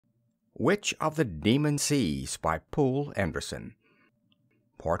Witch of the Demon Seas by Poul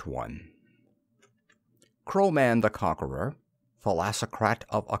Part 1. Crowman the Conqueror, thalassocrat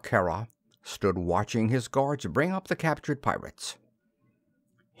of Akera, stood watching his guards bring up the captured pirates.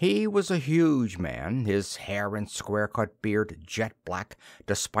 He was a huge man, his hair and square-cut beard jet black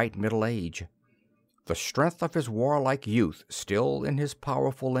despite middle age, the strength of his warlike youth still in his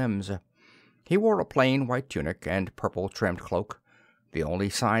powerful limbs. He wore a plain white tunic and purple-trimmed cloak. The only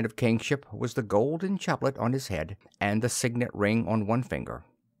sign of kingship was the golden chaplet on his head and the signet ring on one finger.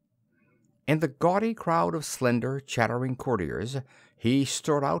 In the gaudy crowd of slender, chattering courtiers, he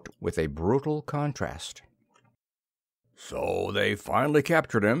stood out with a brutal contrast. "So they finally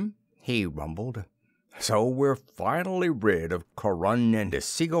captured him," he rumbled. "So we're finally rid of Corun and his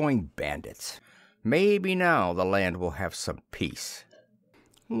seagoing bandits. Maybe now the land will have some peace."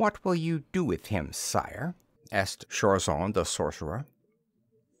 "What will you do with him, sire?" asked Chorzon the sorcerer.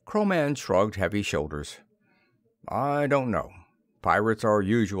 Crowman shrugged heavy shoulders. "I don't know. Pirates are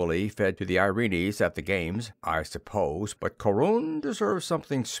usually fed to the Irenes at the games, I suppose, but Corun deserves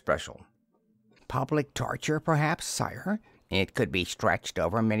something special." "Public torture, perhaps, sire? It could be stretched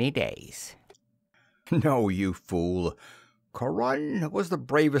over many days." "No, you fool. Corun was the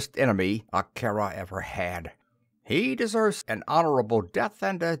bravest enemy Akera ever had. He deserves an honorable death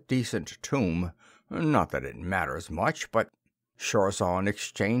and a decent tomb. Not that it matters much, but—" Chorzon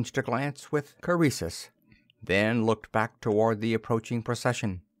exchanged a glance with Caresis, then looked back toward the approaching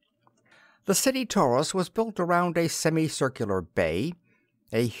procession. The city Taurus was built around a semicircular bay,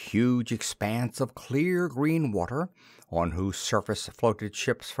 a huge expanse of clear green water on whose surface floated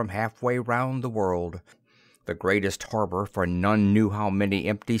ships from halfway round the world, the greatest harbor for none knew how many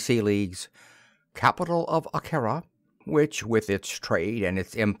empty sea leagues, capital of Akera, which, with its trade and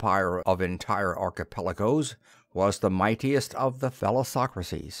its empire of entire archipelagos, was the mightiest of the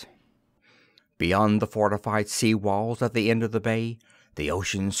thalassocracies. Beyond the fortified sea walls at the end of the bay, the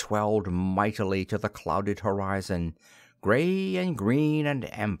ocean swelled mightily to the clouded horizon, gray and green and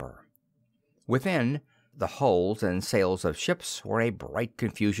amber. Within, the hulls and sails of ships were a bright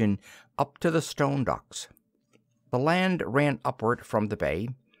confusion up to the stone docks. The land ran upward from the bay,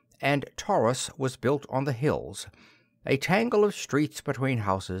 and Taurus was built on the hills, a tangle of streets between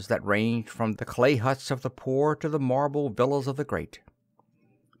houses that ranged from the clay huts of the poor to the marble villas of the great.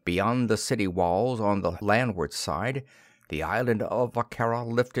 Beyond the city walls on the landward side, the island of Akera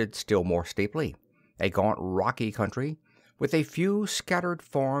lifted still more steeply, a gaunt rocky country with a few scattered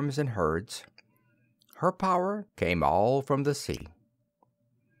farms and herds. Her power came all from the sea.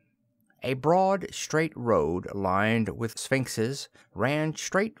 A broad, straight road lined with sphinxes ran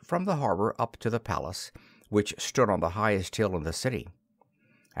straight from the harbor up to the palace, which stood on the highest hill in the city.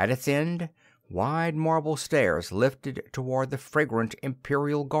 At its end, wide marble stairs lifted toward the fragrant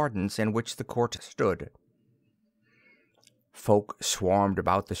imperial gardens in which the court stood. Folk swarmed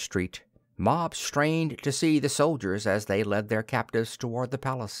about the street, mobs strained to see the soldiers as they led their captives toward the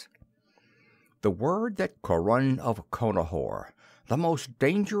palace. The word that Corun of Conahur, the most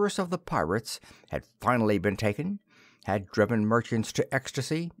dangerous of the pirates, had finally been taken had driven merchants to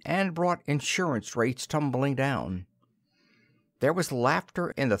ecstasy and brought insurance rates tumbling down. There was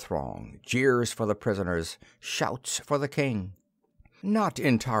laughter in the throng, jeers for the prisoners, shouts for the king. Not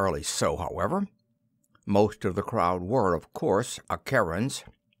entirely so, however. Most of the crowd were, of course, Akerans,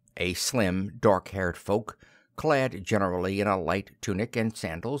 a slim, dark-haired folk, clad generally in a light tunic and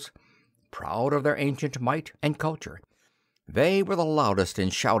sandals, proud of their ancient might and culture. They were the loudest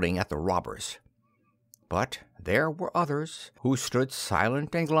in shouting at the robbers. But there were others who stood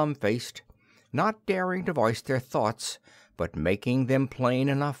silent and glum-faced, not daring to voice their thoughts, but making them plain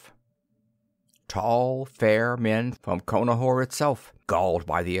enough. Tall, fair men from Conahur itself, galled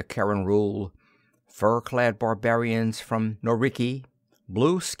by the Akeran rule, fur-clad barbarians from Noriki,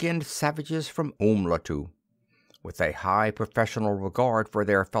 blue-skinned savages from Umlatu, with a high professional regard for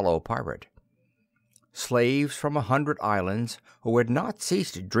their fellow pirate. Slaves from 100 islands who had not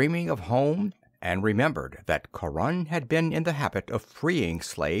ceased dreaming of home and remembered that Corun had been in the habit of freeing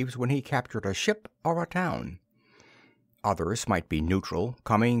slaves when he captured a ship or a town. Others might be neutral,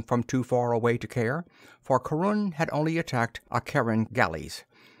 coming from too far away to care, for Corun had only attacked Akeran galleys,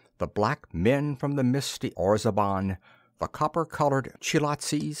 the black men from the misty Orzaban, the copper-colored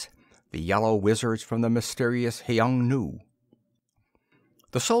Chilatses, the yellow wizards from the mysterious Hyung-Nu.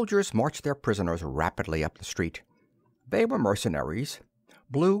 The soldiers marched their prisoners rapidly up the street. They were mercenaries,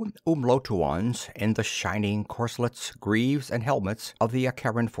 blue Umlotuans in the shining corselets, greaves, and helmets of the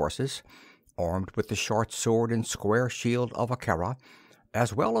Akeran forces, armed with the short sword and square shield of Akera,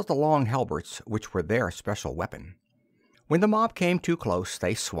 as well as the long halberts which were their special weapon. When the mob came too close,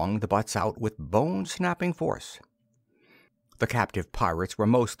 they swung the butts out with bone-snapping force. The captive pirates were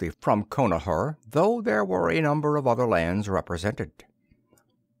mostly from Conahur, though there were a number of other lands represented.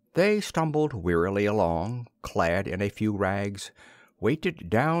 They stumbled wearily along, clad in a few rags, weighted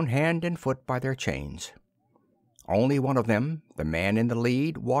down hand and foot by their chains. Only one of them, the man in the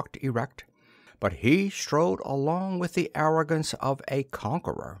lead, walked erect, but he strode along with the arrogance of a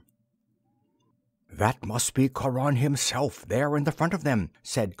conqueror. "That must be Corun himself, there in the front of them,"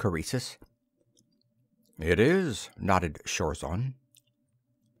 said Croesus. "It is," nodded Shorzon.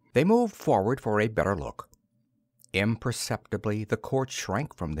 They moved forward for a better look. Imperceptibly, the court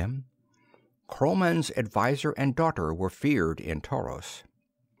shrank from them. Croman's advisor and daughter were feared in Tauros.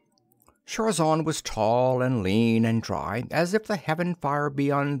 Shorzon was tall and lean and dry, as if the heaven fire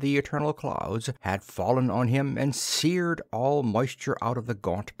beyond the eternal clouds had fallen on him and seared all moisture out of the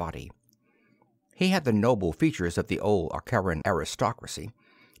gaunt body. He had the noble features of the old Acheran aristocracy,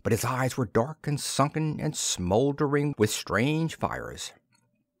 but his eyes were dark and sunken and smoldering with strange fires.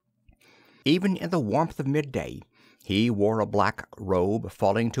 Even in the warmth of midday, he wore a black robe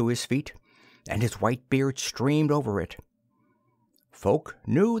falling to his feet, and his white beard streamed over it. Folk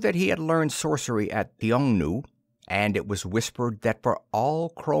knew that he had learned sorcery at Thiongnu, and it was whispered that for all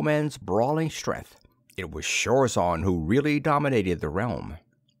Croman's brawling strength, it was Shorzon who really dominated the realm.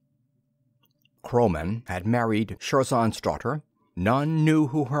 Croman had married Shorzon's daughter. None knew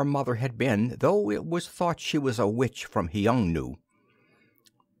who her mother had been, though it was thought she was a witch from Thiongnu.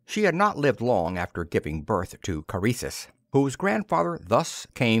 She had not lived long after giving birth to Croesus, whose grandfather thus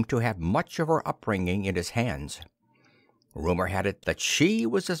came to have much of her upbringing in his hands. Rumor had it that she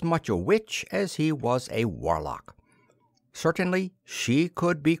was as much a witch as he was a warlock. Certainly she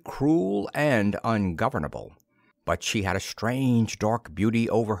could be cruel and ungovernable, but she had a strange dark beauty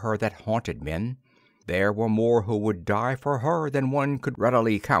over her that haunted men. There were more who would die for her than one could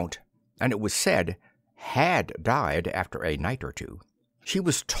readily count, and it was said had died after a night or two. She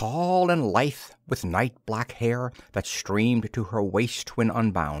was tall and lithe, with night-black hair that streamed to her waist when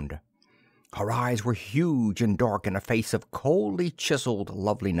unbound. Her eyes were huge and dark in a face of coldly chiseled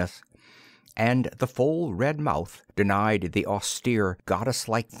loveliness, and the full red mouth denied the austere,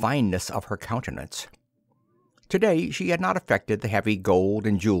 goddess-like fineness of her countenance. Today she had not affected the heavy gold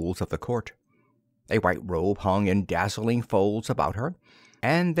and jewels of the court. A white robe hung in dazzling folds about her,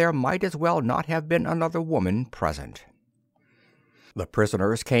 and there might as well not have been another woman present. The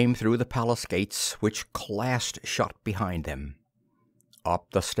prisoners came through the palace gates, which clashed shut behind them.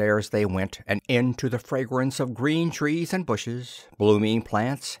 Up the stairs they went, and into the fragrance of green trees and bushes, blooming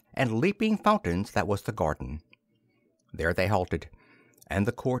plants, and leaping fountains that was the garden. There they halted, and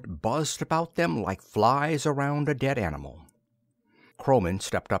the court buzzed about them like flies around a dead animal. Croman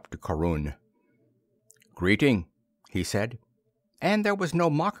stepped up to Corun. "Greeting," he said, and there was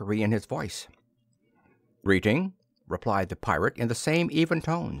no mockery in his voice. "Greeting," replied the pirate in the same even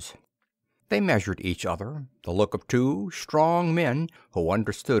tones. They measured each other, the look of two strong men who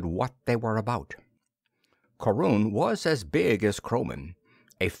understood what they were about. Corun was as big as Croman,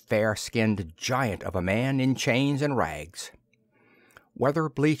 a fair-skinned giant of a man in chains and rags.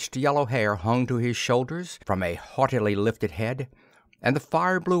 Weather-bleached yellow hair hung to his shoulders from a haughtily lifted head, and the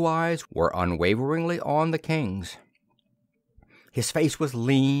fire-blue eyes were unwaveringly on the king's. His face was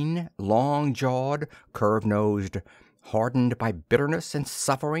lean, long-jawed, curve-nosed, hardened by bitterness and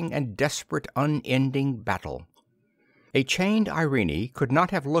suffering and desperate, unending battle. A chained Irene could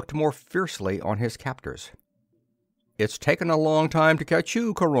not have looked more fiercely on his captors. "It's taken a long time to catch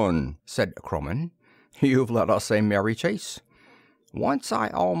you, Corun," said Croman. "You've led us a merry chase. Once I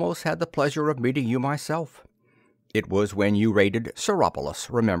almost had the pleasure of meeting you myself. It was when you raided Seropolis,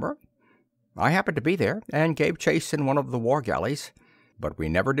 remember? I happened to be there, and gave chase in one of the war galleys, but we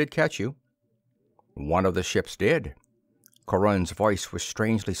never did catch you." "One of the ships did." Corun's voice was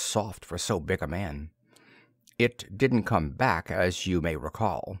strangely soft for so big a man. "It didn't come back, as you may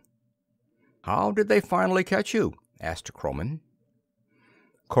recall." "How did they finally catch you?" asked Croman.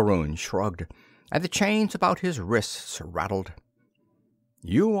 Corun shrugged, and the chains about his wrists rattled.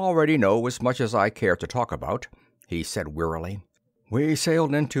 "You already know as much as I care to talk about," he said wearily. "We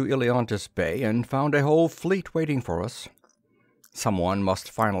sailed into Iliantis Bay and found a whole fleet waiting for us. Someone must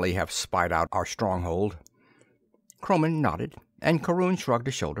finally have spied out our stronghold." Croman nodded, and Corun shrugged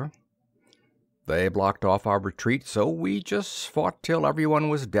a shoulder. "They blocked off our retreat, so we just fought till everyone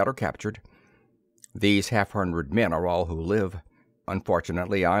was dead or captured. These 500 men are all who live.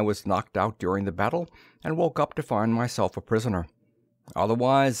 Unfortunately, I was knocked out during the battle and woke up to find myself a prisoner.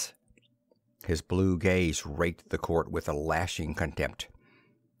 Otherwise—" His blue gaze raked the court with a lashing contempt.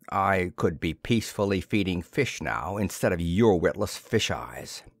 I could be peacefully feeding fish now instead of your witless fish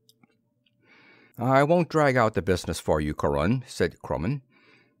eyes." "I won't drag out the business for you, Corun," said Croman.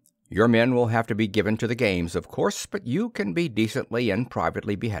 "Your men will have to be given to the games, of course, but you can be decently and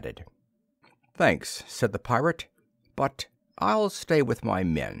privately beheaded." "Thanks," said the pirate, "but I'll stay with my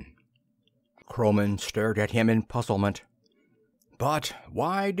men." Croman stared at him in puzzlement. "But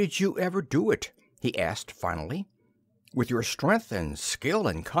why did you ever do it?" he asked finally. "With your strength and skill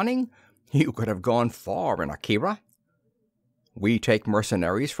and cunning, you could have gone far in Akira. We take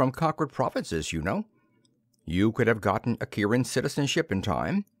mercenaries from conquered provinces, you know. You could have gotten Akiran citizenship in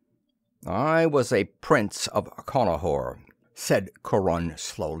time." "I was a prince of Conahur," said Corun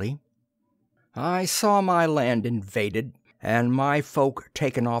slowly. "I saw my land invaded and my folk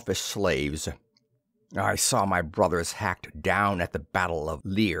taken off as slaves. I saw my brothers hacked down at the Battle of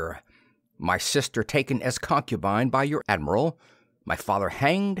Lear, my sister taken as concubine by your admiral, my father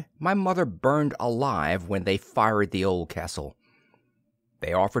hanged, my mother burned alive when they fired the old castle.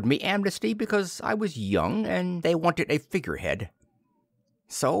 They offered me amnesty because I was young and they wanted a figurehead.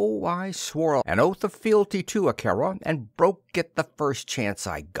 So I swore an oath of fealty to Akira and broke it the first chance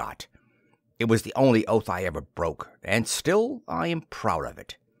I got. It was the only oath I ever broke, and still I am proud of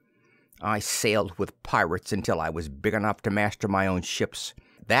it. I sailed with pirates until I was big enough to master my own ships.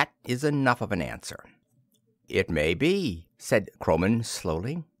 That is enough of an answer." "It may be," said Croman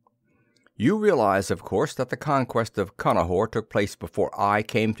slowly. "You realize, of course, that the conquest of Conahur took place before I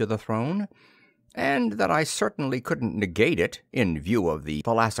came to the throne, and that I certainly couldn't negate it in view of the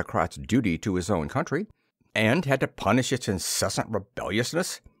thalassocrat's duty to his own country, and had to punish its incessant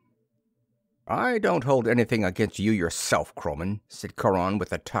rebelliousness." "I don't hold anything against you yourself, Croman," said Corun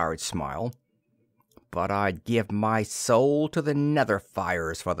with a tired smile. "But I'd give my soul to the nether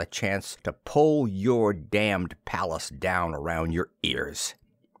fires for the chance to pull your damned palace down around your ears."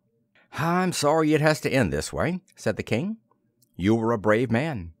 "I'm sorry it has to end this way," said the king. "You were a brave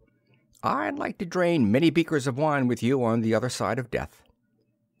man. I'd like to drain many beakers of wine with you on the other side of death."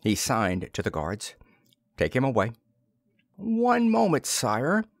 He signed to the guards. "Take him away." "One moment,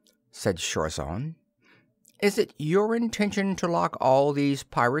 sire," said Shorzan. "Is it your intention to lock all these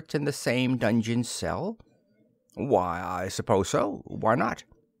pirates in the same dungeon cell?" "Why, I suppose so. Why not?"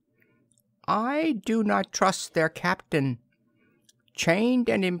 "I do not trust their captain. Chained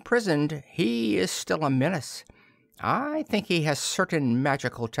and imprisoned, he is still a menace. I think he has certain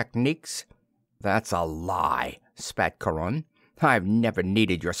magical techniques." "That's a lie," spat Corun. "I've never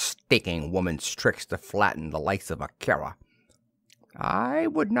needed your stinking woman's tricks to flatten the likes of Akira." "I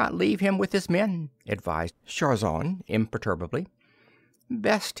would not leave him with his men," advised Shorzan imperturbably.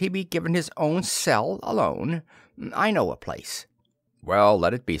 "Best he be given his own cell alone. I know a place." "Well,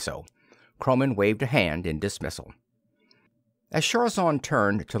 let it be so." Croman waved a hand in dismissal. As Shorzan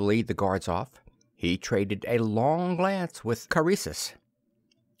turned to lead the guards off, he traded a long glance with Carissus.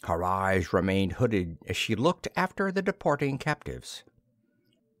 Her eyes remained hooded as she looked after the departing captives.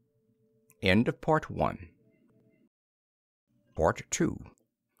 End of Part 1. Part 2.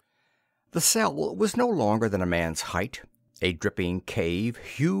 The cell was no longer than a man's height, a dripping cave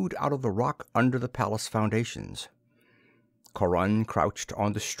hewed out of the rock under the palace foundations. Corun crouched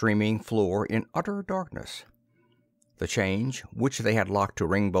on the streaming floor in utter darkness. The chains, which they had locked to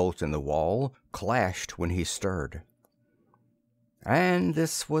ring bolts in the wall, clashed when he stirred. And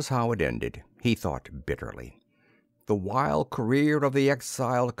this was how it ended, he thought bitterly. The wild career of the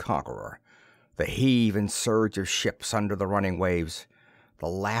exiled conqueror, the heave and surge of ships under the running waves, the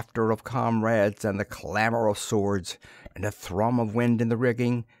laughter of comrades and the clamor of swords and the thrum of wind in the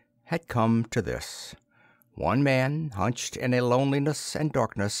rigging, had come to this. One man, hunched in a loneliness and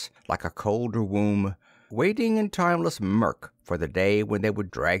darkness like a colder womb, waiting in timeless murk for the day when they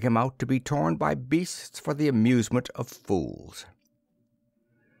would drag him out to be torn by beasts for the amusement of fools.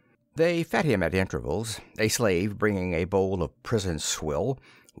 They fed him at intervals, a slave bringing a bowl of prison swill,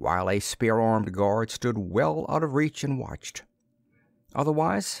 while a spear-armed guard stood well out of reach and watched.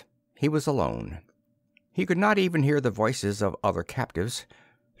 Otherwise, he was alone. He could not even hear the voices of other captives.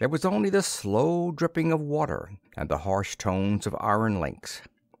 There was only the slow dripping of water and the harsh tones of iron links.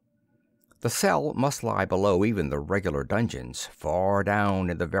 The cell must lie below even the regular dungeons, far down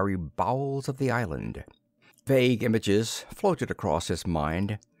in the very bowels of the island. Vague images floated across his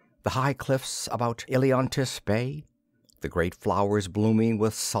mind. The high cliffs about Eleontis Bay, the great flowers blooming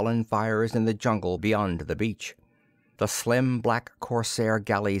with sullen fires in the jungle beyond the beach, the slim black corsair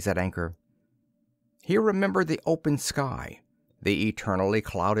galleys at anchor. He remembered the open sky, the eternally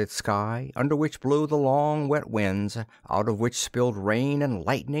clouded sky under which blew the long wet winds, out of which spilled rain and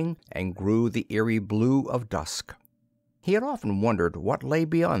lightning and grew the eerie blue of dusk. He had often wondered what lay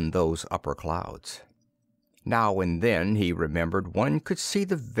beyond those upper clouds. Now and then, he remembered, one could see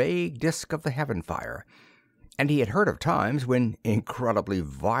the vague disk of the heaven fire, and he had heard of times when incredibly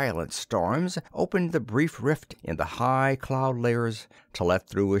violent storms opened the brief rift in the high cloud layers to let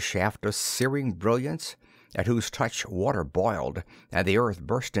through a shaft of searing brilliance, at whose touch water boiled and the earth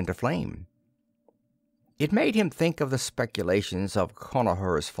burst into flame. It made him think of the speculations of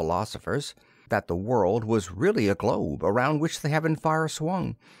Conahur's philosophers, that the world was really a globe around which the heaven fire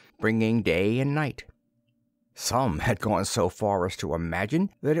swung, bringing day and night. Some had gone so far as to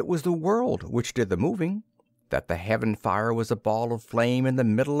imagine that it was the world which did the moving, that the heaven fire was a ball of flame in the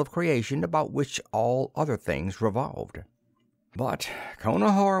middle of creation about which all other things revolved. But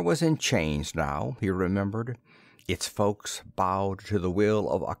Conahur was in chains now, he remembered. Its folks bowed to the will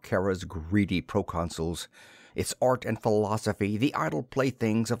of Akera's greedy proconsuls, its art and philosophy the idle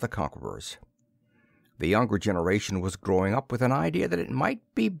playthings of the conquerors. The younger generation was growing up with an idea that it might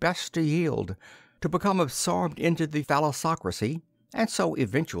be best to yield, to become absorbed into the thalassocracy, and so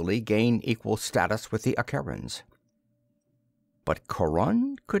eventually gain equal status with the Akerans. But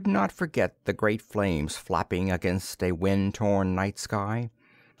Corun could not forget the great flames flapping against a wind-torn night sky,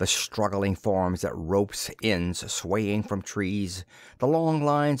 the struggling forms at ropes' ends swaying from trees, the long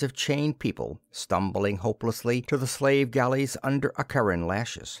lines of chained people stumbling hopelessly to the slave galleys under Akeran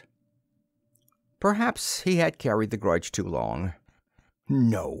lashes. Perhaps he had carried the grudge too long.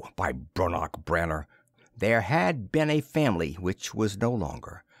 No, by Brunnock Branner, there had been a family which was no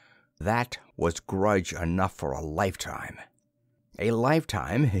longer. That was grudge enough for a lifetime. A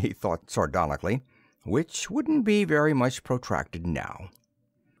lifetime, he thought sardonically, which wouldn't be very much protracted now.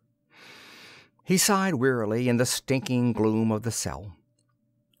 He sighed wearily in the stinking gloom of the cell.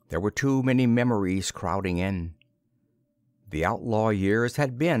 There were too many memories crowding in. The outlaw years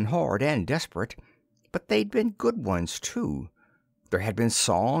had been hard and desperate, but they'd been good ones, too. There had been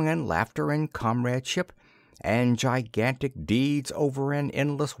song and laughter and comradeship, and gigantic deeds over an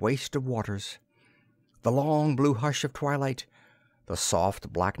endless waste of waters. The long blue hush of twilight, the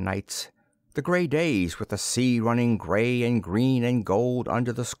soft black nights, the gray days with the sea running gray and green and gold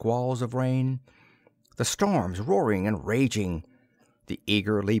under the squalls of rain, the storms roaring and raging, the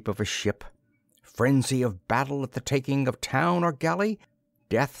eager leap of a ship, frenzy of battle at the taking of town or galley,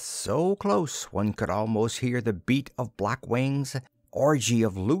 death so close one could almost hear the beat of black wings, orgy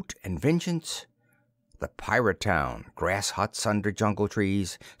of loot and vengeance, the pirate town, grass huts under jungle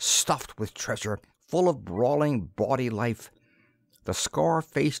trees, stuffed with treasure, full of brawling, bawdy life, the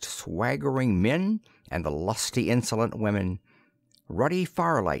scar-faced, swaggering men and the lusty, insolent women, ruddy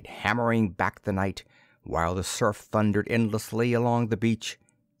firelight hammering back the night, while the surf thundered endlessly along the beach.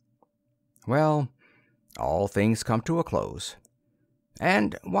 Well, all things come to a close.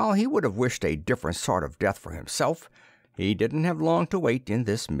 And while he would have wished a different sort of death for himself, he didn't have long to wait in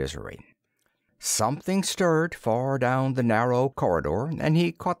this misery. Something stirred far down the narrow corridor, and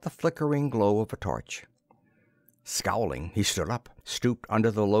he caught the flickering glow of a torch. Scowling, he stood up, stooped under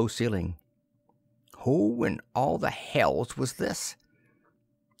the low ceiling. Who in all the hells was this?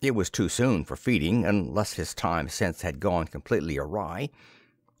 It was too soon for feeding, unless his time sense had gone completely awry,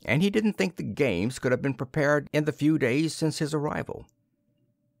 and he didn't think the games could have been prepared in the few days since his arrival.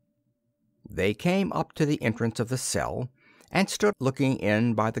 They came up to the entrance of the cell and stood looking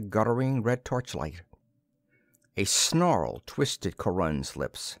in by the guttering red torchlight. A snarl twisted Corun's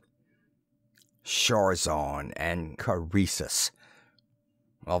lips. Shorzon and Caresis.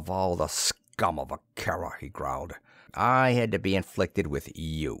 Of all the scum of Akera, he growled, I had to be inflicted with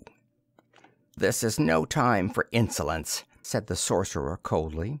you. This is no time for insolence, said the sorcerer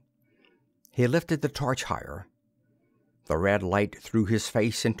coldly. He lifted the torch higher. The red light threw his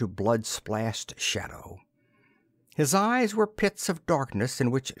face into blood-splashed shadow. His eyes were pits of darkness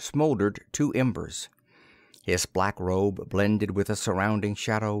in which smoldered two embers. His black robe blended with the surrounding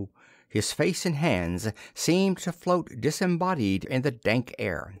shadow. His face and hands seemed to float disembodied in the dank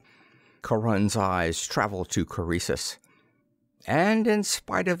air. Corun's eyes traveled to Caresis, and in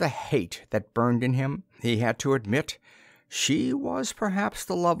spite of the hate that burned in him, he had to admit she was perhaps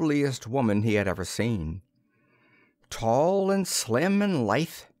the loveliest woman he had ever seen. Tall and slim and lithe,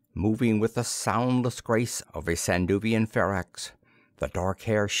 moving with the soundless grace of a Sanduvian Pharax, the dark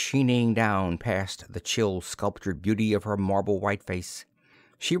hair sheening down past the chill sculptured beauty of her marble-white face,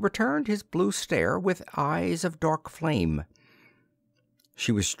 she returned his blue stare with eyes of dark flame.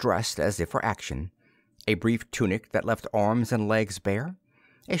 She was dressed as if for action, a brief tunic that left arms and legs bare,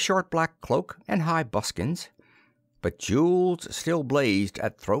 a short black cloak and high buskins, but jewels still blazed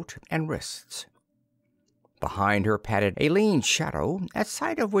at throat and wrists. Behind her padded a lean shadow, at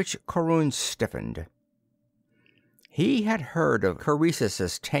sight of which Corun stiffened. He had heard of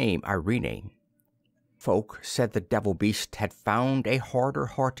Croesus's tame Irene. Folk said the devil beast had found a harder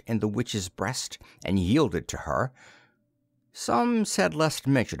heart in the witch's breast and yielded to her. Some said less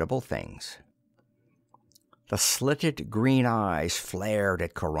mentionable things. The slitted green eyes flared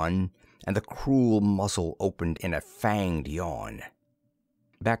at Corun, and the cruel muzzle opened in a fanged yawn.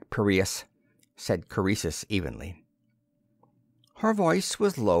 "Back, Piraeus," said Croesus evenly. Her voice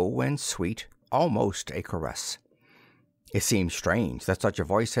was low and sweet, almost a caress. It seemed strange that such a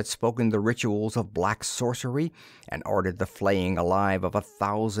voice had spoken the rituals of black sorcery and ordered the flaying alive of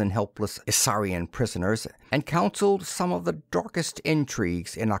 1,000 helpless Isarian prisoners and counseled some of the darkest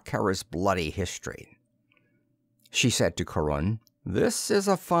intrigues in Akera's bloody history. She said to Corun, "This is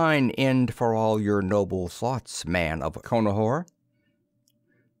a fine end for all your noble thoughts, man of Conahur."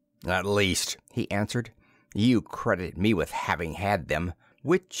 "At least," he answered, "you credit me with having had them,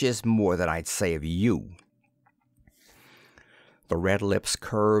 which is more than I'd say of you." The red lips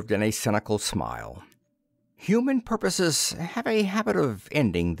curved in a cynical smile. Human purposes have a habit of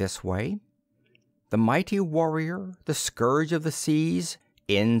ending this way. The mighty warrior, the scourge of the seas,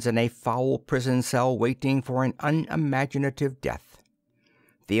 ends in a foul prison cell waiting for an unimaginative death.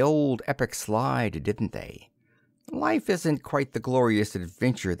 The old epics lied, didn't they? Life isn't quite the glorious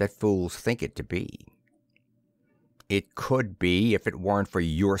adventure that fools think it to be. "It could be if it weren't for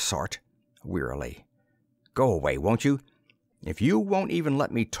your sort," wearily. "Go away, won't you? If you won't even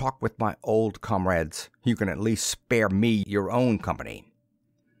let me talk with my old comrades, you can at least spare me your own company."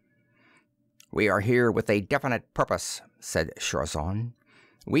 "We are here with a definite purpose," said Chorzon.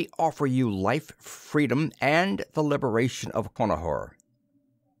 "We offer you life, freedom, and the liberation of Conahur."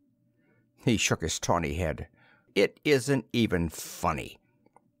 He shook his tawny head. "It isn't even funny."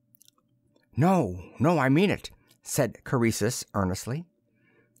 No, I mean it," said Croesus earnestly.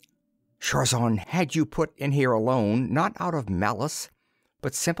 "Chorzon had you put in here alone, not out of malice,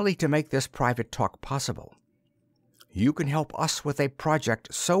 but simply to make this private talk possible. You can help us with a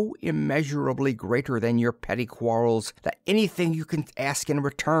project so immeasurably greater than your petty quarrels that anything you can ask in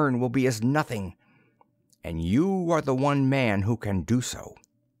return will be as nothing. And you are the one man who can do so.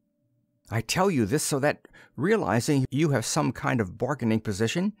 I tell you this so that, realizing you have some kind of bargaining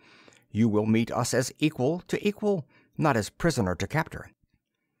position, you will meet us as equal to equal, not as prisoner to captor.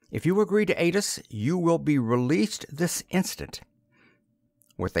 If you agree to aid us, you will be released this instant."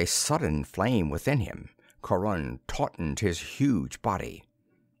 With a sudden flame within him, Corun tautened his huge body.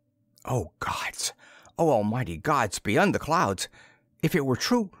 "Oh gods! Oh almighty gods beyond the clouds! If it were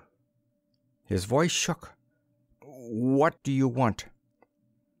true—" His voice shook. "What do you want?"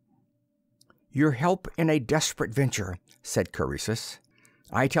 "Your help in a desperate venture," said Croesus.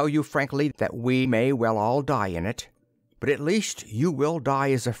 "I tell you frankly that we may well all die in it. But at least you will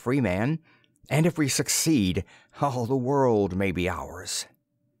die as a free man, and if we succeed, all the world may be ours."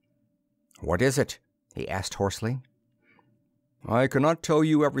 "What is it?" he asked hoarsely. "I cannot tell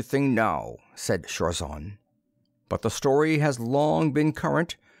you everything now," said Chorzon. "But the story has long been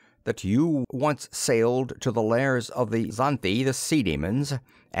current that you once sailed to the lairs of the Xanthi, the sea demons,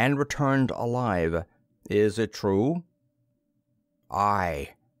 and returned alive. Is it true?"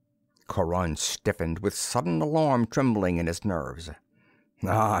 "Aye." Corun stiffened, with sudden alarm trembling in his nerves.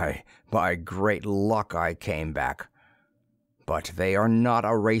 "Aye, by great luck I came back. But they are not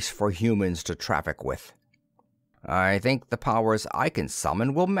a race for humans to traffic with." "I think the powers I can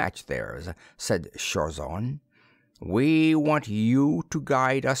summon will match theirs," said Chorzon. "We want you to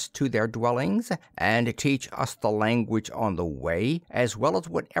guide us to their dwellings and teach us the language on the way, as well as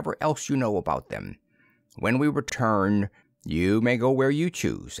whatever else you know about them. When we return, you may go where you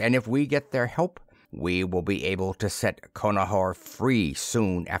choose, and if we get their help, we will be able to set Conahur free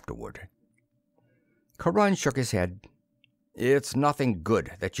soon afterward." Corun shook his head. "It's nothing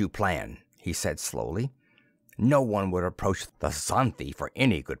good that you plan," he said slowly. "No one would approach the Xanthi for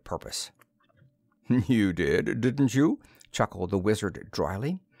any good purpose." "You didn't you?" chuckled the wizard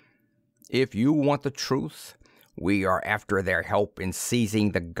dryly. "If you want the truth, we are after their help in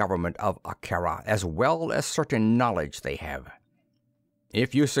seizing the government of Akera, as well as certain knowledge they have."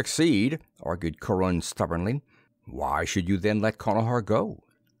 "If you succeed," argued Corun stubbornly, "why should you then let Conahur go?"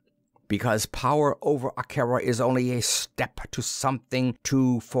 "Because power over Akera is only a step to something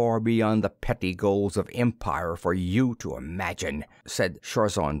too far beyond the petty goals of empire for you to imagine," said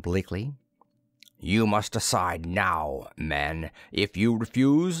Chorzon bleakly. "You must decide now, man. If you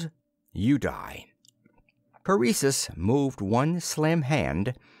refuse, you die." Croesus moved one slim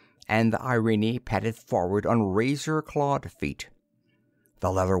hand, and the Irene padded forward on razor-clawed feet.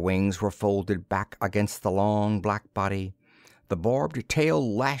 The leather wings were folded back against the long black body. The barbed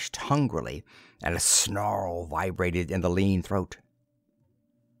tail lashed hungrily, and a snarl vibrated in the lean throat.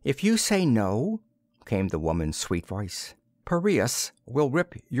 "If you say no," came the woman's sweet voice, "Piraeus will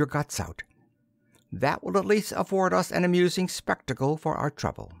rip your guts out. That will at least afford us an amusing spectacle for our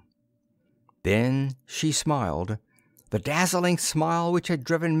trouble." Then she smiled, the dazzling smile which had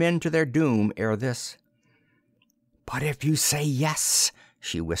driven men to their doom ere this. "But if you say yes,"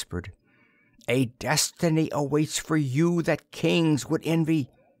 she whispered, "a destiny awaits for you that kings would envy.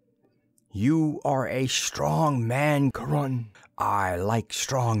 You are a strong man, Corun. I like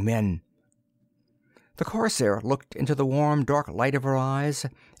strong men." The corsair looked into the warm, dark light of her eyes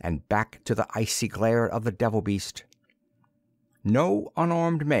and back to the icy glare of the devil beast. No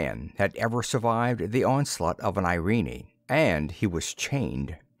unarmed man had ever survived the onslaught of an Irene, and he was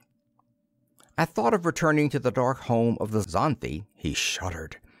chained. At thought of returning to the dark home of the Xanthi, he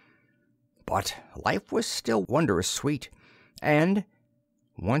shuddered. But life was still wondrous sweet, and,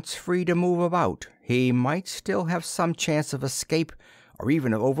 once free to move about, he might still have some chance of escape or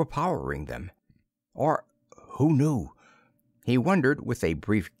even of overpowering them. Or, who knew? He wondered, with a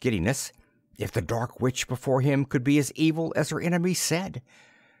brief giddiness, if the dark witch before him could be as evil as her enemies said.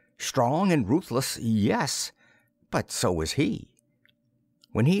 Strong and ruthless, yes, but so was he.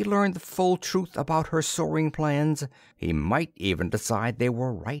 When he learned the full truth about her soaring plans, he might even decide they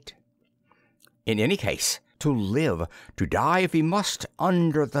were right. In any case, to live, to die if he must,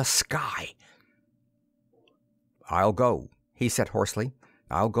 under the sky. "I'll go," he said hoarsely.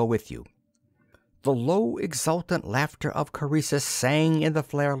 "I'll go with you." The low, exultant laughter of Croesus sang in the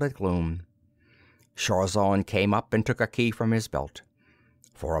flare-lit gloom. Sharzan came up and took a key from his belt.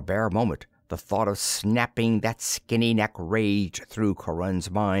 For a bare moment the thought of snapping that skinny neck raged through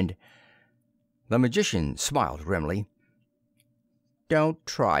Corun's mind. The magician smiled grimly. "Don't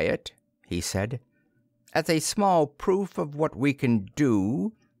try it," he said. "As a small proof of what we can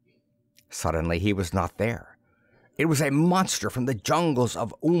do—" Suddenly he was not there. It was a monster from the jungles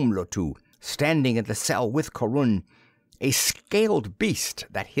of Umlotu, standing in the cell with Corun, a scaled beast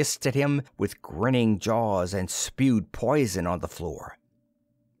that hissed at him with grinning jaws and spewed poison on the floor.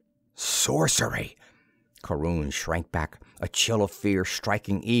 "Sorcery!" Corun shrank back, a chill of fear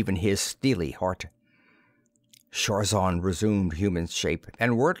striking even his steely heart. Sharzan resumed human shape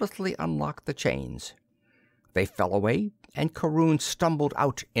and wordlessly unlocked the chains. They fell away, and Corun stumbled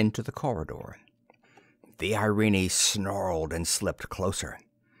out into the corridor. The Irene snarled and slipped closer.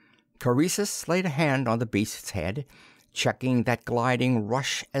 Croesus laid a hand on the beast's head, checking that gliding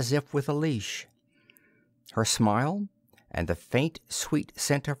rush as if with a leash. Her smile and the faint, sweet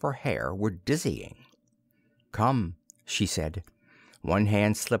scent of her hair were dizzying. "Come," she said. One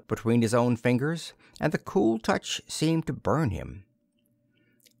hand slipped between his own fingers, and the cool touch seemed to burn him.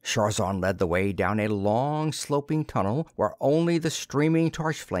 Sharzan led the way down a long, sloping tunnel where only the streaming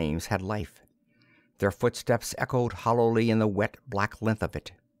torch flames had life. Their footsteps echoed hollowly in the wet, black length of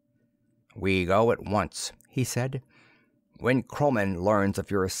it. "We go at once," he said. "When Croman learns of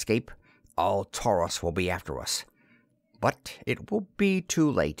your escape, all Taurus will be after us. But it will be too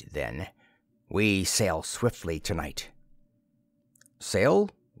late then. We sail swiftly tonight." "Sail?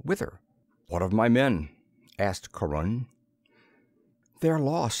 Whither? What of my men?" asked Corun. "They're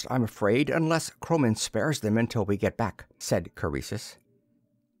lost, I'm afraid, unless Croman spares them until we get back," said Croesus.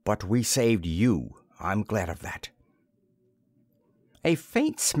 "But we saved you. I'm glad of that." A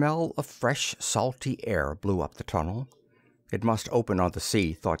faint smell of fresh, salty air blew up the tunnel. It must open on the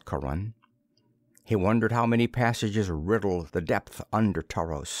sea, thought Corun. He wondered how many passages riddled the depth under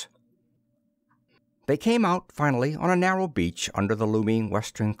Taros. They came out, finally, on a narrow beach under the looming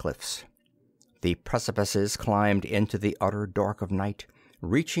western cliffs. The precipices climbed into the utter dark of night,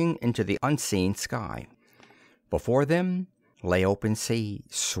 reaching into the unseen sky. Before them lay open sea,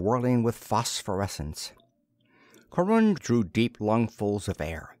 swirling with phosphorescence. Corun drew deep lungfuls of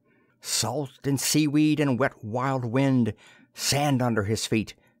air. Salt and seaweed and wet wild wind, sand under his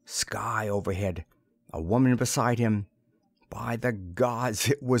feet, sky overhead, a woman beside him. By the gods,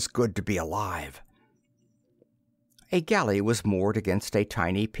 it was good to be alive. A galley was moored against a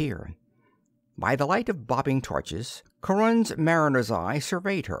tiny pier. By the light of bobbing torches, Corun's mariner's eye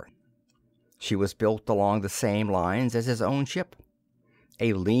surveyed her. She was built along the same lines as his own ship.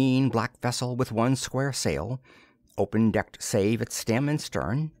 A lean black vessel with one square sail, open-decked save at stem and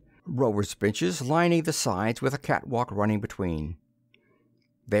stern, rowers' benches lining the sides with a catwalk running between.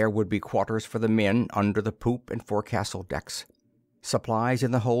 There would be quarters for the men under the poop and forecastle decks, supplies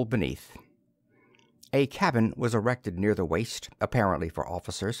in the hold beneath. A cabin was erected near the waist, apparently for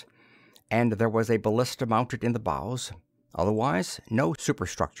officers, and there was a ballista mounted in the bows. Otherwise, no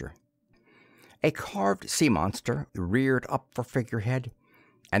superstructure. A carved sea monster reared up for figurehead,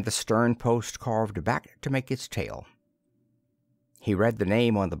 and the stern post carved back to make its tail. He read the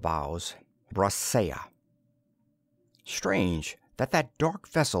name on the bows, Brasea. Strange that dark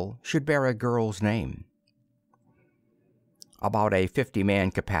vessel should bear a girl's name. About a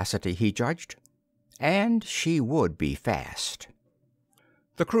 50-man capacity, he judged, and she would be fast.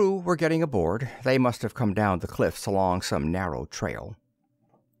 The crew were getting aboard. They must have come down the cliffs along some narrow trail.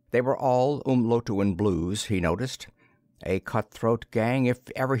 They were all Umlotuan blues, he noticed. A cutthroat gang if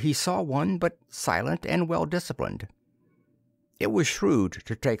ever he saw one, but silent and well-disciplined. It was shrewd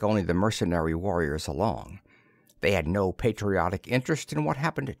to take only the mercenary warriors along. They had no patriotic interest in what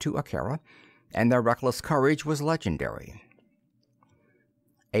happened to Akera, and their reckless courage was legendary.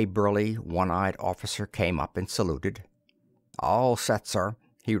 A burly, one-eyed officer came up and saluted. "All set, sir,"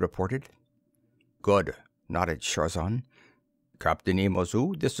 he reported. "Good," nodded Shorzan. "Captain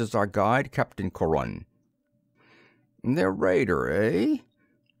Imazu, this is our guide, Captain Corun." "The raider, eh?"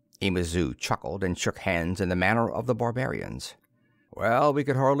 Imazu chuckled and shook hands in the manner of the barbarians. "Well, we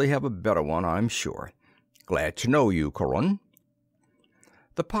could hardly have a better one, I'm sure. Glad to know you, Corun."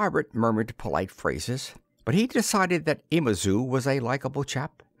 The pirate murmured polite phrases, but he decided that Imazu was a likable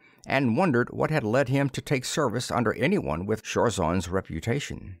chap, and wondered what had led him to take service under anyone with Shorzan's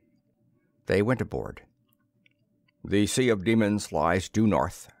reputation. They went aboard. "The Sea of Demons lies due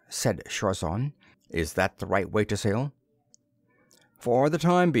north," said Shorzan. "Is that the right way to sail?" "For the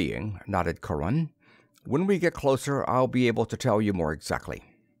time being," nodded Corun. "When we get closer, I'll be able to tell you more exactly."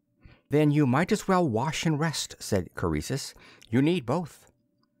 "Then you might as well wash and rest," said Caresis. "You need both."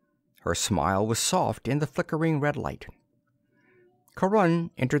 Her smile was soft in the flickering red light.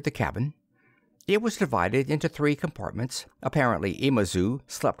 Corun entered the cabin. It was divided into 3 compartments. Apparently Imazu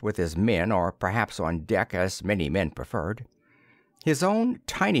slept with his men, or perhaps on deck, as many men preferred. His own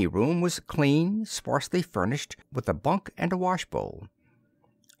tiny room was clean, sparsely furnished, with a bunk and a washbowl.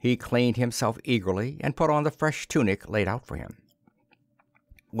 He cleaned himself eagerly and put on the fresh tunic laid out for him.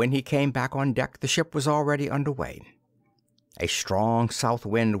 When he came back on deck, the ship was already under way. A strong south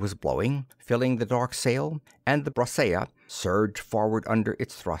wind was blowing, filling the dark sail, and the Brasea surged forward under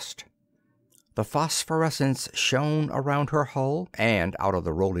its thrust. The phosphorescence shone around her hull and out of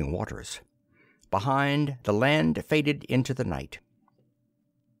the rolling waters. Behind, the land faded into the night.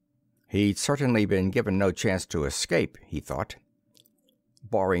 He'd certainly been given no chance to escape, he thought.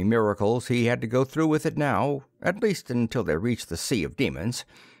 Barring miracles, he had to go through with it now, at least until they reached the Sea of Demons,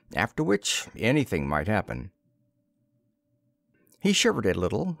 after which anything might happen. He shivered a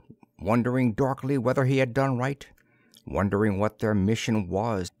little, wondering darkly whether he had done right, wondering what their mission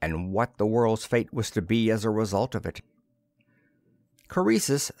was and what the world's fate was to be as a result of it.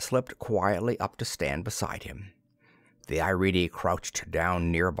 Caresis slipped quietly up to stand beside him. The Iridi crouched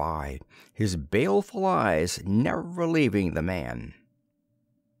down nearby, his baleful eyes never leaving the man.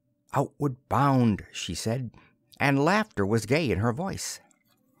 "Outward bound," she said, and laughter was gay in her voice.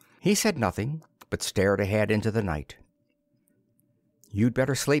 He said nothing, but stared ahead into the night. "You'd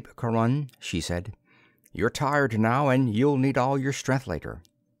better sleep, Corun," she said. "You're tired now, and you'll need all your strength later."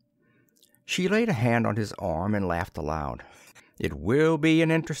 She laid a hand on his arm and laughed aloud. "It will be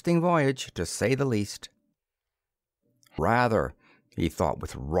an interesting voyage, to say the least." Rather, he thought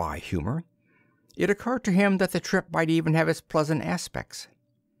with wry humor. It occurred to him that the trip might even have its pleasant aspects.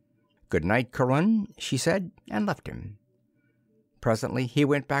 "Good night, Corun," she said, and left him. Presently he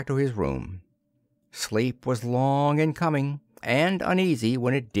went back to his room. Sleep was long in coming, and uneasy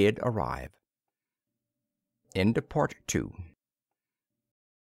when it did arrive. End of Part 2.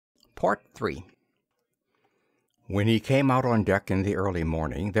 Part 3. When he came out on deck in the early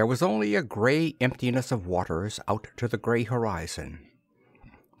morning, there was only a gray emptiness of waters out to the gray horizon.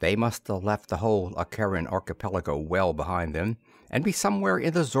 They must have left the whole Acheran archipelago well behind them, and be somewhere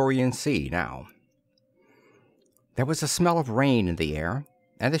in the Zorian Sea now. There was a smell of rain in the air,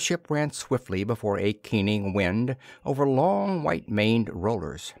 and the ship ran swiftly before a keening wind over long white-maned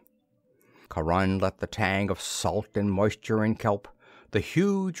rollers. Corun let the tang of salt and moisture and kelp, the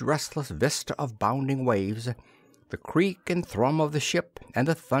huge restless vista of bounding waves, the creak and thrum of the ship, and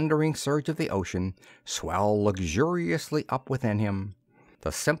the thundering surge of the ocean swell luxuriously up within him,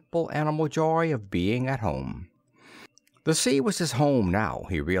 the simple animal joy of being at home. The sea was his home now,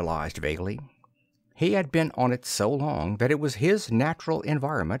 he realized vaguely. He had been on it so long that it was his natural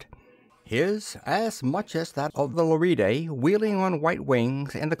environment, his as much as that of the Loridae wheeling on white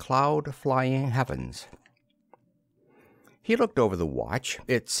wings in the cloud-flying heavens. He looked over the watch.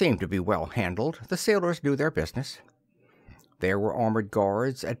 It seemed to be well handled. The sailors knew their business. There were armored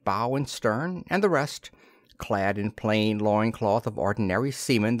guards at bow and stern, and the rest, clad in plain loincloth of ordinary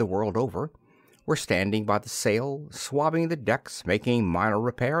seamen the world over, were standing by the sail, swabbing the decks, making minor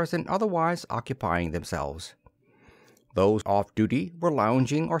repairs, and otherwise occupying themselves. Those off duty were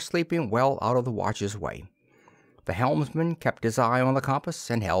lounging or sleeping well out of the watch's way. The helmsman kept his eye on the compass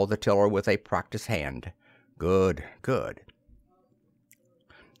and held the tiller with a practised hand. Good, good.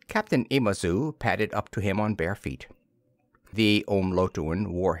 Captain Imazu padded up to him on bare feet. The Umlotuan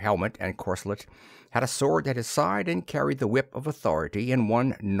wore helmet and corselet, had a sword at his side, and carried the whip of authority in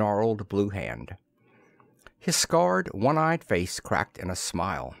one gnarled blue hand. His scarred, one-eyed face cracked in a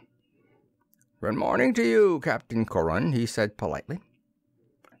smile. "Good morning to you, Captain Corun," he said politely.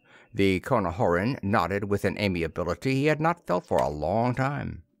 The Conahuran nodded with an amiability he had not felt for a long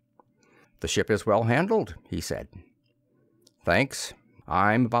time. "The ship is well handled," he said. "Thanks.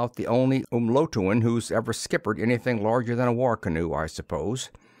 I'm about the only Umlotuan who's ever skippered anything larger than a war canoe, I suppose.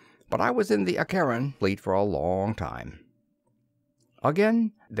 But I was in the Akaran fleet for a long time."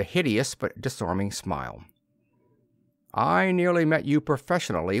 Again, the hideous but disarming smile. "I nearly met you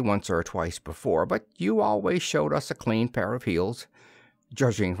professionally once or twice before, but you always showed us a clean pair of heels.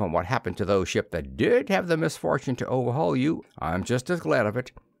 Judging from what happened to those ships that did have the misfortune to overhaul you, I'm just as glad of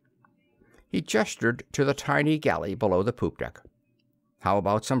it." He gestured to the tiny galley below the poop deck. "How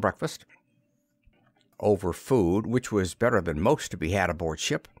about some breakfast?" Over food, which was better than most to be had aboard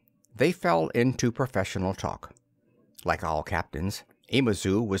ship, they fell into professional talk. Like all captains,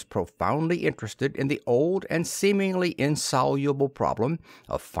 Imazu was profoundly interested in the old and seemingly insoluble problem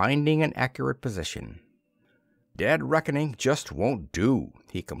of finding an accurate position. "Dead reckoning just won't do,"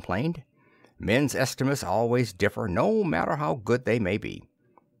 he complained. "Men's estimates always differ, no matter how good they may be.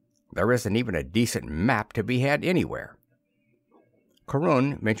 There isn't even a decent map to be had anywhere."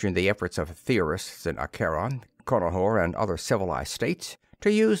 Corun mentioned the efforts of theorists in Akaran, Conahur, and other civilized states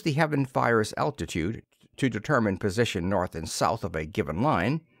to use the heaven fire's altitude to determine position north and south of a given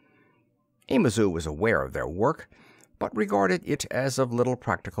line. Imazu was aware of their work, but regarded it as of little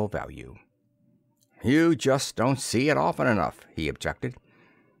practical value. "You just don't see it often enough," he objected,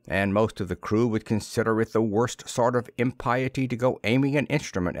 "and most of the crew would consider it the worst sort of impiety to go aiming an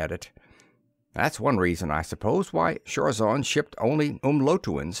instrument at it. That's one reason, I suppose, why Shorzon shipped only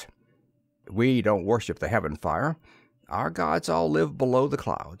Umlotuans. We don't worship the heaven fire. Our gods all live below the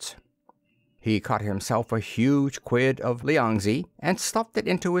clouds." He cut himself a huge quid of liangzi and stuffed it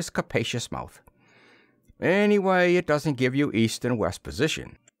into his capacious mouth. "Anyway, it doesn't give you east and west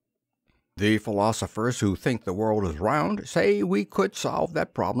position. The philosophers who think the world is round say we could solve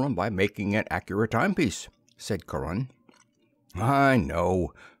that problem by making an accurate timepiece," said Corun. "I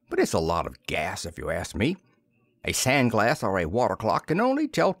know, but it's a lot of gas if you ask me. A sandglass or a water clock can only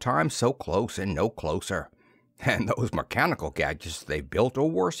tell time so close and no closer. And those mechanical gadgets they built are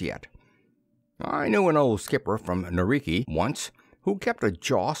worse yet. I knew an old skipper from Nariki once who kept a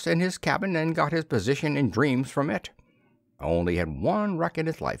joss in his cabin and got his position in dreams from it. Only had one wreck in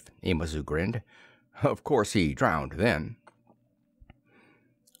his life," Imazu grinned. "Of course he drowned then."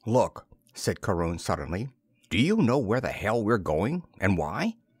 "Look," said Corun suddenly, "do you know where the hell we're going, and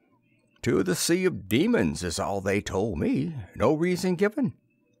why?" "To the Sea of Demons is all they told me. No reason given."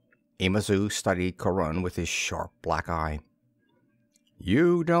 Imazu studied Corun with his sharp black eye.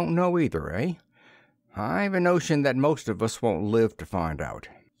 "You don't know either, eh? I've a notion that most of us won't live to find out.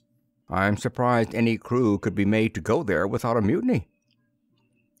 I'm surprised any crew could be made to go there without a mutiny.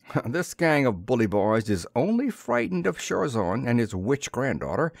 This gang of bully boys is only frightened of Shorzon and his witch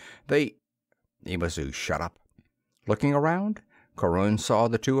granddaughter. They—" Imazu shut up. Looking around, Corun saw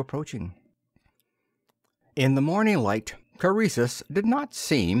the two approaching. In the morning light, Caresis did not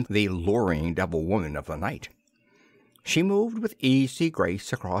seem the luring devil woman of the night. She moved with easy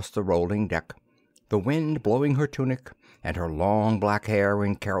grace across the rolling deck, the wind blowing her tunic and her long black hair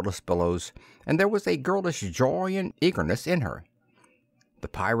in careless billows, and there was a girlish joy and eagerness in her. The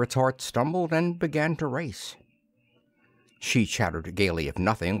pirate's heart stumbled and began to race. She chattered gaily of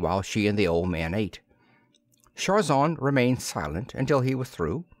nothing while she and the old man ate. Shorzon remained silent until he was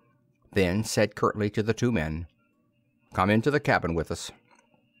through, then said curtly to the two men, "Come into the cabin with us."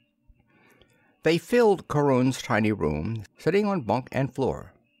 They filled Corun's tiny room, sitting on bunk and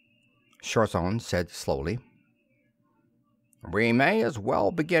floor. Shorzon said slowly, "We may as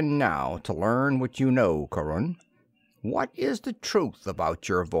well begin now to learn what you know, Corun. What is the truth about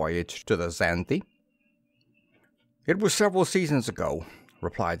your voyage to the Xanthi?" "It was several seasons ago,"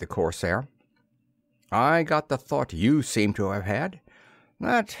 replied the corsair. "I got the thought you seem to have had,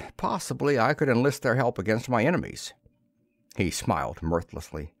 that possibly I could enlist their help against my enemies." He smiled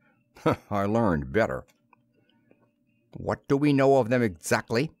mirthlessly. "I learned better." "What do we know of them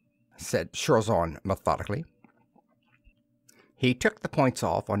exactly?" said Shorzon methodically. He took the points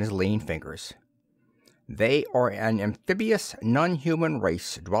off on his lean fingers. They are an amphibious, non-human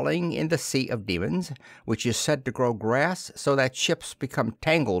race dwelling in the Sea of Demons, which is said to grow grass so that ships become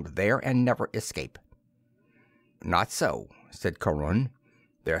tangled there and never escape." "Not so," said Corun.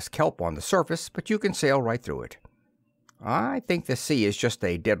 "There's kelp on the surface, but you can sail right through it. I think the sea is just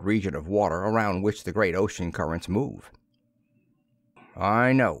a dead region of water around which the great ocean currents move."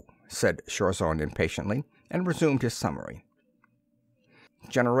 "I know," said Shorzon impatiently, and resumed his summary.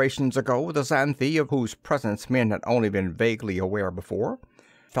 "Generations ago, the Xanthi, of whose presence men had only been vaguely aware before,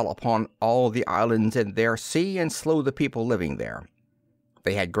 fell upon all the islands in their sea and slew the people living there.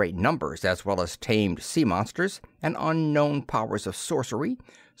 They had great numbers, as well as tamed sea monsters and unknown powers of sorcery,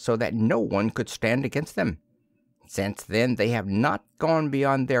 so that no one could stand against them. Since then they have not gone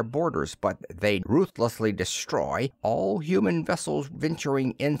beyond their borders, but they ruthlessly destroy all human vessels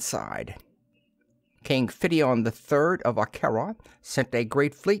venturing inside. King Phidion III of Akera sent a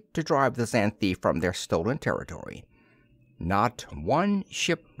great fleet to drive the Xanthi from their stolen territory. Not one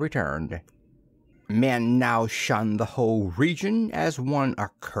ship returned. Men now shun the whole region as one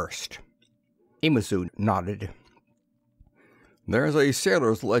accursed." Imazu nodded. "There's a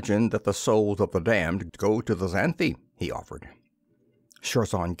sailor's legend that the souls of the damned go to the Xanthi," he offered.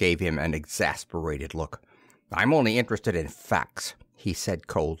 Shorzon gave him an exasperated look. "I'm only interested in facts," he said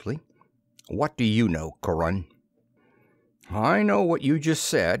coldly. "What do you know, Corun?" "I know what you just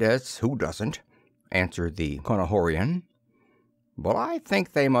said, as who doesn't?" answered the Conahurian. "But I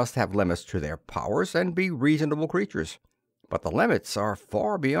think they must have limits to their powers and be reasonable creatures. But the limits are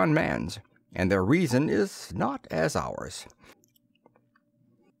far beyond man's, and their reason is not as ours.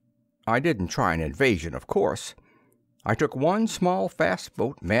 I didn't try an invasion, of course. I took one small fast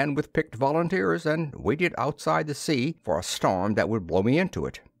boat manned with picked volunteers and waited outside the sea for a storm that would blow me into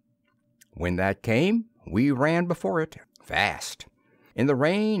it. When that came, we ran before it, fast. In the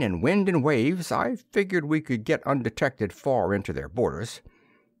rain and wind and waves, I figured we could get undetected far into their borders.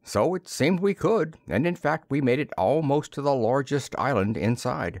 So it seemed we could, and in fact we made it almost to the largest island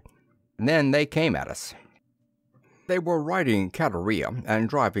inside. And then they came at us. They were riding Cattaria and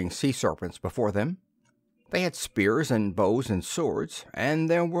driving sea serpents before them. They had spears and bows and swords, and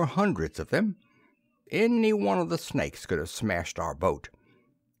there were hundreds of them. Any one of the snakes could have smashed our boat.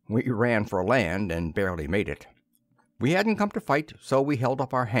 We ran for land and barely made it. We hadn't come to fight, so we held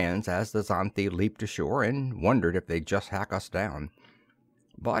up our hands as the Xanthi leaped ashore and wondered if they'd just hack us down.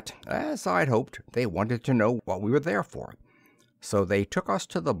 But, as I'd hoped, they wanted to know what we were there for, so they took us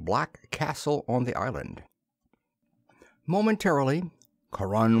to the black castle on the island. Momentarily,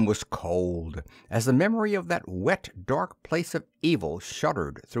 Corun was cold, as the memory of that wet, dark place of evil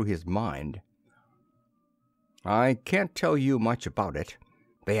shuddered through his mind. I can't tell you much about it.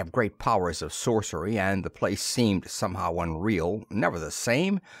 They have great powers of sorcery, and the place seemed somehow unreal, never the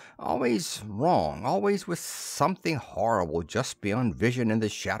same, always wrong, always with something horrible just beyond vision in the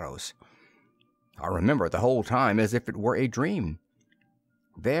shadows. I remember the whole time as if it were a dream.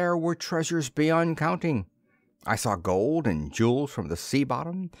 There were treasures beyond counting. I saw gold and jewels from the sea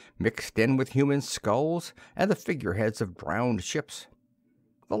bottom, mixed in with human skulls and the figureheads of drowned ships.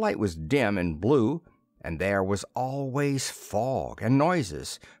 The light was dim and blue, and there was always fog and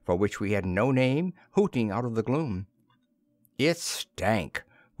noises for which we had no name hooting out of the gloom. It stank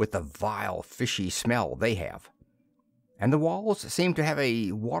with the vile fishy smell they have. And the walls seemed to have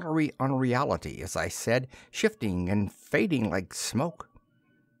a watery unreality, as I said, shifting and fading like smoke.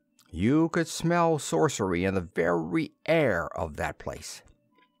 You could smell sorcery in the very air of that place.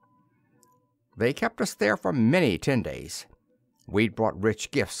 They kept us there for many 10 days. We'd brought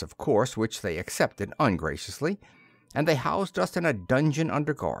rich gifts, of course, which they accepted ungraciously, and they housed us in a dungeon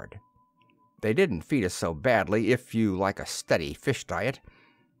under guard. They didn't feed us so badly if you like a steady fish diet,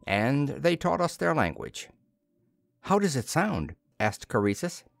 and they taught us their language. "How does it sound?" asked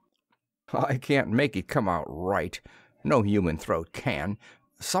Croesus. "I can't make it come out right. No human throat can.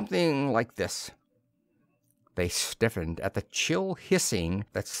 Something like this." They stiffened at the chill hissing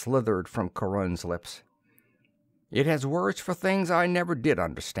that slithered from Corun's lips. "It has words for things I never did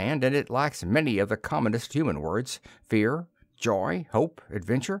understand, and it lacks many of the commonest human words. Fear, joy, hope,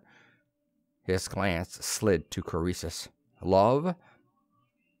 adventure." His glance slid to Croesus. "Love."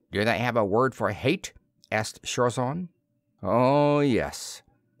 "Do they have a word for hate?" asked Shorzon. "Oh, yes."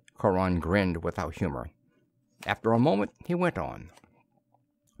 Corun grinned without humor. After a moment, he went on.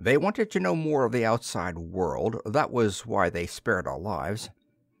 "They wanted to know more of the outside world. That was why they spared our lives.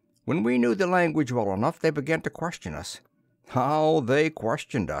 When we knew the language well enough, they began to question us. How they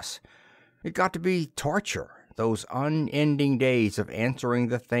questioned us! It got to be torture, those unending days of answering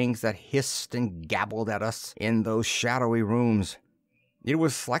the things that hissed and gabbled at us in those shadowy rooms. It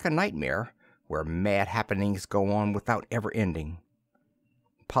was like a nightmare, where mad happenings go on without ever ending.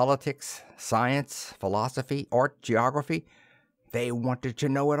 Politics, science, philosophy, art, geography, they wanted to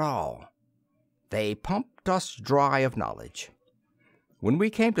know it all. They pumped us dry of knowledge. When we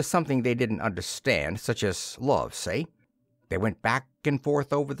came to something they didn't understand, such as love, say, they went back and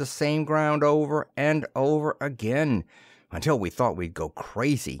forth over the same ground over and over again, until we thought we'd go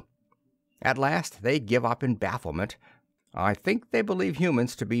crazy. At last they'd give up in bafflement. I think they believe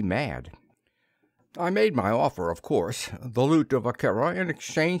humans to be mad. I made my offer, of course, the loot of Akira in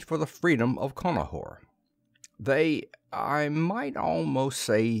exchange for the freedom of Conahur. I might almost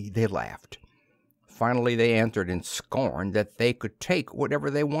say they laughed. Finally they answered in scorn that they could take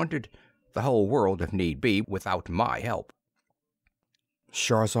whatever they wanted, the whole world if need be, without my help.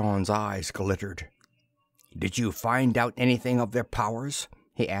 Sharzan's eyes glittered. "Did you find out anything of their powers?"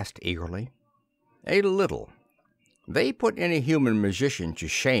 he asked eagerly. "A little. They put any human magician to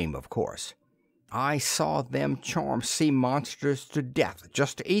shame, of course. I saw them charm sea monsters to death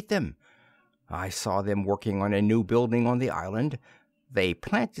just to eat them. I saw them working on a new building on the island. They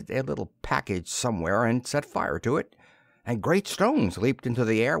planted a little package somewhere and set fire to it, and great stones leaped into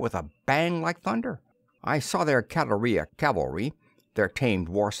the air with a bang like thunder. I saw their Caderia cavalry, their tamed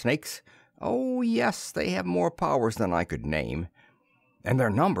war snakes. Oh, yes, they have more powers than I could name. And their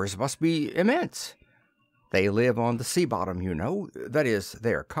numbers must be immense. They live on the sea bottom, you know. That is,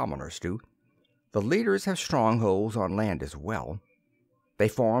 their commoners do. The leaders have strongholds on land as well. They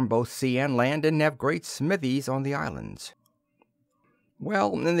farm both sea and land and have great smithies on the islands.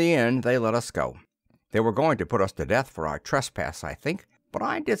 Well, in the end, they let us go. They were going to put us to death for our trespass, I think, but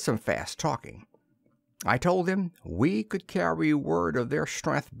I did some fast talking. I told them we could carry word of their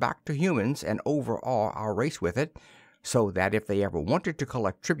strength back to humans and overawe our race with it, so that if they ever wanted to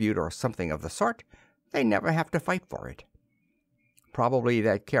collect tribute or something of the sort, they never have to fight for it. Probably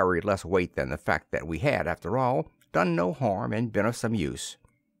that carried less weight than the fact that we had, after all, done no harm and been of some use.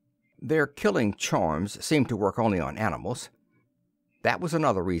 Their killing charms seemed to work only on animals. That was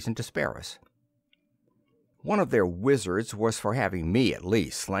another reason to spare us. One of their wizards was for having me at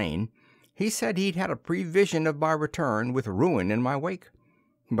least slain. He said he'd had a prevision of my return with ruin in my wake.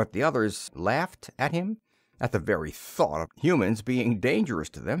 But the others laughed at him at the very thought of humans being dangerous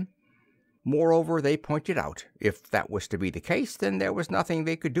to them. Moreover, they pointed out, if that was to be the case, then there was nothing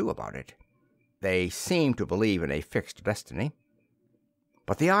they could do about it. They seemed to believe in a fixed destiny.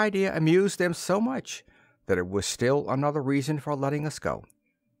 But the idea amused them so much that it was still another reason for letting us go.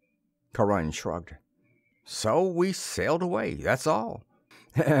 Corun shrugged. So we sailed away, that's all.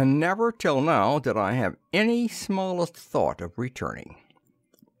 And never till now did I have any smallest thought of returning.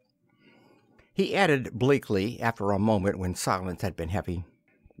 He added bleakly, after a moment when silence had been heavy,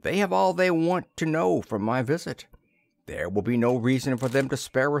 "They have all they want to know from my visit. There will be no reason for them to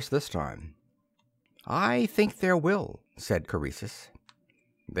spare us this time." "I think there will," said Croesus.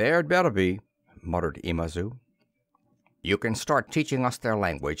 "There'd better be," muttered Imazu. "You can start teaching us their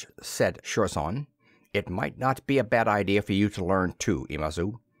language," said Sharzan. "It might not be a bad idea for you to learn too,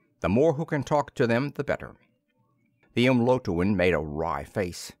 Imazu. The more who can talk to them, the better." The Umlotuan made a wry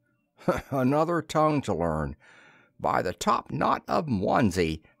face. "Another tongue to learn. By the top knot of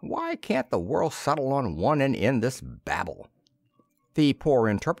Mwanzi, why can't the world settle on one and end this babble?" "The poor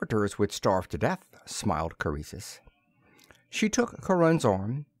interpreters would starve to death," smiled Croesus. She took Corun's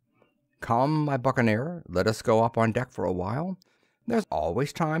arm. "Come, my buccaneer, let us go up on deck for a while. There's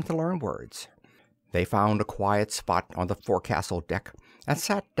always time to learn words." They found a quiet spot on the forecastle deck and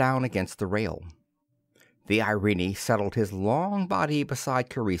sat down against the rail. The Irene settled his long body beside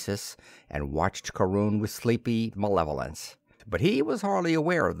Croesus and watched Corun with sleepy malevolence, but he was hardly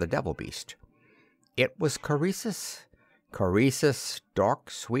aware of the devil beast. It was Croesus. Croesus, dark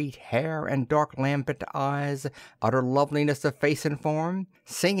sweet hair and dark lambent eyes, utter loveliness of face and form,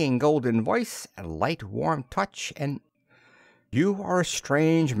 singing golden voice and light warm touch, and "You are a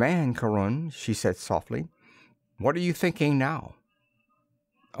strange man, Corun," she said softly. "What are you thinking now?"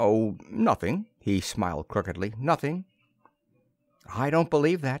 "Oh, nothing," he smiled crookedly. "Nothing." "I don't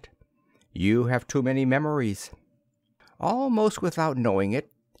believe that. You have too many memories." Almost without knowing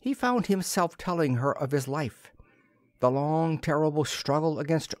it, he found himself telling her of his life. The long, terrible struggle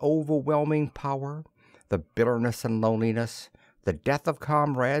against overwhelming power, the bitterness and loneliness, the death of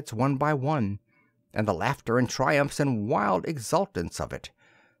comrades one by one, and the laughter and triumphs and wild exultance of it,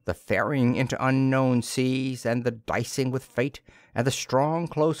 the faring into unknown seas, and the dicing with fate, and the strong,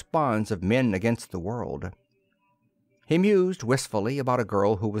 close bonds of men against the world. He mused wistfully about a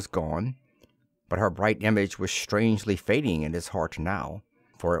girl who was gone, but her bright image was strangely fading in his heart now,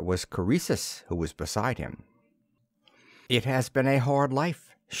 for it was Croesus who was beside him. "It has been a hard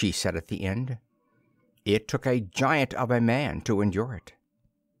life," she said at the end. It took a giant of a man to endure it.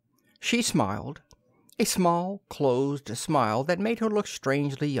 She smiled, a small, closed smile that made her look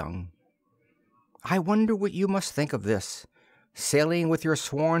strangely young. I wonder what you must think of this, sailing with your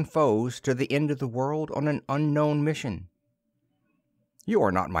sworn foes to the end of the world on an unknown mission. You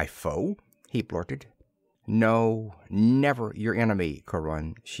are not my foe, he blurted. No, never your enemy,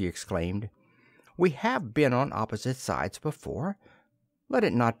 Corun, she exclaimed. We have been on opposite sides before. Let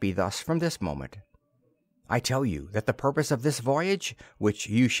it not be thus from this moment. I tell you that the purpose of this voyage, which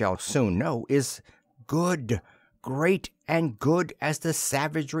you shall soon know, is good, great and good as the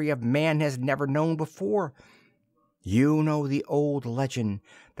savagery of man has never known before. You know the old legend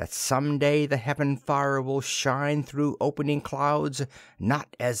that some day the heaven fire will shine through opening clouds,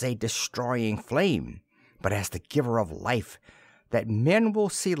 not as a destroying flame, but as the giver of life, that men will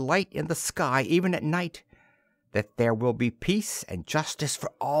see light in the sky even at night, that there will be peace and justice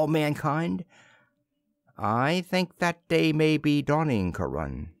for all mankind. I think that day may be dawning,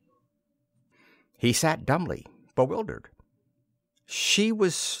 Corun. He sat dumbly, bewildered. She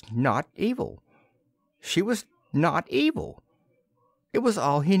was not evil. She was not evil. It was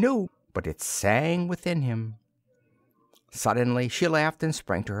all he knew, but it sang within him. Suddenly she laughed and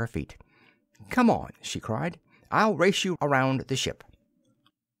sprang to her feet. Come on, she cried. I'll race you around the ship.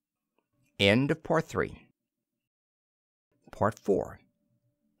 End of Part 3. Part 4.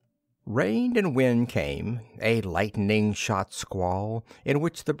 Rain and wind came, a lightning-shot squall, in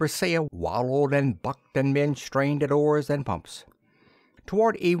which the Briseia wallowed and bucked and men strained at oars and pumps.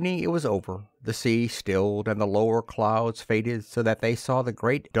 Toward evening it was over, the sea stilled, and the lower clouds faded so that they saw the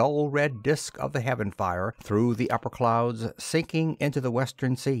great dull red disk of the heaven fire through the upper clouds sinking into the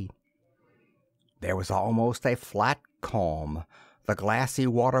western sea. There was almost a flat calm. The glassy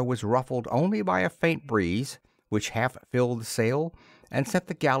water was ruffled only by a faint breeze, which half filled the sail and sent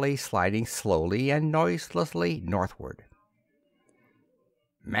the galley sliding slowly and noiselessly northward.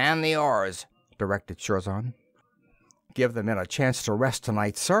 "Man the oars," directed Shorzan. "Give the men a chance to rest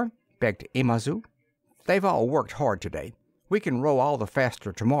tonight, sir," begged Imazu. "They've all worked hard today. We can row all the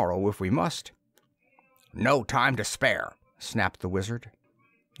faster tomorrow if we must." "No time to spare," snapped the wizard.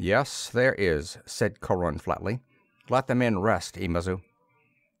 "Yes, there is," said Corun flatly. "Let the men rest, Imazu."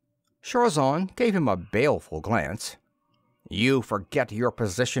 Shorzan gave him a baleful glance. "You forget your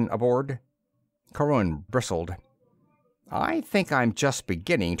position aboard?" Corun bristled. "I think I'm just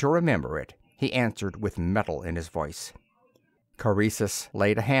beginning to remember it," he answered with metal in his voice. Carissus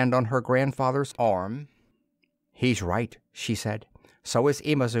laid a hand on her grandfather's arm. "He's right," she said. "So is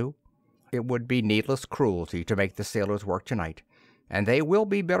Imazu. It would be needless cruelty to make the sailors work tonight, and they will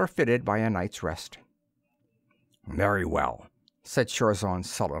be better fitted by a night's rest." "Very well," said Shorzan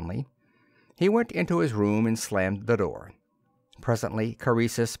sullenly. He went into his room and slammed the door. Presently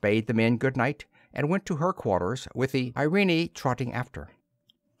Carissus bade the men good night and went to her quarters, with the Irene trotting after.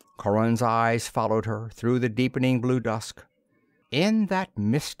 Corun's eyes followed her through the deepening blue dusk. In that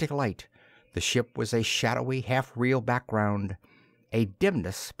mystic light the ship was a shadowy, half-real background, a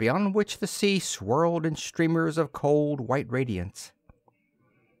dimness beyond which the sea swirled in streamers of cold white radiance.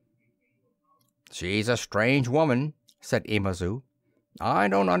 "She's a strange woman," said Imazu. "I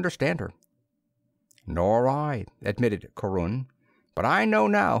don't understand her." "Nor I," admitted Corun. "But I know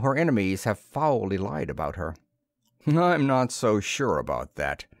now her enemies have foully lied about her." "I'm not so sure about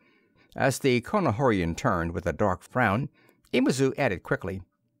that." As the Conahurian turned with a dark frown, Imazu added quickly,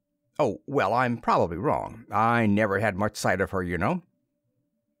 "Oh, well, I'm probably wrong. I never had much sight of her, you know."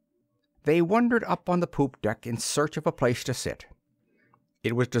 They wandered up on the poop deck in search of a place to sit.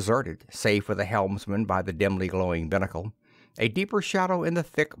 It was deserted, save for the helmsman by the dimly glowing binnacle, a deeper shadow in the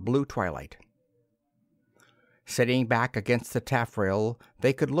thick blue twilight. Sitting back against the taffrail,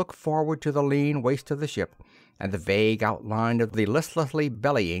 they could look forward to the lean waist of the ship and the vague outline of the listlessly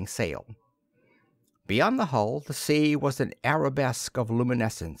bellying sail. Beyond the hull, the sea was an arabesque of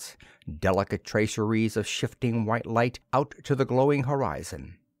luminescence, delicate traceries of shifting white light out to the glowing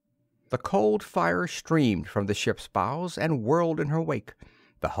horizon. The cold fire streamed from the ship's bows and whirled in her wake.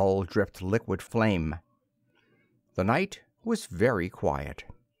 The hull dripped liquid flame. The night was very quiet.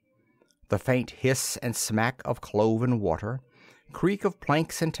 The faint hiss and smack of cloven water, creak of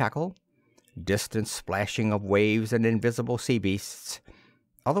planks and tackle, distant splashing of waves and invisible sea beasts.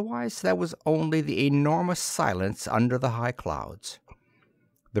 Otherwise there was only the enormous silence under the high clouds.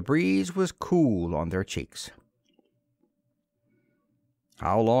 The breeze was cool on their cheeks.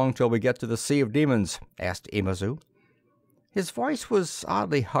 "How long till we get to the Sea of Demons?" asked Imazu. His voice was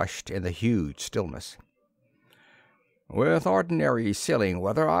oddly hushed in the huge stillness. "With ordinary sailing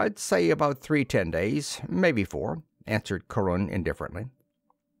weather, I'd say about 3 10 days, maybe 4," answered Corun indifferently.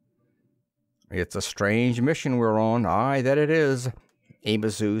 It's a strange mission we're on, aye, that it is.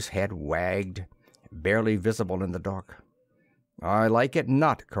 Imazu's head wagged, barely visible in the dark. I like it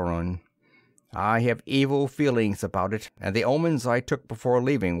not, Corun. I have evil feelings about it, and the omens I took before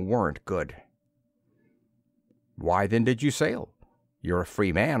leaving weren't good. Why then did you sail? You're a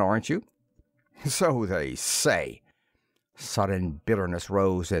free man, aren't you? So they say. Sudden bitterness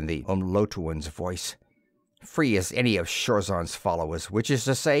rose in the Umlotuan's voice. Free as any of Shorzon's followers, which is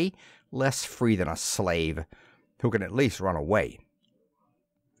to say, less free than a slave, who can at least run away.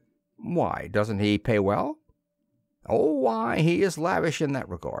 Why, doesn't he pay well? Oh, why, he is lavish in that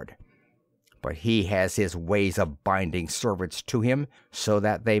regard. But he has his ways of binding servants to him, so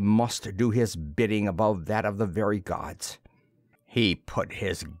that they must do his bidding above that of the very gods. He put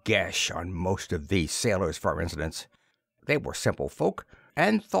his gesh on most of these sailors, for instance. They were simple folk,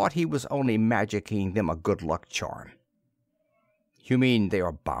 and thought he was only magicking them a good luck charm. You mean they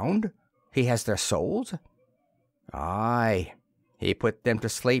are bound? He has their souls? Aye. He put them to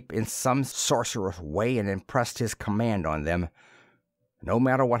sleep in some sorcerous way and impressed his command on them. No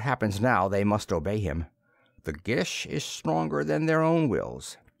matter what happens now, they must obey him. The gish is stronger than their own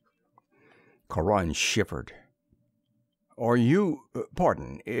wills. Corun shivered. Are you...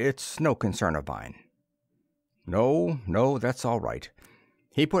 pardon, it's no concern of mine. No, that's all right.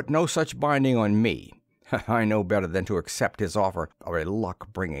 He put no such binding on me. I know better than to accept his offer of a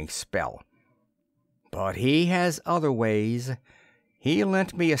luck-bringing spell. But he has other ways. He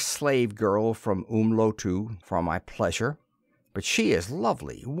lent me a slave girl from Umlotu for my pleasure. But she is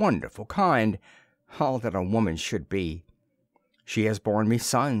lovely, wonderful, kind, all that a woman should be. She has borne me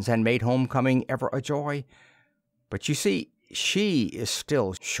sons and made homecoming ever a joy. But you see, she is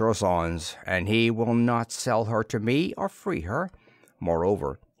still Shorzon's, and he will not sell her to me or free her.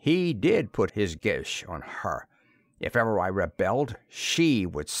 Moreover, he did put his gish on her. If ever I rebelled, she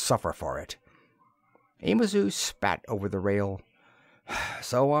would suffer for it. Imazu spat over the rail.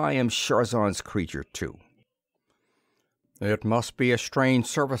 So I am Shorzon's creature, too. It must be a strange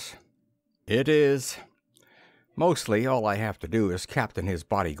service. It is. Mostly all I have to do is captain his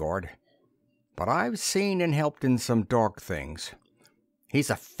bodyguard. But I've seen and helped in some dark things. He's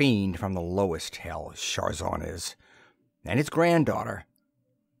a fiend from the lowest hell, Shorzon is. And his granddaughter.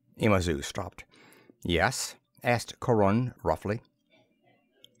 Imazu stopped. Yes? Asked Corun roughly.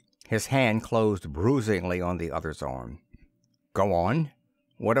 His hand closed bruisingly on the other's arm. Go on.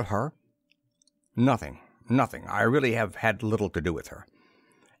 What of her? Nothing. I really have had little to do with her.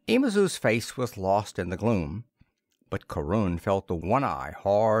 Imazu's face was lost in the gloom, but Corun felt the one eye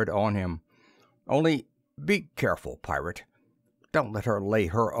hard on him. Only be careful, pirate. Don't let her lay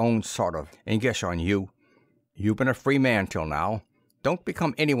her own sort of engish on you. You've been a free man till now. Don't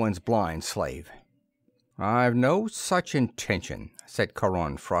become anyone's blind slave. I've no such intention, said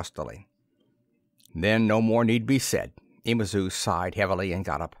Corun frostily. Then no more need be said. Imazu sighed heavily and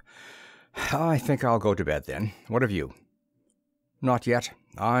got up. I think I'll go to bed then. What of you? Not yet.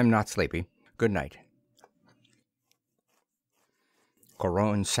 I'm not sleepy. Good night.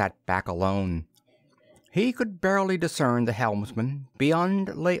 Corun sat back alone. He could barely discern the helmsman.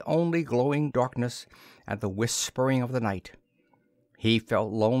 Beyond lay only glowing darkness and the whispering of the night. He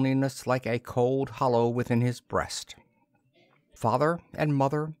felt loneliness like a cold hollow within his breast. Father and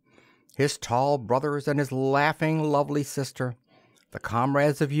mother, his tall brothers and his laughing, lovely sister, the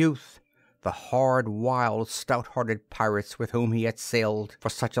comrades of youth, the hard, wild, stout-hearted pirates with whom he had sailed for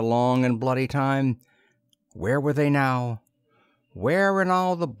such a long and bloody time, where were they now? Where in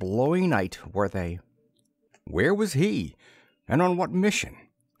all the blowing night were they? Where was he, and on what mission?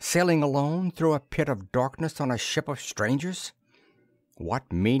 Sailing alone through a pit of darkness on a ship of strangers?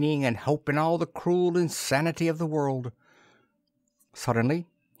 What meaning and hope in all the cruel insanity of the world? Suddenly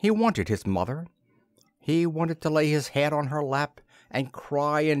he wanted his mother. He wanted to lay his head on her lap and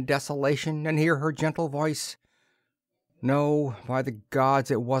cry in desolation and hear her gentle voice. No, by the gods,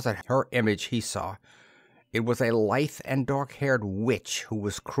 it wasn't her image he saw. It was a lithe and dark-haired witch who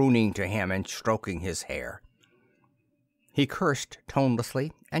was crooning to him and stroking his hair. He cursed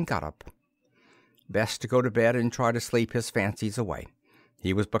tonelessly and got up. Best to go to bed and try to sleep his fancies away.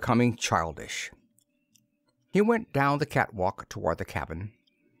 He was becoming childish. He went down the catwalk toward the cabin.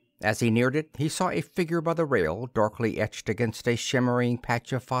 As he neared it, he saw a figure by the rail, darkly etched against a shimmering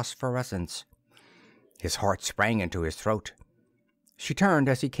patch of phosphorescence. His heart sprang into his throat. She turned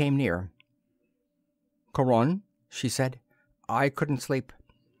as he came near. Corun, she said, I couldn't sleep.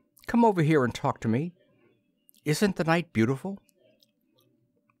 Come over here and talk to me. Isn't the night beautiful?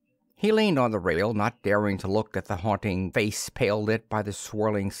 He leaned on the rail, not daring to look at the haunting face pale lit by the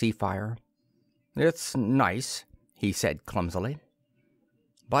swirling sea fire. It's nice, he said clumsily.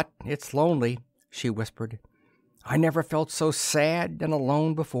 "But it's lonely," she whispered. "I never felt so sad and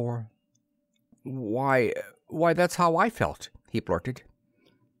alone before." Why, that's how I felt," he blurted.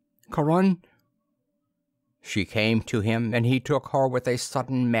 "Corun—" She came to him, and he took her with a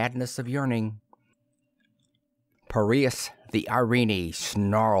sudden madness of yearning. Piraeus the Irene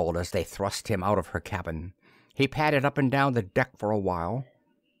snarled as they thrust him out of her cabin. He padded up and down the deck for a while.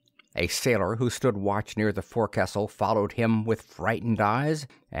 A sailor who stood watch near the forecastle followed him with frightened eyes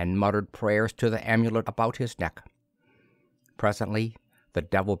and muttered prayers to the amulet about his neck. Presently the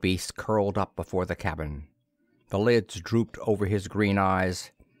devil beast curled up before the cabin. The lids drooped over his green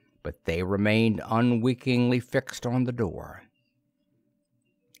eyes, but they remained unwinkingly fixed on the door.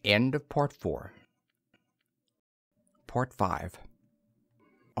 End of Part 4. Part 5.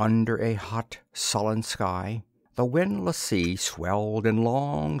 Under a hot, sullen sky, the windless sea swelled in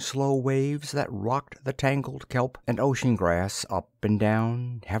long, slow waves that rocked the tangled kelp and ocean grass up and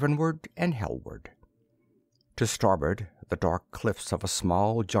down, heavenward and hellward. To starboard, the dark cliffs of a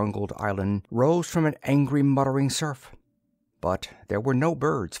small jungled island rose from an angry muttering surf, but there were no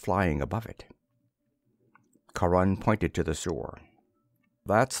birds flying above it. Corun pointed to the shore.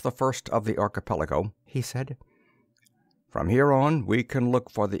 "That's the first of the archipelago," he said. "From here on, we can look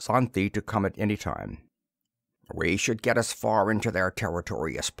for the Xanthi to come at any time." "We should get as far into their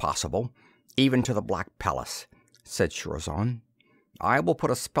territory as possible, even to the Black Palace," said Shorzon. "I will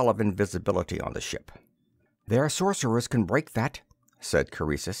put a spell of invisibility on the ship." "Their sorcerers can break that," said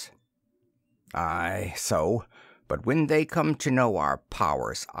Croesus. "Aye, so, but when they come to know our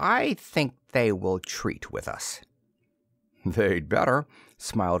powers, I think they will treat with us." "They'd better,"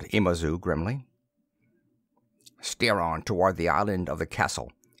 smiled Imazu grimly. "Steer on toward the island of the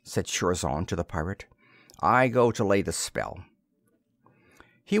castle," said Shorzon to the pirate. "I go to lay the spell."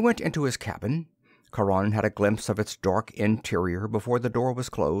 He went into his cabin. Corun had a glimpse of its dark interior before the door was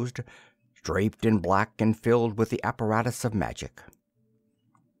closed, draped in black and filled with the apparatus of magic.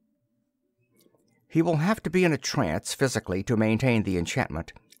 "He will have to be in a trance physically to maintain the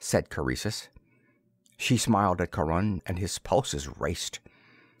enchantment," said Croesus. She smiled at Corun, and his pulses raced.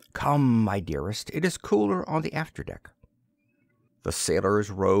 "Come, my dearest, it is cooler on the afterdeck." The sailors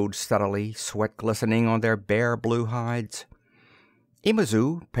rowed steadily, sweat glistening on their bare blue hides.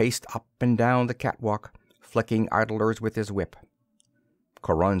 Imazu paced up and down the catwalk, flicking idlers with his whip.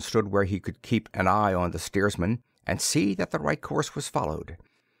 Corun stood where he could keep an eye on the steersman and see that the right course was followed.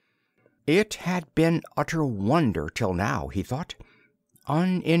 It had been utter wonder till now, he thought.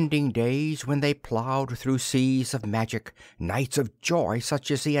 Unending days when they plowed through seas of magic, nights of joy such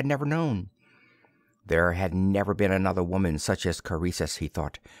as he had never known. There had never been another woman such as Croesus, he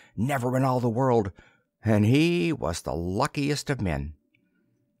thought, never in all the world, and he was the luckiest of men.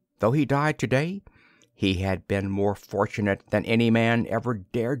 Though he died today, he had been more fortunate than any man ever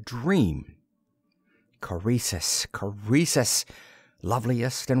dared dream. Croesus, Croesus,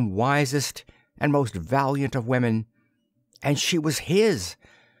 loveliest and wisest and most valiant of women, and she was his.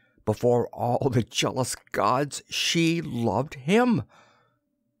 Before all the jealous gods, she loved him.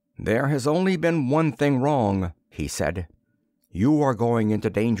 "There has only been one thing wrong," he said. "You are going into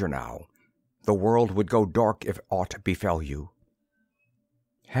danger now. The world would go dark if aught befell you."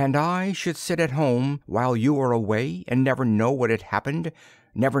 "And I should sit at home while you are away and never know what had happened,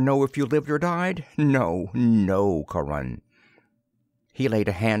 never know if you lived or died? No, no, Corun." He laid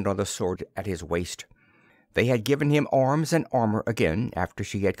a hand on the sword at his waist. They had given him arms and armor again after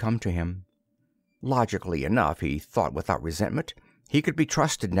she had come to him. Logically enough, he thought without resentment, he could be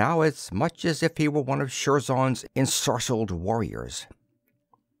trusted now as much as if he were one of Shorzon's ensorcelled warriors.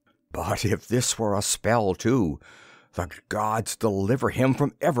 But if this were a spell, too, the gods deliver him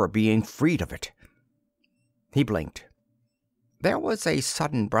from ever being freed of it. He blinked. There was a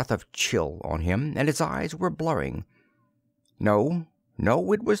sudden breath of chill on him, and his eyes were blurring. No,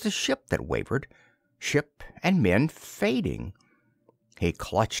 it was the ship that wavered. Ship and men fading. He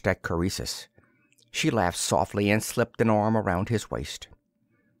clutched at Croesus. She laughed softly and slipped an arm around his waist.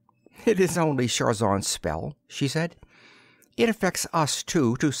 "It is only Shorzon's spell," she said. "It affects us,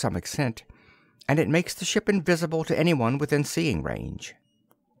 too, to some extent, and it makes the ship invisible to anyone within seeing range."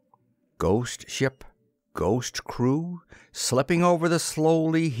 Ghost ship, ghost crew, slipping over the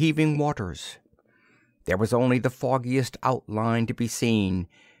slowly heaving waters. There was only the foggiest outline to be seen,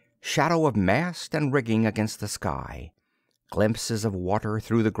 shadow of mast and rigging against the sky, glimpses of water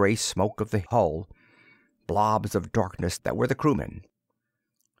through the gray smoke of the hull, blobs of darkness that were the crewmen.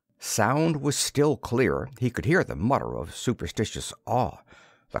 Sound was still clear. He could hear the mutter of superstitious awe,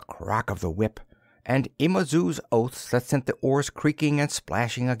 the crack of the whip, and Imazu's oaths that sent the oars creaking and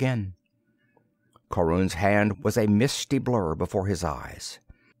splashing again. Corun's hand was a misty blur before his eyes.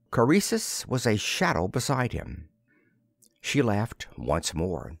 Coresus was a shadow beside him. She laughed once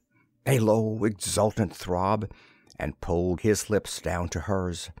more, a low, exultant throb, and pulled his lips down to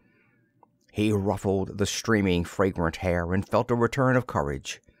hers. He ruffled the streaming, fragrant hair and felt a return of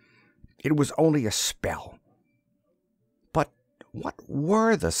courage. It was only a spell. But what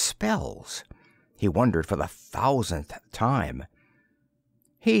were the spells? He wondered for the 1,000th time.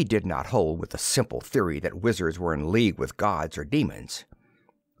 He did not hold with the simple theory that wizards were in league with gods or demons.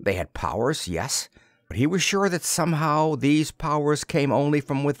 They had powers, yes, but he was sure that somehow these powers came only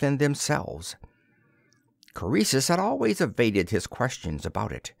from within themselves. Coresus had always evaded his questions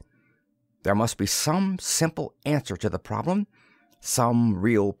about it. There must be some simple answer to the problem, some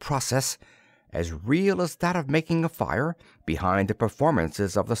real process, as real as that of making a fire, behind the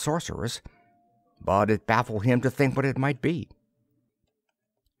performances of the sorcerers, but it baffled him to think what it might be.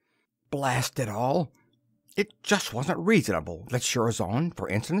 Blast it all! It just wasn't reasonable that Shurzon, for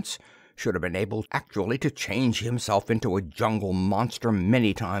instance, should have been able actually to change himself into a jungle monster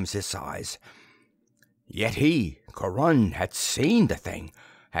many times his size. Yet he, Corun, had seen the thing,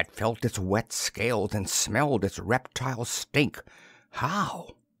 had felt its wet scales and smelled its reptile stink.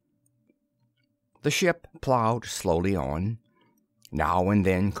 How? The ship plowed slowly on. Now and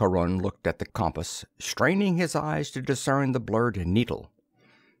then Corun looked at the compass, straining his eyes to discern the blurred needle.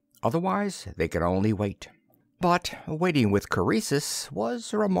 Otherwise, they could only wait. But waiting with Coresus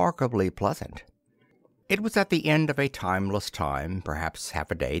was remarkably pleasant. It was at the end of a timeless time, perhaps half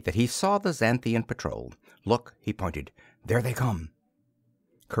a day, that he saw the Xanthian patrol. Look, he pointed. There they come.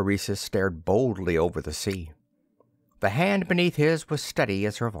 Coresus stared boldly over the sea. The hand beneath his was steady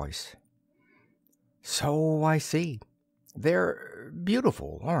as her voice. So I see. They're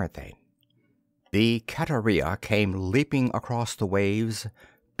beautiful, aren't they? The Cataria came leaping across the waves,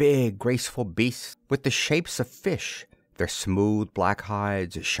 big, graceful beasts with the shapes of fish, their smooth black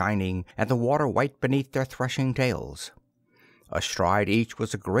hides shining and the water white beneath their threshing tails. Astride each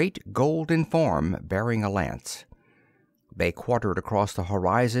was a great golden form bearing a lance. They quartered across the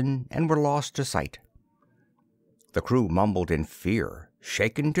horizon and were lost to sight. The crew mumbled in fear,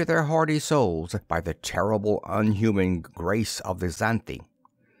 shaken to their hardy souls by the terrible, unhuman grace of the Xanthi.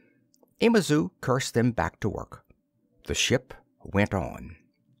 Imazu cursed them back to work. The ship went on.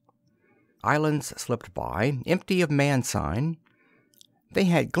 Islands slipped by, empty of man-sign. They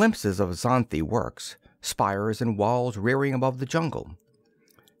had glimpses of Xanthi works, spires and walls rearing above the jungle.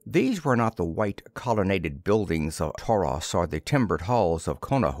 These were not the white colonnaded buildings of Tauros or the timbered halls of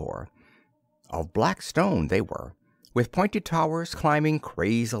Conahur. Of black stone they were, with pointed towers climbing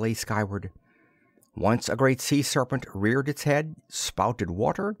crazily skyward. Once a great sea serpent reared its head, spouted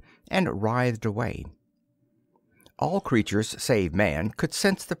water, and writhed away. All creatures save man could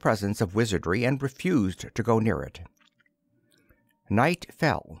sense the presence of wizardry and refused to go near it. Night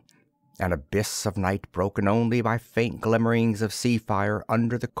fell, an abyss of night broken only by faint glimmerings of sea fire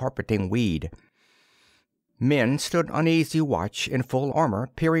under the carpeting weed. Men stood uneasy watch in full armor,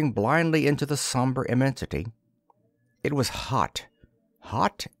 peering blindly into the somber immensity. It was hot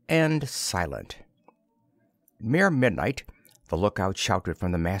and silent. Near midnight, the lookout shouted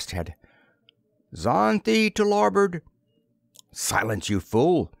from the masthead, "Xanthi to larboard!" "Silence, you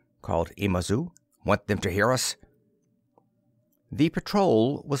fool!" called Imazu. "Want them to hear us?" The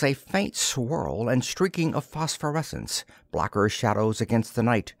patrol was a faint swirl and streaking of phosphorescence, blacker shadows against the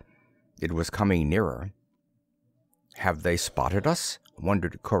night. It was coming nearer. "Have they spotted us?"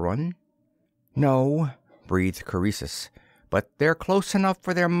 wondered Corun. "No," breathed Coresus, "but they're close enough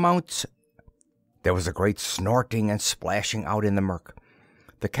for their mounts." There was a great snorting and splashing out in the murk.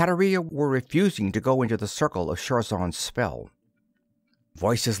 The Cataria were refusing to go into the circle of Shurzon's spell.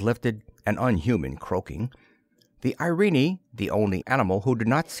 Voices lifted, an unhuman croaking. The Irene, the only animal who did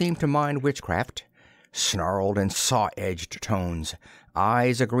not seem to mind witchcraft, snarled in saw-edged tones,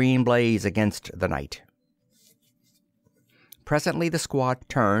 eyes a green blaze against the night. Presently the squad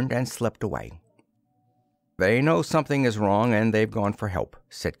turned and slipped away. "They know something is wrong, and they've gone for help,"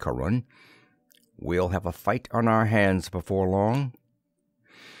 said Corun. "We'll have a fight on our hands before long."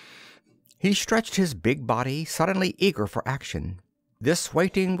 He stretched his big body, suddenly eager for action. This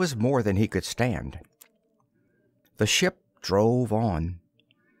waiting was more than he could stand. The ship drove on.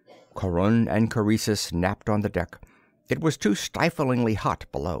 Corun and Coresus napped on the deck. It was too stiflingly hot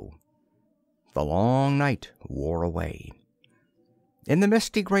below. The long night wore away. In the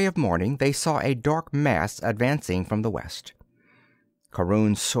misty gray of morning they saw a dark mass advancing from the west.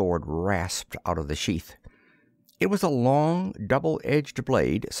 Corun's sword rasped out of the sheath. It was a long, double-edged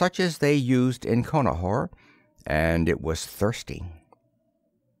blade, such as they used in Conahur, and it was thirsty.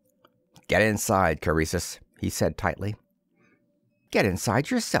 "Get inside, Coresus," he said tightly. "Get inside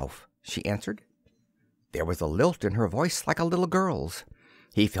yourself," she answered. There was a lilt in her voice like a little girl's.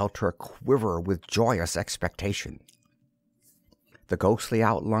 He felt her quiver with joyous expectation. The ghostly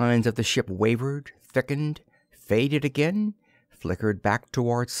outlines of the ship wavered, thickened, faded again, flickered back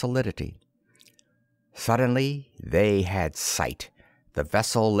towards solidity. Suddenly they had sight. The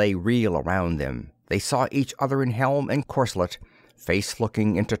vessel lay real around them. They saw each other in helm and corselet, face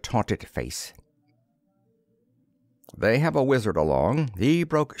looking into taunted face. "They have a wizard along. He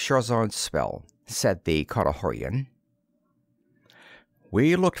broke Shorzon's spell," said the Conahurian.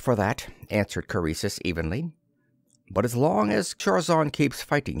 "We looked for that," answered Croesus evenly. "But as long as Shorzon keeps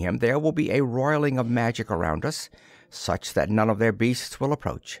fighting him, there will be a roiling of magic around us, such that none of their beasts will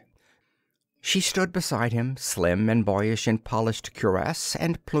approach." She stood beside him, slim and boyish in polished cuirass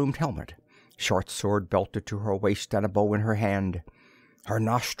and plumed helmet, short sword belted to her waist and a bow in her hand. Her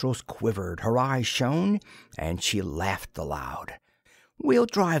nostrils quivered, her eyes shone, and she laughed aloud. "We'll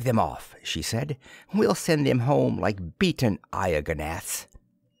drive them off," she said. "We'll send them home like beaten Iaganaths."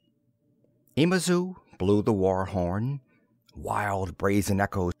 Imazu blew the war horn, wild brazen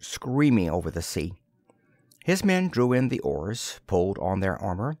echoes screaming over the sea. His men drew in the oars, pulled on their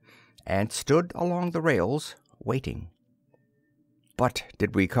armor, and stood along the rails, waiting. "But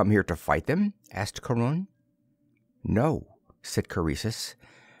did we come here to fight them?" asked Corun. "No," said Croesus,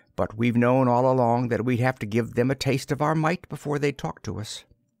 "but we've known all along that we'd have to give them a taste of our might before they'd talk to us."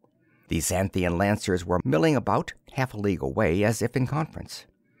 The Xanthian lancers were milling about, half a league away, as if in conference.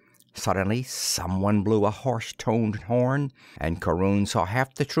 Suddenly someone blew a harsh-toned horn, and Corun saw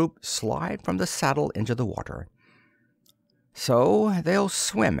half the troop slide from the saddle into the water. "So they'll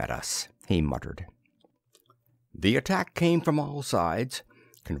swim at us," he muttered. The attack came from all sides,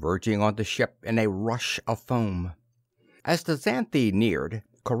 converging on the ship in a rush of foam. As the Xanthi neared,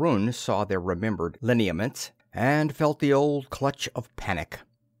 Corun saw their remembered lineaments and felt the old clutch of panic.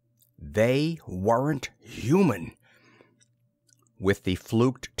 They weren't human. With the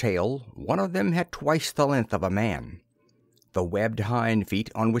fluked tail, one of them had twice the length of a man. The webbed hind feet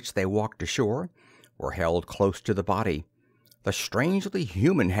on which they walked ashore were held close to the body. The strangely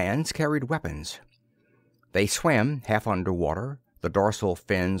human hands carried weapons. They swam half under water, the dorsal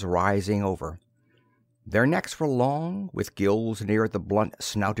fins rising over. Their necks were long, with gills near the blunt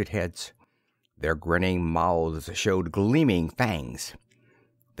snouted heads. Their grinning mouths showed gleaming fangs.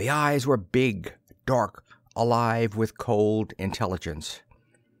 The eyes were big, dark, alive with cold intelligence.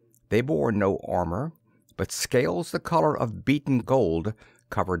 They bore no armor, but scales the color of beaten gold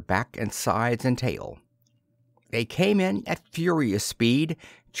covered back and sides and tail. They came in at furious speed,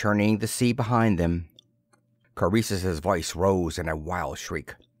 churning the sea behind them. Croesus's voice rose in a wild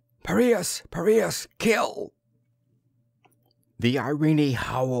shriek. "Piraeus! Piraeus! Kill!" The Irene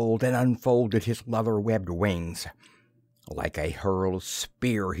howled and unfolded his leather-webbed wings. Like a hurled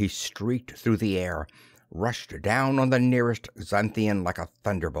spear he streaked through the air, rushed down on the nearest Xanthian like a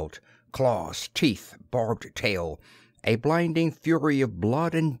thunderbolt, claws, teeth, barbed tail, a blinding fury of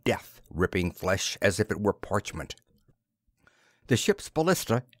blood and death, ripping flesh as if it were parchment. The ship's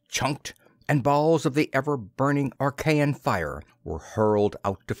ballista chunked, and balls of the ever-burning Archaean fire were hurled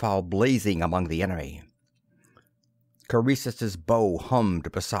out to fall blazing among the enemy. Croesus's bow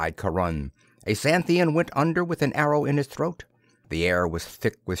hummed beside Corun. A Xanthian went under with an arrow in his throat. The air was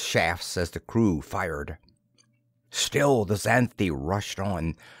thick with shafts as the crew fired. Still the Xanthi rushed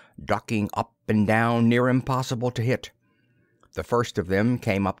on, ducking up and down, near impossible to hit. The first of them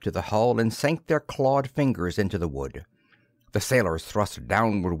came up to the hull and sank their clawed fingers into the wood. The sailors thrust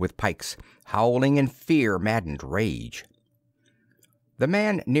downward with pikes, howling in fear-maddened rage. The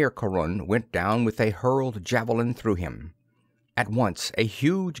man near Corun went down with a hurled javelin through him. At once a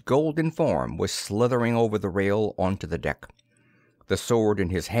huge golden form was slithering over the rail onto the deck. The sword in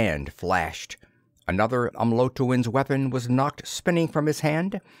his hand flashed. Another Umlotuan's weapon was knocked spinning from his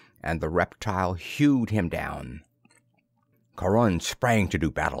hand, and the reptile hewed him down. Corun sprang to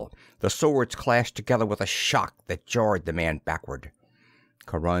do battle. The swords clashed together with a shock that jarred the man backward.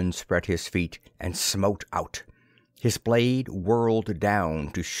 Corun spread his feet and smote out. His blade whirled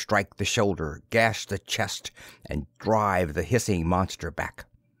down to strike the shoulder, gash the chest, and drive the hissing monster back.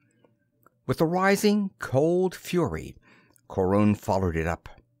 With a rising, cold fury, Corun followed it up.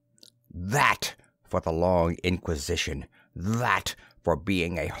 That for the long Inquisition! That for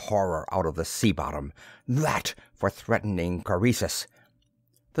being a horror out of the sea bottom! That for threatening Croesus!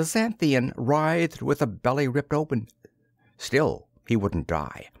 The Xanthian writhed with a belly ripped open. Still he wouldn't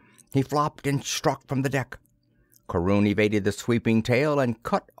die. He flopped and struck from the deck. Corun evaded the sweeping tail and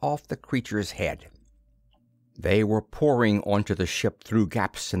cut off the creature's head. They were pouring onto the ship through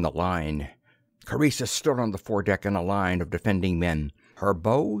gaps in the line. Carissa stood on the foredeck in a line of defending men, her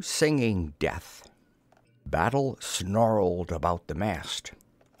bow singing death. Battle snarled about the mast.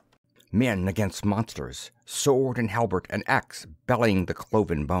 Men against monsters, sword and halbert and axe belling the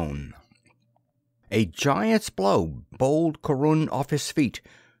cloven bone. A giant's blow bowled Corun off his feet,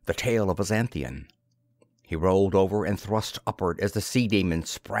 the tail of a Xanthian. He rolled over and thrust upward as the sea-demon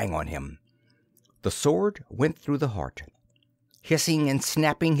sprang on him. The sword went through the heart. Hissing and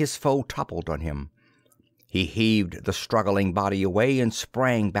snapping, his foe toppled on him. He heaved the struggling body away and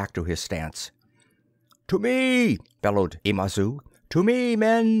sprang back to his stance. "To me!" bellowed Imazu. "To me,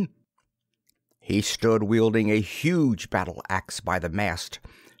 men!" He stood wielding a huge battle axe by the mast,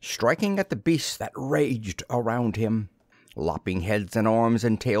 striking at the beasts that raged around him, lopping heads and arms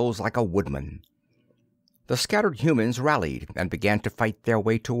and tails like a woodman. The scattered humans rallied and began to fight their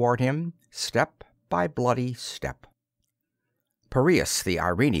way toward him, step by bloody step. Piraeus the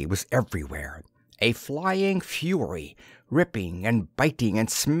Irene was everywhere, a flying fury, ripping and biting and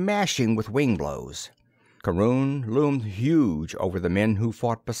smashing with wing blows. Corun loomed huge over the men who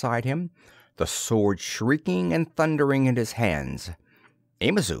fought beside him, the sword shrieking and thundering in his hands.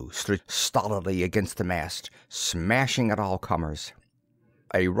 Imazu stood stolidly against the mast, smashing at all comers.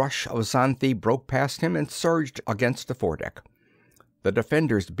 A rush of Xanthi broke past him and surged against the foredeck. The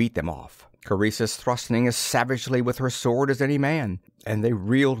defenders beat them off, Carissa's thrusting as savagely with her sword as any man, and they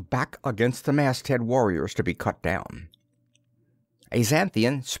reeled back against the masthead warriors to be cut down. A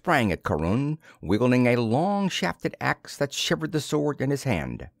Xanthian sprang at Corun, wielding a long-shafted axe that shivered the sword in his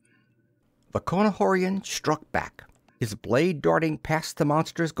hand. The Conahurian struck back, his blade darting past the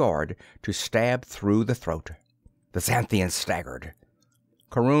monster's guard to stab through the throat. The Xanthian staggered.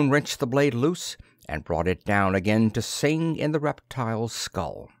 Corun wrenched the blade loose and brought it down again to sing in the reptile's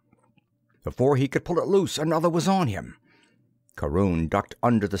skull. Before he could pull it loose, another was on him. Corun ducked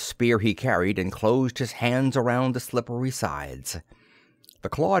under the spear he carried and closed his hands around the slippery sides. The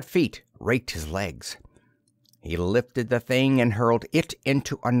clawed feet raked his legs. He lifted the thing and hurled it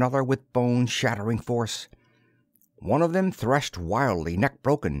into another with bone-shattering force. One of them threshed wildly, neck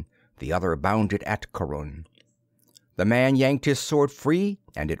broken. The other bounded at Corun. The man yanked his sword free,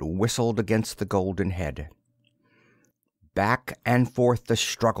 and it whistled against the golden head. Back and forth the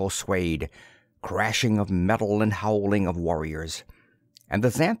struggle swayed, crashing of metal and howling of warriors. And the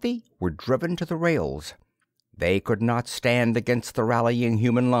Xanthi were driven to the rails. They could not stand against the rallying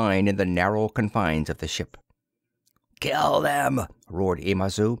human line in the narrow confines of the ship. "Kill them!" roared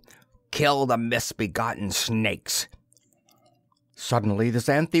Imazu. "Kill the misbegotten snakes!" Suddenly the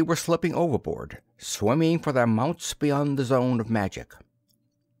Xanthi were slipping overboard, swimming for their mounts beyond the zone of magic.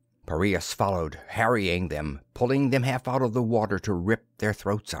 Piraeus followed, harrying them, pulling them half out of the water to rip their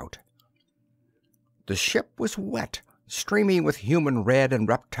throats out. The ship was wet, streaming with human red and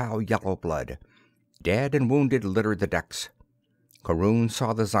reptile yellow blood. Dead and wounded littered the decks. Corun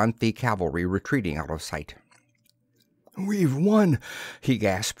saw the Xanthi cavalry retreating out of sight. "We've won!" he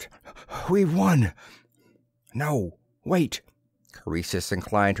gasped. "We've won!" "No, wait!" Carissa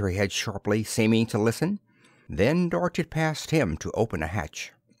inclined her head sharply, seeming to listen, then darted past him to open a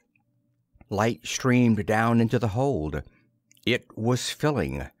hatch. Light streamed down into the hold. It was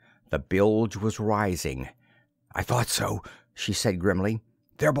filling. The bilge was rising. "I thought so," she said grimly.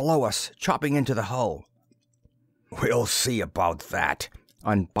 "They're below us, chopping into the hull." "We'll see about that,"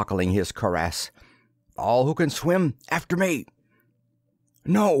 unbuckling his cuirass. "All who can swim, after me."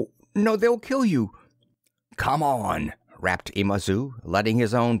 No, they'll kill you." "Come on," rapped Imazu, letting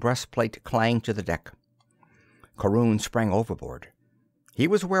his own breastplate clang to the deck. Corun sprang overboard. He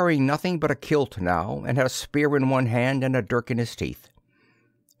was wearing nothing but a kilt now, and had a spear in one hand and a dirk in his teeth.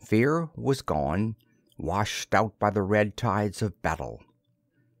 Fear was gone, washed out by the red tides of battle.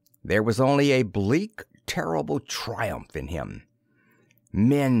 There was only a bleak, terrible triumph in him.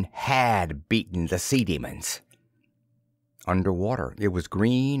 Men had beaten the sea demons. Underwater it was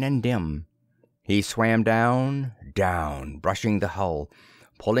green and dim. He swam down, brushing the hull,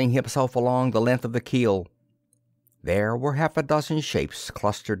 pulling himself along the length of the keel. There were half a dozen shapes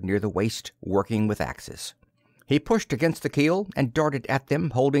clustered near the waist, working with axes. He pushed against the keel and darted at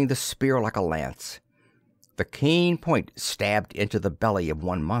them, holding the spear like a lance. The keen point stabbed into the belly of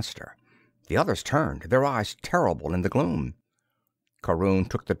one monster. The others turned, their eyes terrible in the gloom. Corun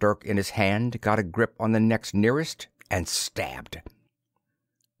took the dirk in his hand, got a grip on the next nearest, and stabbed.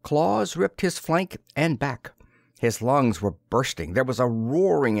 Claws ripped his flank and back. His lungs were bursting. There was a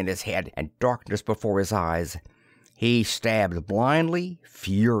roaring in his head and darkness before his eyes. He stabbed blindly,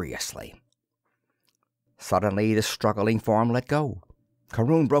 furiously. Suddenly the struggling form let go.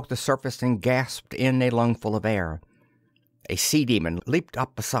 Corun broke the surface and gasped in a lungful of air. A sea demon leaped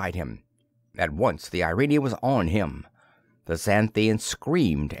up beside him. At once the Irene was on him. The Xanthian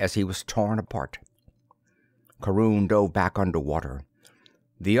screamed as he was torn apart. Corun dove back under water.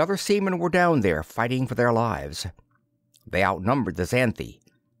 The other seamen were down there, fighting for their lives. They outnumbered the Xanthi,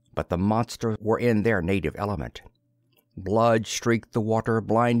 but the monsters were in their native element. Blood streaked the water,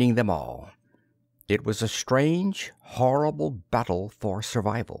 blinding them all. It was a strange, horrible battle for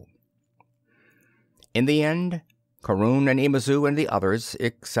survival. In the end, Corun and Imazu and the others,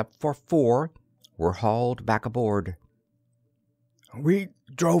 except for 4, were hauled back aboard. "We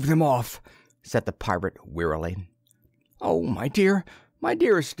drove them off," said the pirate wearily. "Oh, my dear, my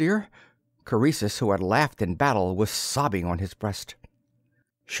dearest dear!" Croesus, who had laughed in battle, was sobbing on his breast.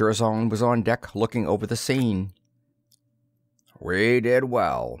 Shurzon was on deck looking over the scene. "We did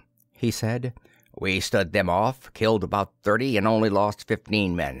well," he said. "We stood them off, killed about 30, and only lost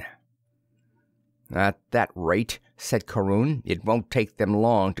 15 men. "At that rate," said Corun, "it won't take them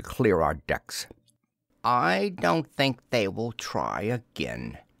long to clear our decks." "I don't think they will try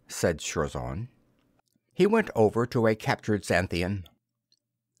again," said Shurzon. He went over to a captured Xanthian.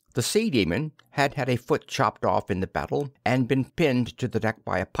 The sea demon had had a foot chopped off in the battle and been pinned to the deck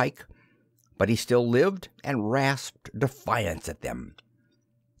by a pike, but he still lived and rasped defiance at them.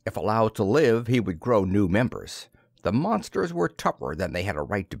 If allowed to live, he would grow new members. The monsters were tougher than they had a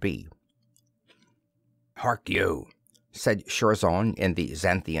right to be. "Hark you," said Shurzon in the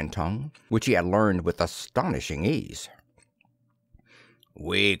Xanthian tongue, which he had learned with astonishing ease.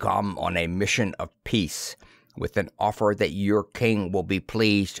 "We come on a mission of peace, with an offer that your king will be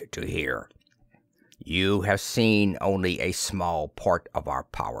pleased to hear. You have seen only a small part of our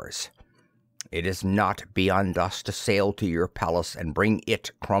powers. It is not beyond us to sail to your palace and bring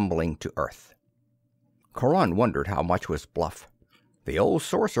it crumbling to earth." Corun wondered how much was bluff. The old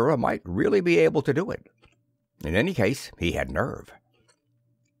sorcerer might really be able to do it. In any case, he had nerve.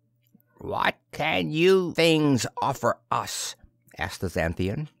 "What can you things offer us?" asked the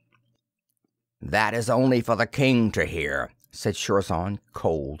Xanthian. "That is only for the king to hear," said Shurzon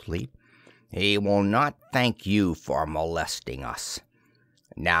coldly. "He will not thank you for molesting us.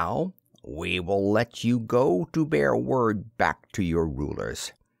 Now we will let you go to bear word back to your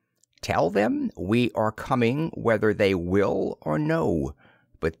rulers. Tell them we are coming whether they will or no,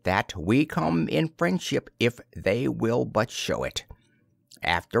 but that we come in friendship if they will but show it.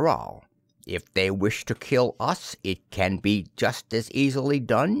 After all, if they wish to kill us, it can be just as easily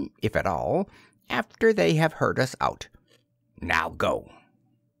done, if at all, after they have heard us out. Now go."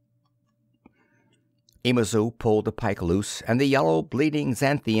 Imazu pulled the pike loose, and the yellow, bleeding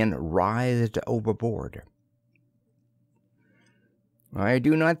Xanthian writhed overboard. "I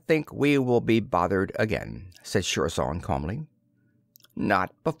do not think we will be bothered again," said Shurzon calmly.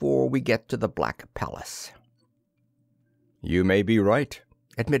 "Not before we get to the Black Palace." "You may be right,"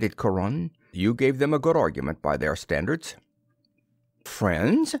 admitted Corun. "You gave them a good argument by their standards."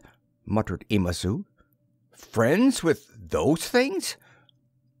 "Friends?" muttered Imazu. "Friends with those things?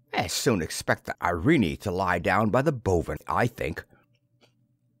 As soon expect the Irene to lie down by the bovine, I think."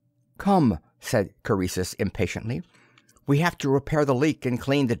 "Come," said Croesus impatiently. "We have to repair the leak and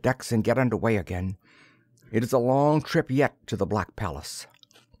clean the decks and get under way again. It is a long trip yet to the Black Palace."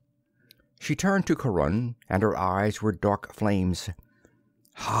 She turned to Corun, and her eyes were dark flames.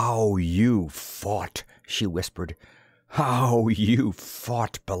 "How you fought!" she whispered. "How you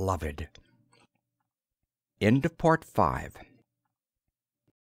fought, beloved!" End of Part 5.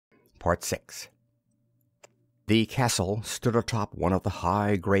 Part 6. The castle stood atop one of the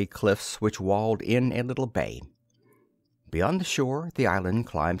high gray cliffs which walled in a little bay. Beyond the shore, the island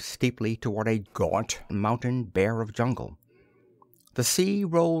climbed steeply toward a gaunt mountain bare of jungle. The sea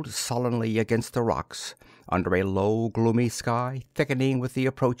rolled sullenly against the rocks under a low, gloomy sky thickening with the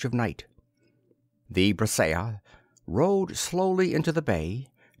approach of night. The Brisea rowed slowly into the bay,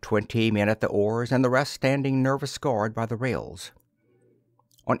 20 men at the oars and the rest standing nervous guard by the rails.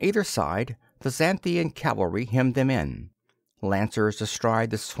 On either side, the Xanthian cavalry hemmed them in, lancers astride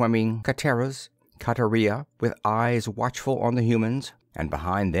the swimming cateras, Cateria with eyes watchful on the humans, and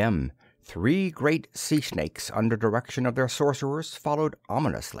behind them 3 great sea snakes under direction of their sorcerers followed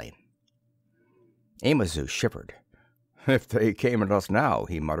ominously. Imazu shivered. "If they came at us now,"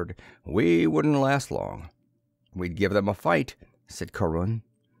 he muttered, "we wouldn't last long." "We'd give them a fight," said Corun.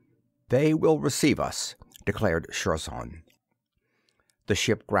 "They will receive us," declared Shurzon. The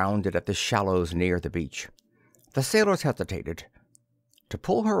ship grounded at the shallows near the beach. The sailors hesitated. To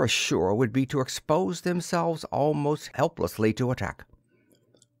pull her ashore would be to expose themselves almost helplessly to attack.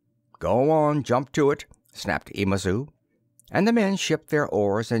 "Go on, jump to it," snapped Imazu, and the men shipped their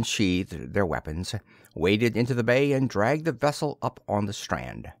oars and sheathed their weapons, waded into the bay, and dragged the vessel up on the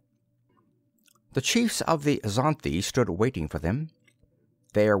strand. The chiefs of the Xanthi stood waiting for them.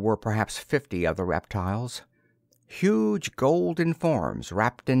 There were perhaps 50 of the reptiles, huge golden forms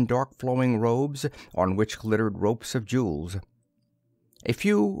wrapped in dark flowing robes on which glittered ropes of jewels. A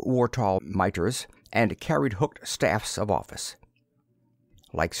few wore tall mitres and carried hooked staffs of office.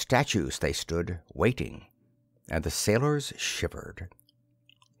 Like statues they stood, waiting, and the sailors shivered.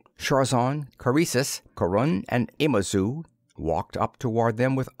 Sharzan, Croesus, Corun, and Imazu walked up toward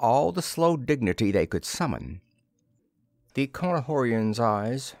them with all the slow dignity they could summon. The Conahurian's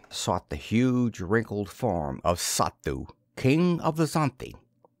eyes sought the huge wrinkled form of Sathu, king of the Xanthi.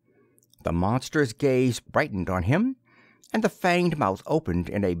 The monster's gaze brightened on him, and the fanged mouth opened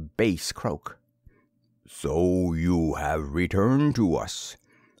in a bass croak. "So you have returned to us.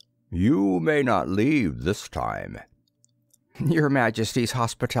 You may not leave this time." "Your Majesty's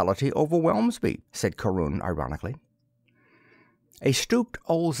hospitality overwhelms me," said Corun ironically. A stooped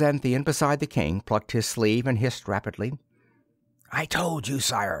old Xanthian beside the king plucked his sleeve and hissed rapidly. "I told you,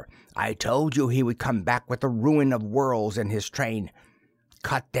 sire. I told you he would come back with the ruin of worlds in his train.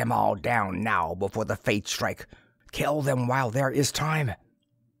 Cut them all down now before the fates strike. Kill them while there is time."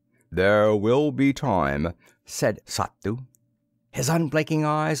 "There will be time," said Sathu. His unblinking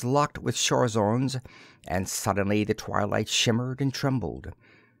eyes locked with Sharzan's, and suddenly the twilight shimmered and trembled.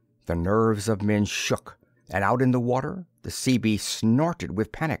 The nerves of men shook, and out in the water the sea beast snorted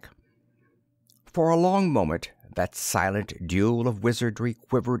with panic. For a long moment that silent duel of wizardry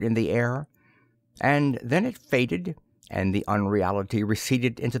quivered in the air, and then it faded, and the unreality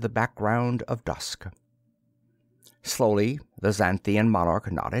receded into the background of dusk. Slowly the Xanthian monarch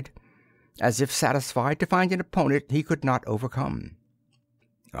nodded, as if satisfied to find an opponent he could not overcome.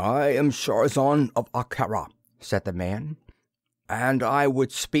 "I am Sharzan of Akara," said the man, "and I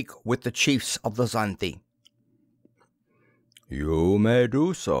would speak with the chiefs of the Xanthi." "You may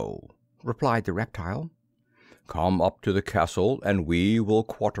do so," replied the reptile. "Come up to the castle, and we will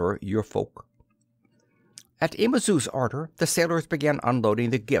quarter your folk." At Imazu's order, the sailors began unloading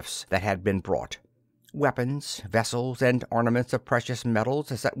the gifts that had been brought. Weapons, vessels, and ornaments of precious metals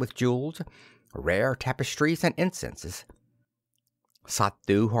set with jewels, rare tapestries, and incenses.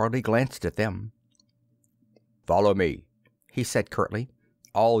 Sathu hardly glanced at them. "Follow me," he said curtly.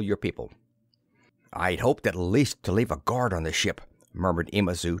 "All your people." "I'd hoped at least to leave a guard on the ship," murmured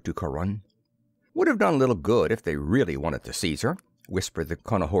Imazu to Corun. "Would have done little good if they really wanted to seize her," whispered the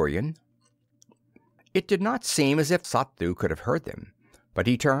Conahurian. It did not seem as if Sathu could have heard them, but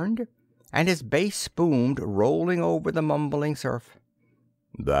he turned, and his bass boomed, rolling over the mumbling surf.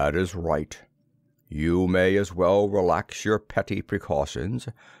 "That is right. You may as well relax your petty precautions.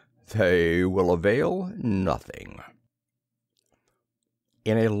 They will avail nothing."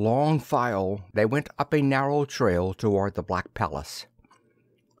 In a long file they went up a narrow trail toward the Black Palace.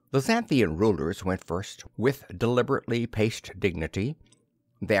 The Xanthian rulers went first, with deliberately paced dignity.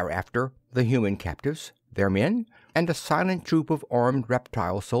 Thereafter the human captives, their men, and a silent troop of armed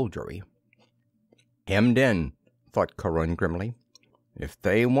reptile soldiery. "Hemmed in," thought Corun grimly. "If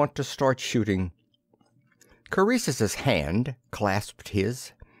they want to start shooting—" Croesus's hand clasped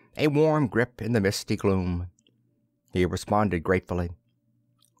his, a warm grip in the misty gloom. He responded gratefully.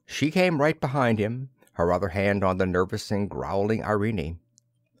 She came right behind him, her other hand on the nervous and growling Irene.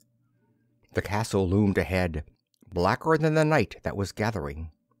 The castle loomed ahead, blacker than the night that was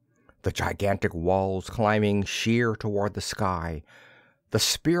gathering, the gigantic walls climbing sheer toward the sky, the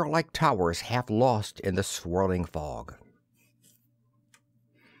spear-like towers half lost in the swirling fog.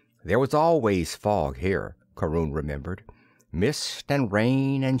 There was always fog here, Corun remembered, mist and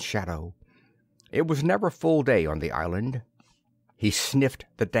rain and shadow. It was never full day on the island. He sniffed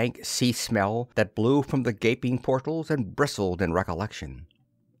the dank sea smell that blew from the gaping portals and bristled in recollection.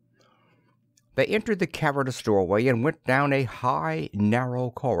 They entered the cavernous doorway and went down a high,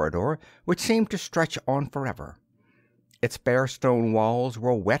 narrow corridor which seemed to stretch on forever. Its bare stone walls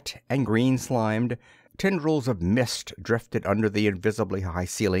were wet and green-slimed. Tendrils of mist drifted under the invisibly high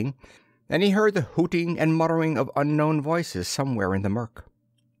ceiling, and he heard the hooting and muttering of unknown voices somewhere in the murk.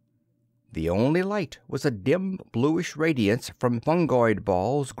 The only light was a dim bluish radiance from fungoid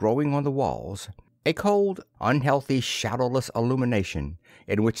balls growing on the walls, a cold, unhealthy, shadowless illumination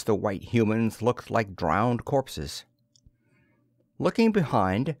in which the white humans looked like drowned corpses. Looking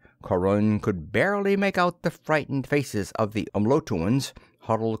behind, Corun could barely make out the frightened faces of the Umlotuans,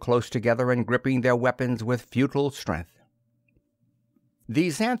 huddled close together and gripping their weapons with futile strength. The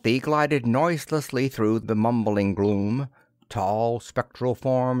Xanthi glided noiselessly through the mumbling gloom, tall, spectral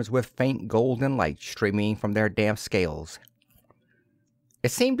forms with faint golden light streaming from their damp scales.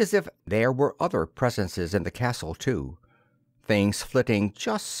 It seemed as if there were other presences in the castle, too, things flitting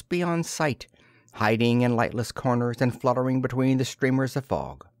just beyond sight, hiding in lightless corners and fluttering between the streamers of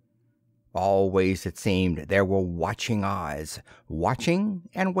fog. Always, it seemed, there were watching eyes, watching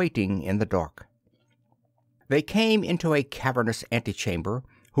and waiting in the dark. They came into a cavernous antechamber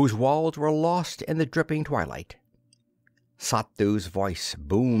whose walls were lost in the dripping twilight. Sathu's voice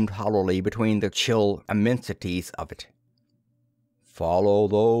boomed hollowly between the chill immensities of it. "Follow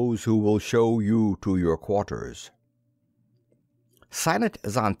those who will show you to your quarters." Silent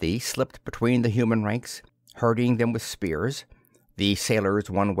Xanthi slipped between the human ranks, herding them with spears, the sailors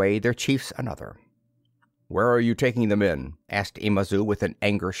one way, their chiefs another. "Where are you taking the men?" asked Imazu with an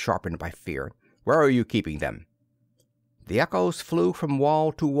anger sharpened by fear. "Where are you keeping them?" The echoes flew from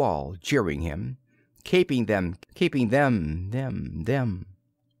wall to wall, jeering him. "Keeping them, them."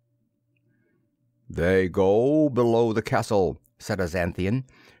 "They go below the castle," said a Xanthian.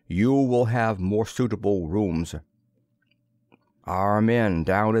 "You will have more suitable rooms." "Our men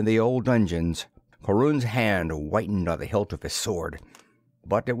down in the old dungeons." Corun's hand whitened on the hilt of his sword,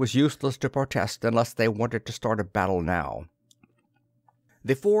 but it was useless to protest unless they wanted to start a battle now.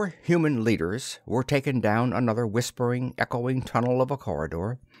 The 4 human leaders were taken down another whispering, echoing tunnel of a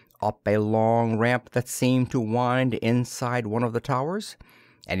corridor, up a long ramp that seemed to wind inside one of the towers,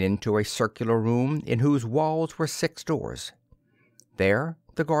 and into a circular room in whose walls were 6 doors. There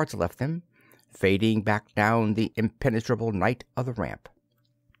the guards left them, fading back down the impenetrable night of the ramp.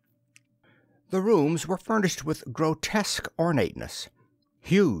 The rooms were furnished with grotesque ornateness.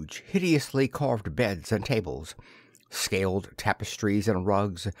 Huge, hideously carved beds and tables, scaled tapestries and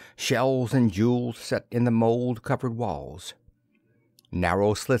rugs, shells and jewels set in the mold-covered walls.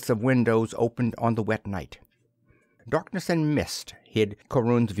 Narrow slits of windows opened on the wet night. Darkness and mist hid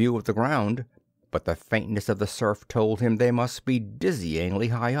Corun's view of the ground, but the faintness of the surf told him they must be dizzyingly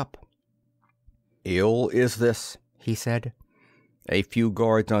high up. "Ill is this," he said. "A few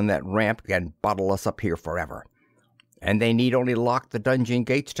guards on that ramp can bottle us up here forever, and they need only lock the dungeon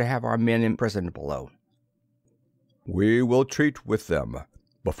gates to have our men imprisoned below." "We will treat with them.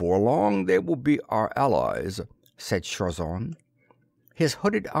 Before long they will be our allies," said Chorzon. His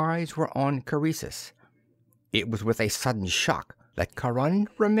hooded eyes were on Caresis. It was with a sudden shock that Corun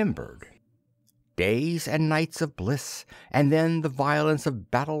remembered. Days and nights of bliss, and then the violence of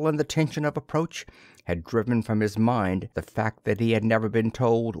battle and the tension of approach, had driven from his mind the fact that he had never been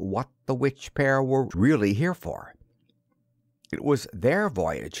told what the witch pair were really here for. It was their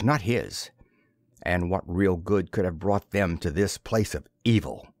voyage, not his, and what real good could have brought them to this place of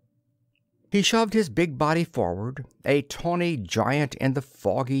evil? He shoved his big body forward, a tawny giant in the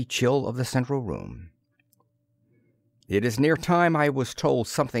foggy chill of the central room. "It is near time I was told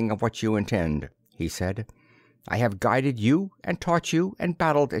something of what you intend," he said. "I have guided you and taught you and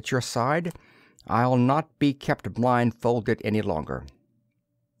battled at your side. I'll not be kept blindfolded any longer."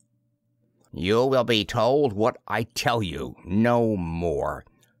 "You will be told what I tell you, no more,"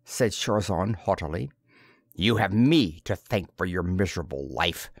 said Chorzon haughtily. "You have me to thank for your miserable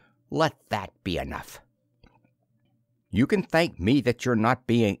life. Let that be enough." "You can thank me that you're not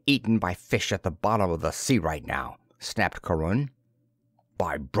being eaten by fish at the bottom of the sea right now," snapped Corun.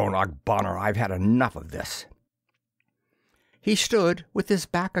 "By Bronagh Bonner, I've had enough of this." He stood with his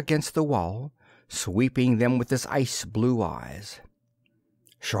back against the wall, sweeping them with his ice-blue eyes.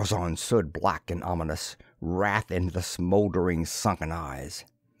 Chorzon stood black and ominous, wrath in the smoldering, sunken eyes.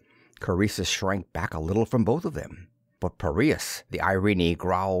 Caresis shrank back a little from both of them, but Piraeus, the Irene,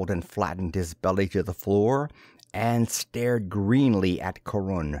 growled and flattened his belly to the floor and stared greenly at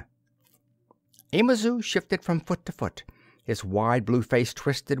Corun. Imazu shifted from foot to foot, his wide blue face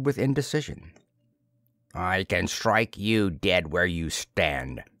twisted with indecision. "I can strike you dead where you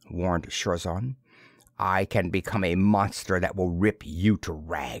stand," warned Chorzon. "I can become a monster that will rip you to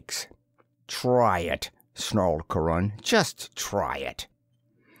rags." "Try it," snarled Corun. "Just try it."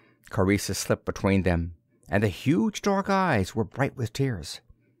 Caresis slipped between them, and the huge dark eyes were bright with tears.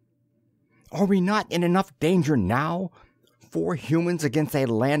 "Are we not in enough danger now? 4 humans against a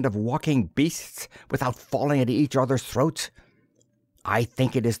land of walking beasts, without falling at each other's throats? I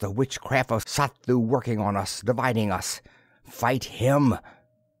think it is the witchcraft of Sathu working on us, dividing us. Fight him."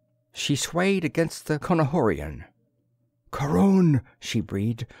 She swayed against the Conahurian. "Corun," she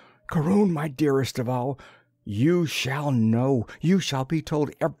breathed. "Corun, my dearest of all. You shall know. You shall be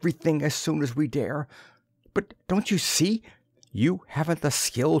told everything as soon as we dare. But don't you see? You haven't the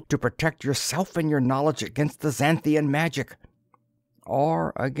skill to protect yourself and your knowledge against the Xanthian magic.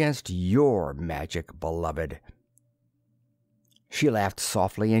 Or against your magic, beloved." She laughed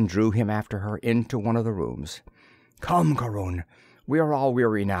softly and drew him after her into one of the rooms. "Come, Corun. We are all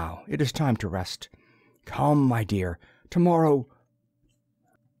weary now. It is time to rest. Come, my dear. Tomorrow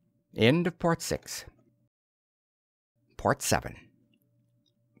End of Part 6. Part 7.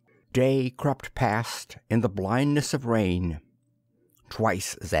 Day crept past in the blindness of rain.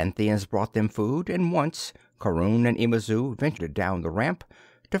 Twice Xanthians brought them food, and once Corun and Imazu ventured down the ramp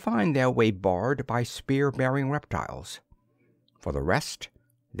to find their way barred by spear-bearing reptiles. For the rest,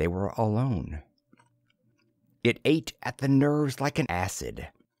 they were alone. It ate at the nerves like an acid.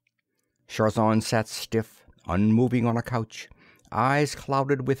 Sharzan sat stiff, unmoving on a couch, eyes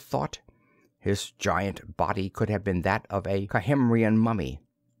clouded with thought. His giant body could have been that of a Khemrian mummy.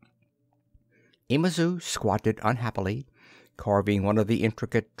 Imazu squatted unhappily, carving one of the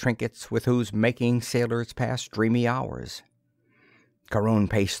intricate trinkets with whose making sailors pass dreamy hours. Corun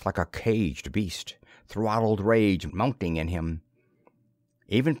paced like a caged beast, throttled rage mounting in him.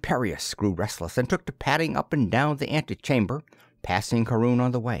 Even Perius grew restless and took to padding up and down the antechamber, passing Corun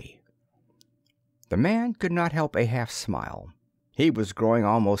on the way. The man could not help a half smile. He was growing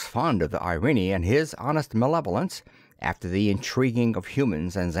almost fond of the Irene and his honest malevolence after the intriguing of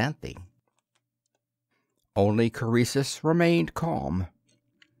humans and Xanthi. Only Corissus remained calm.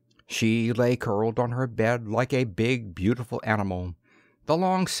 She lay curled on her bed like a big, beautiful animal, the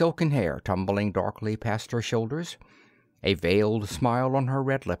long silken hair tumbling darkly past her shoulders, a veiled smile on her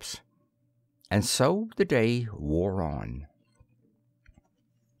red lips. And so the day wore on.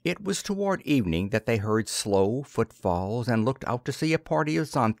 It was toward evening that they heard slow footfalls and looked out to see a party of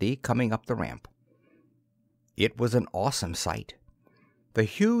Xanthi coming up the ramp. It was an awesome sight, the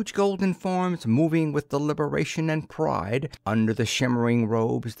huge golden forms moving with deliberation and pride under the shimmering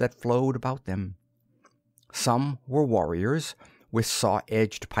robes that flowed about them. Some were warriors, with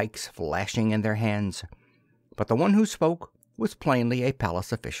saw-edged pikes flashing in their hands, but the one who spoke was plainly a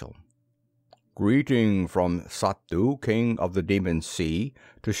palace official. "Greeting from Sattu, king of the Demon Sea,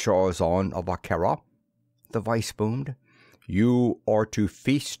 to Sharzan of Akera," the voice boomed. "You are to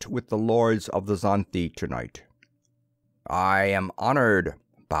feast with the lords of the Xanthi tonight." "I am honored,"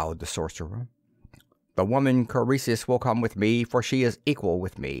 bowed the sorcerer. "The woman Corissus will come with me, for she is equal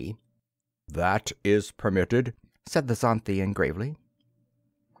with me." "That is permitted," said the Xanthian gravely.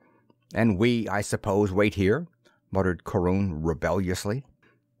 "And we, I suppose, wait here?" muttered Corun rebelliously.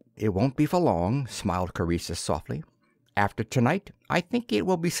 "It won't be for long," smiled Corissus softly. "After tonight, I think it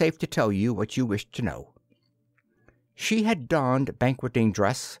will be safe to tell you what you wish to know." She had donned banqueting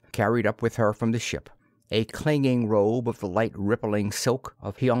dress carried up with her from the ship, a clinging robe of the light rippling silk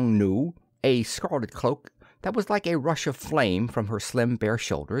of Hyung-nu, a scarlet cloak that was like a rush of flame from her slim bare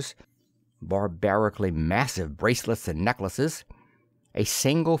shoulders, barbarically massive bracelets and necklaces, a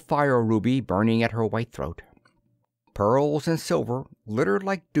single fire ruby burning at her white throat. Pearls and silver glittered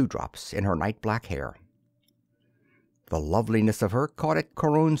like dewdrops in her night-black hair. The loveliness of her caught at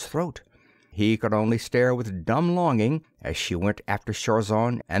Corun's throat. He could only stare with dumb longing as she went after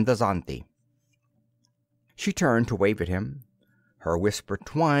Sharzan and the Xanthi. She turned to wave at him. Her whisper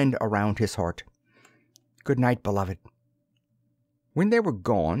twined around his heart. "Good night, beloved." When they were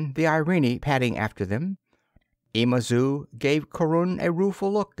gone, the Irene padding after them, Imazu gave Corun a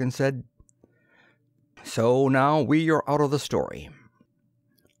rueful look and said, "So now we are out of the story."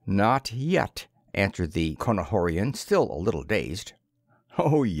 "Not yet," answered the Conahurian, still a little dazed.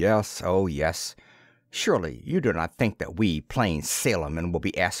 Oh yes, oh yes. Surely you do not think that we plain sailormen will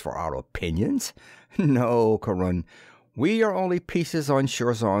be asked for our opinions? No, Corun, we are only pieces on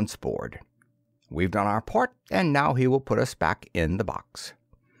Sharzan's board. We've done our part, and now he will put us back in the box."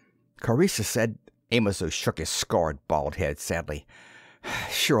 Corissus said. Imazu shook his scarred bald head sadly.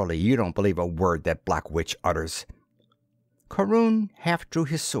 "Surely you don't believe a word that black witch utters." Corun half drew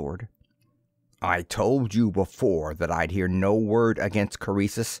his sword. "I told you before that I'd hear no word against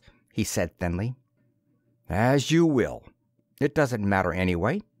Corissus," he said thinly. "As you will. It doesn't matter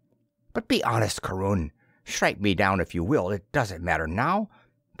anyway. But be honest, Corun. Strike me down if you will. It doesn't matter now.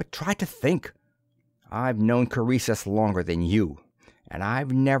 But try to think. I've known Corissus longer than you, and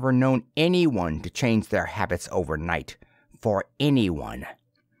I've never known anyone to change their habits overnight. For anyone."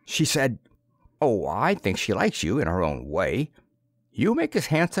 She said, "Oh, I think she likes you in her own way. You make as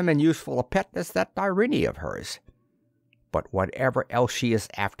handsome and useful a pet as that Irene of hers. But whatever else she is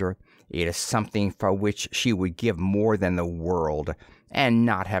after, it is something for which she would give more than the world, and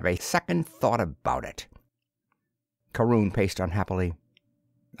not have a second thought about it." Corun paced unhappily.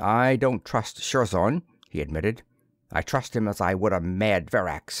 "I don't trust Sharzan," he admitted. "I trust him as I would a mad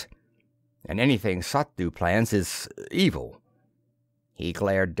Verax. And anything Sattu plans is evil." He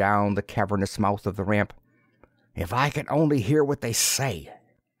glared down the cavernous mouth of the ramp. "If I could only hear what they say."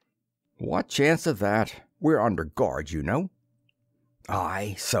 "What chance of that? We're under guard, you know."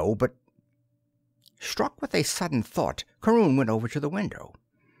 "Aye, so, but—" Struck with a sudden thought, Corun went over to the window.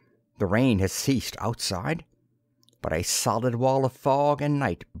 The rain had ceased outside, but a solid wall of fog and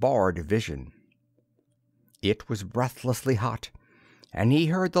night barred vision. It was breathlessly hot, and he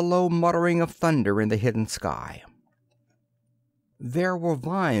heard the low muttering of thunder in the hidden sky. There were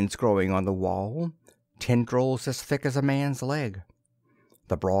vines growing on the wall, tendrils as thick as a man's leg.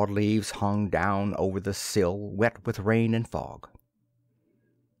 The broad leaves hung down over the sill, wet with rain and fog.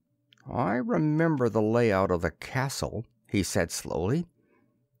 "I remember the layout of the castle," he said slowly.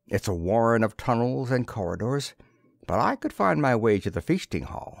 "It's a warren of tunnels and corridors, but I could find my way to the feasting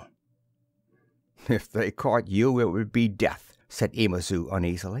hall." "If they caught you, it would be death," said Imazu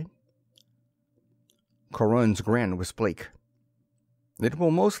uneasily. Corun's grin was bleak. "It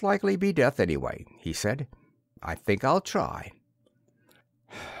will most likely be death anyway," he said. "I think I'll try.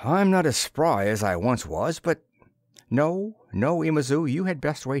 I'm not as spry as I once was, but—" No, Imazu, you had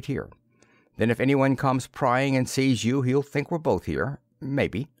best wait here. Then if anyone comes prying and sees you, he'll think we're both here.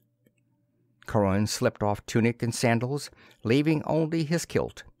 Maybe." Corun slipped off tunic and sandals, leaving only his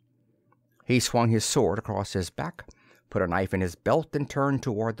kilt. He swung his sword across his back, put a knife in his belt, and turned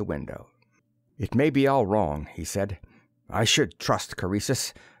toward the window. "It may be all wrong," he said. "I should trust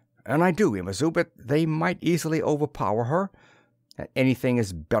Caresis, and I do, Imazu, but they might easily overpower her. Anything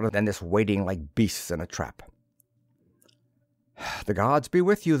is better than this waiting like beasts in a trap." "The gods be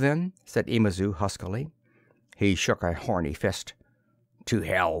with you, then," said Imazu huskily. He shook a horny fist. "To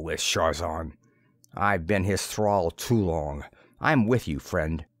hell with Sharzan. I've been his thrall too long. I'm with you,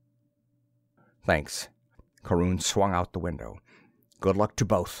 friend." "Thanks." Corun swung out the window. "Good luck to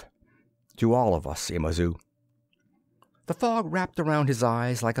both. To all of us, Imazu." The fog wrapped around his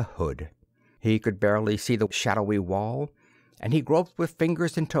eyes like a hood. He could barely see the shadowy wall, and he groped with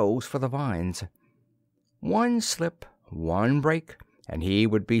fingers and toes for the vines. One slip, one break, and he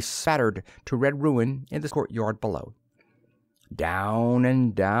would be spattered to red ruin in the courtyard below. Down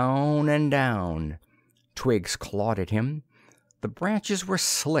and down and down. Twigs clawed at him. The branches were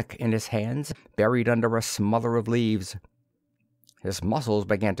slick in his hands, buried under a smother of leaves. His muscles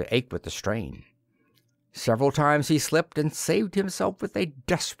began to ache with the strain. Several times he slipped and saved himself with a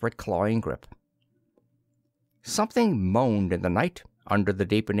desperate clawing grip. Something moaned in the night under the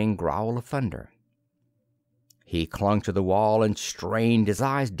deepening growl of thunder. He clung to the wall and strained his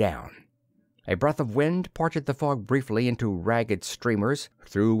eyes down. A breath of wind parted the fog briefly into ragged streamers,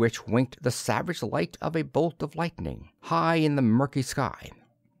 through which winked the savage light of a bolt of lightning, high in the murky sky.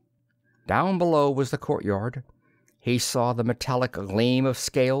 Down below was the courtyard. He saw the metallic gleam of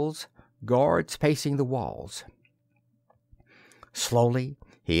scales, guards pacing the walls. Slowly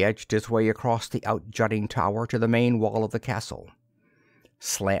he edged his way across the outjutting tower to the main wall of the castle.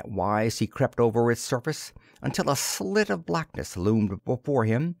 Slantwise he crept over its surface until a slit of blackness loomed before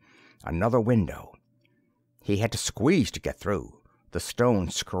him, another window. He had to squeeze to get through, the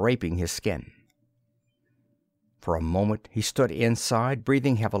stone scraping his skin. For a moment he stood inside,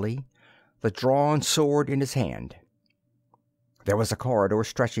 breathing heavily, the drawn sword in his hand. There was a corridor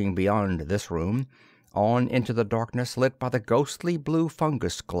stretching beyond this room, on into the darkness lit by the ghostly blue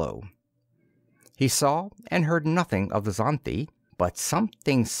fungus glow. He saw and heard nothing of the Xanthi, but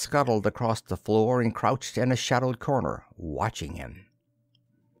something scuttled across the floor and crouched in a shadowed corner, watching him.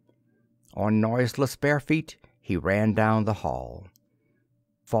 On noiseless bare feet he ran down the hall.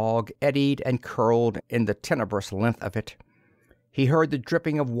 Fog eddied and curled in the tenebrous length of it. He heard the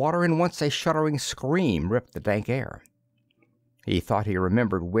dripping of water, and once a shuddering scream ripped the dank air. He thought he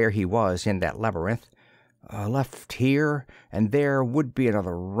remembered where he was in that labyrinth. Left here, and there would be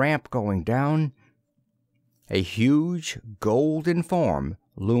another ramp going down. A huge golden form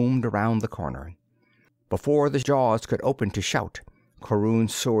loomed around the corner. Before the jaws could open to shout,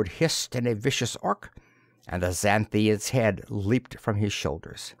 Corun's sword hissed in a vicious arc, and the Xanthian's head leaped from his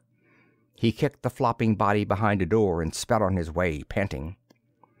shoulders. He kicked the flopping body behind a door and sped on his way, panting.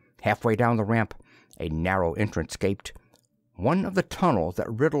 Halfway down the ramp, a narrow entrance gaped, one of the tunnels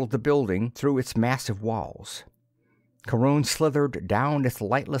that riddled the building through its massive walls. Corun slithered down its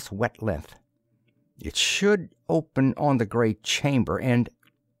lightless wet length. It should open on the great chamber, and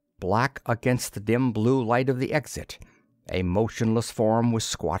black against the dim blue light of the exit, a motionless form was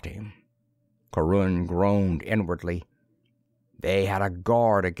squatting. Corun groaned inwardly. They had a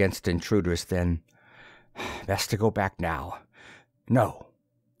guard against intruders, then. Best to go back now. No.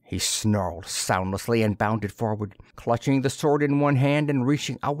 He snarled soundlessly and bounded forward, clutching the sword in one hand and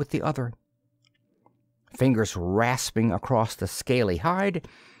reaching out with the other. Fingers rasping across the scaly hide,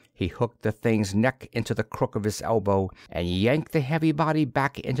 he hooked the thing's neck into the crook of his elbow and yanked the heavy body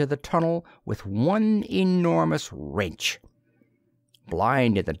back into the tunnel with one enormous wrench.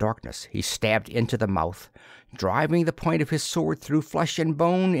 Blind in the darkness, he stabbed into the mouth, driving the point of his sword through flesh and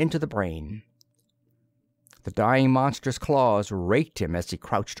bone into the brain. The dying monster's claws raked him as he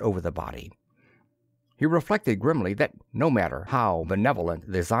crouched over the body. He reflected grimly that no matter how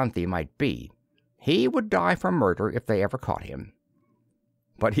benevolent the Xanthi might be, he would die for murder if they ever caught him.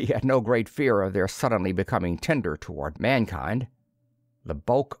 But he had no great fear of their suddenly becoming tender toward mankind. The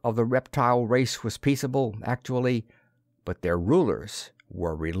bulk of the reptile race was peaceable, actually, but their rulers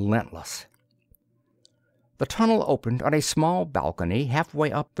were relentless. The tunnel opened on a small balcony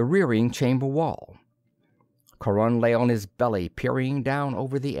halfway up the rearing chamber wall. Corun lay on his belly, peering down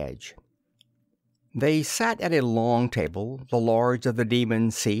over the edge. They sat at a long table, the lords of the demon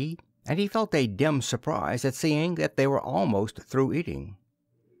sea, and he felt a dim surprise at seeing that they were almost through eating.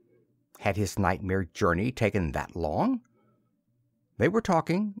 Had his nightmare journey taken that long? They were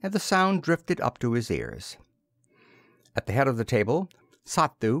talking, and the sound drifted up to his ears. At the head of the table,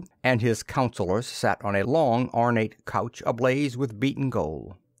 Xanthi and his counselors sat on a long, ornate couch ablaze with beaten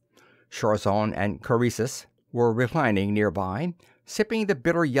gold. Chorzon and Croesus were reclining nearby, sipping the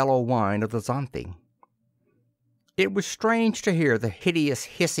bitter yellow wine of the Xanthi. It was strange to hear the hideous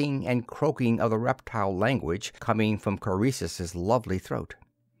hissing and croaking of the reptile language coming from Croesus's lovely throat.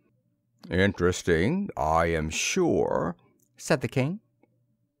 "Interesting, I am sure," said the king.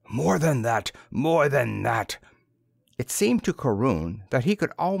 "More than that, more than that." It seemed to Corun that he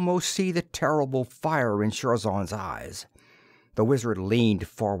could almost see the terrible fire in Chorzon's eyes. The wizard leaned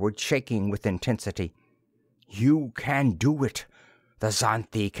forward, shaking with intensity. "You can do it. The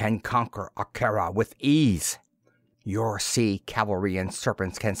Xanthi can conquer Akera with ease. Your sea cavalry and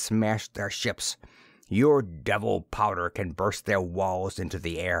serpents can smash their ships. Your devil powder can burst their walls into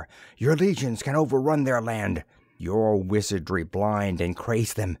the air. Your legions can overrun their land. Your wizardry blind and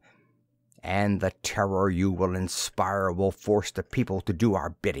craze them. And the terror you will inspire will force the people to do our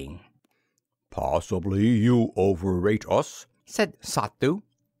bidding." "Possibly you overrate us," said Xanthi.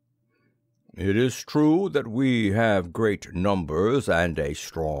 "It is true that we have great numbers and a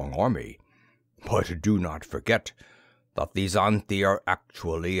strong army. But do not forget that the Xanthi are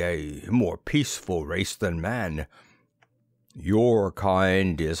actually a more peaceful race than man. Your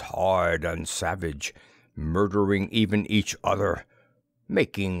kind is hard and savage, murdering even each other,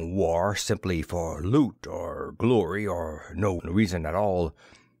 making war simply for loot or glory or no reason at all.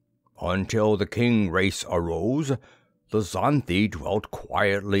 Until the king race arose, the Xanthi dwelt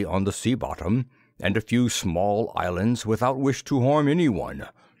quietly on the sea bottom and a few small islands without wish to harm anyone.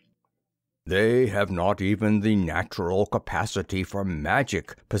 They have not even the natural capacity for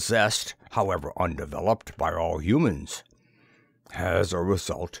magic possessed, however undeveloped, by all humans. As a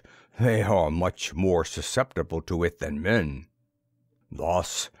result, they are much more susceptible to it than men.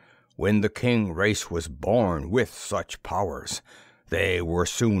 Thus, when the king race was born with such powers, they were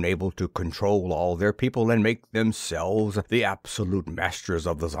soon able to control all their people and make themselves the absolute masters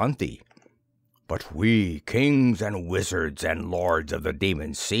of the Xanthi. But we, kings and wizards and lords of the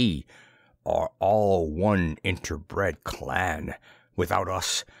demon sea, are all one interbred clan. Without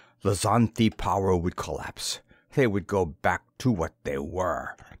us, the Xanthi power would collapse. They would go back to what they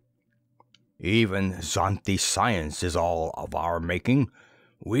were. Even Xanthi science is all of our making.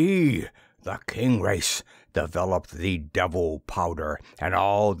 We, the king race, developed the devil powder, and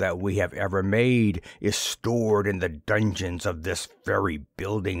all that we have ever made is stored in the dungeons of this very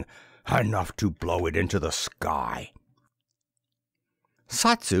building, enough to blow it into the sky."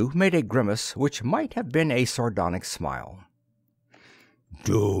 Xanthi made a grimace which might have been a sardonic smile.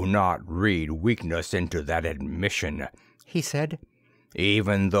 "Do not read weakness into that admission," he said.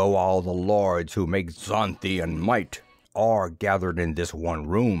 "Even though all the lords who make Xanthian might are gathered in this one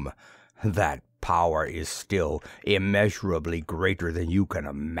room, that power is still immeasurably greater than you can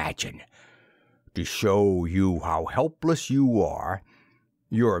imagine. To show you how helpless you are,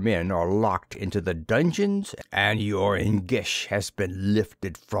 your men are locked into the dungeons, and your Engish has been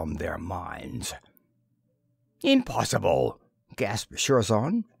lifted from their minds." "Impossible!" gasped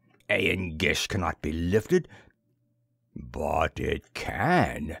Chorzon. "A Engish cannot be lifted." "But it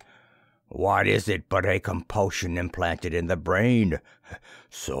can. What is it but a compulsion implanted in the brain,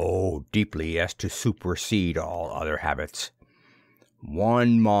 so deeply as to supersede all other habits?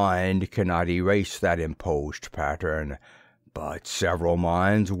 One mind cannot erase that imposed pattern, but several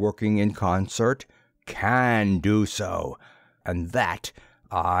minds working in concert can do so, and that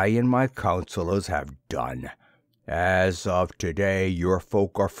I and my counselors have done. As of today, your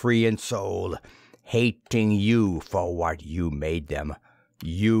folk are free in soul, hating you for what you made them.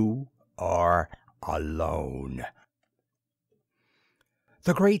 You are alone."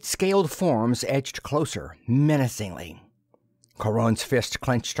 The great scaled forms edged closer, menacingly. Corun's fist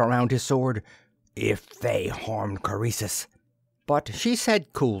clenched around his sword. "If they harmed Croesus." But she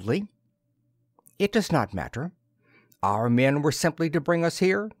said coolly, "It does not matter. Our men were simply to bring us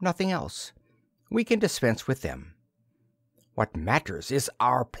here, nothing else. We can dispense with them. What matters is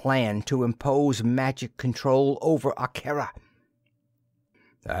our plan to impose magic control over Akera."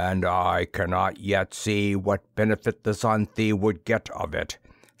 "And I cannot yet see what benefit the Xanthi would get of it,"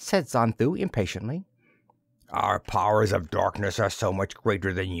 said Xanthu impatiently. "Our powers of darkness are so much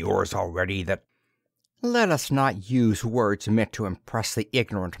greater than yours already that—" "Let us not use words meant to impress the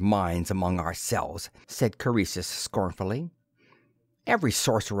ignorant minds among ourselves," said Croesus scornfully. "Every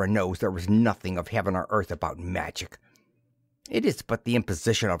sorcerer knows there is nothing of heaven or earth about magic. It is but the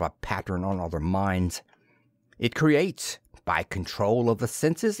imposition of a pattern on other minds. It creates, by control of the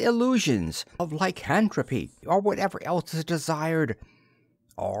senses, illusions of lycanthropy or whatever else is desired,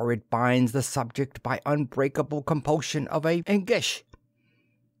 or it binds the subject by unbreakable compulsion of a engish.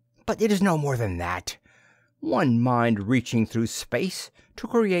 But it is no more than that. One mind reaching through space to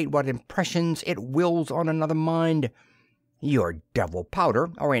create what impressions it wills on another mind. Your devil powder,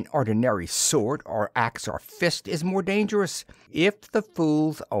 or an ordinary sword or axe or fist, is more dangerous, if the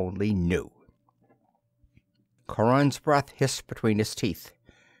fools only knew." Corun's breath hissed between his teeth.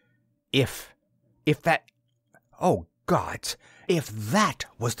 If that... Oh, gods! If that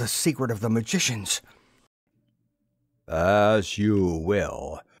was the secret of the magicians! "As you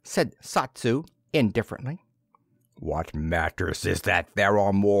will," said Satsu indifferently. "What matters is that there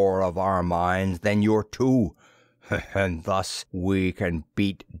are more of our minds than your two, and thus we can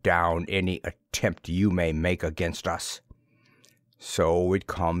beat down any attempt you may make against us. So it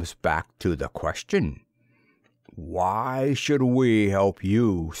comes back to the question, why should we help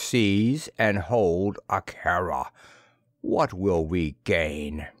you seize and hold Akera? What will we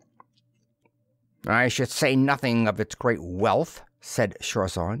gain?" "I should say nothing of its great wealth," said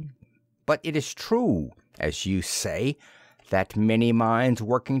Shorzon. "But it is true, as you say, that many minds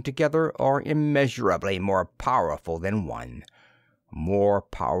working together are immeasurably more powerful than one. More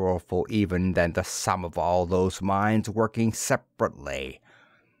powerful even than the sum of all those minds working separately.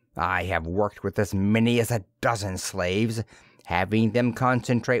 I have worked with as many as a dozen slaves, having them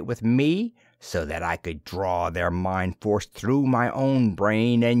concentrate with me so that I could draw their mind force through my own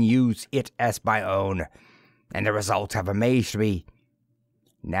brain and use it as my own, and the results have amazed me.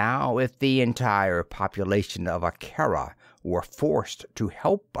 Now, if the entire population of Akera were forced to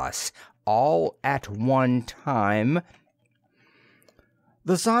help us all at one time—"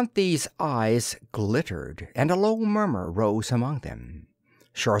 The Xanthi's eyes glittered, and a low murmur rose among them.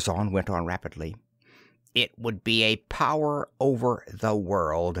 Shorzon went on rapidly. "It would be a power over the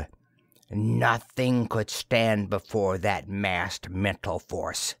world. Nothing could stand before that massed mental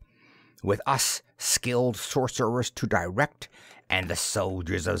force. With us skilled sorcerers to direct, and the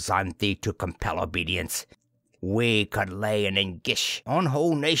soldiers of Xanthi to compel obedience, we could lay an engish on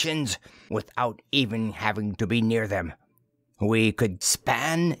whole nations without even having to be near them. We could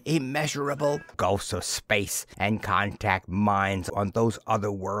span immeasurable gulfs of space and contact minds on those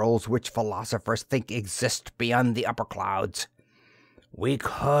other worlds which philosophers think exist beyond the upper clouds. We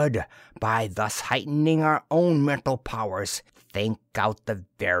could, by thus heightening our own mental powers, think out the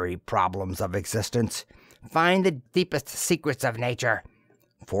very problems of existence, find the deepest secrets of nature,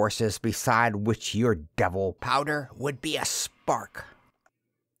 forces beside which your devil powder would be a spark.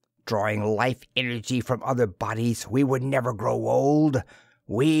 Drawing life energy from other bodies, we would never grow old.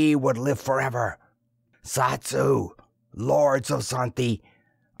 We would live forever. Satsu, lords of Xanthi,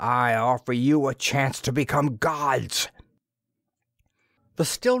 I offer you a chance to become gods." The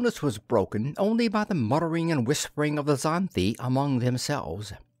stillness was broken only by the muttering and whispering of the Xanthi among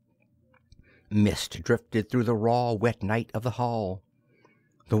themselves. Mist drifted through the raw, wet night of the hall.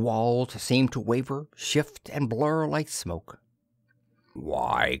 The walls seemed to waver, shift, and blur like smoke.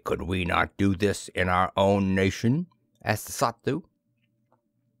 "Why could we not do this in our own nation?" asked Satsu.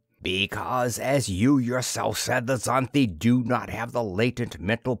 "Because, as you yourself said, the Xanthi do not have the latent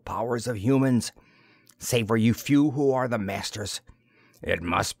mental powers of humans, save for you few who are the masters. It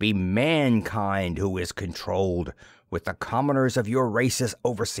must be mankind who is controlled, with the commoners of your race as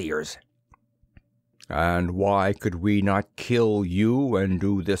overseers." "And why could we not kill you and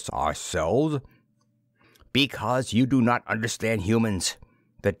do this ourselves?" "Because you do not understand humans.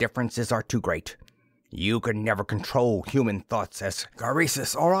 The differences are too great. You could never control human thoughts as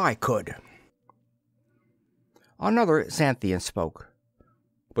Croesus or I could." Another Xanthian spoke.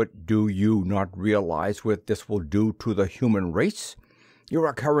 "But do you not realize what this will do to the human race?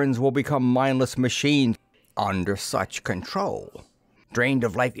 Your Akerans will become mindless machines under such control. Drained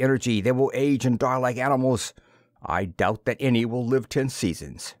of life energy, they will age and die like animals. I doubt that any will live 10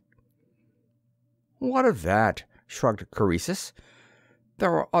 seasons." "What of that?" shrugged Croesus.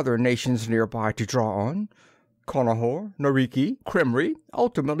 "There are other nations nearby to draw on. Conahur, Nariki, Kremri,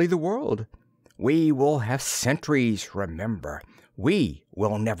 ultimately the world. We will have centuries, remember. We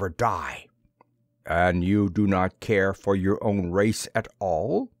will never die." "And you do not care for your own race at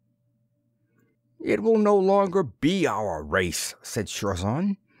all?" "It will no longer be our race," said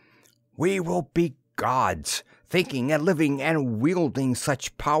Shorzan. "We will be gods, thinking and living and wielding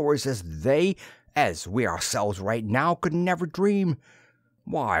such powers as they, as we ourselves right now, could never dream.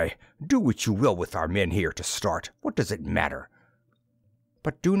 Why, do what you will with our men here to start. What does it matter?"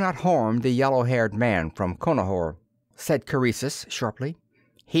 "But do not harm the yellow-haired man from Conahur," said Croesus sharply.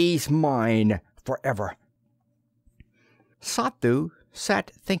 "He's mine forever." Sathu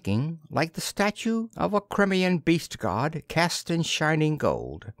sat thinking, like the statue of a Crimean beast god cast in shining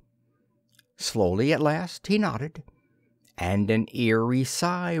gold. Slowly, at last, he nodded, and an eerie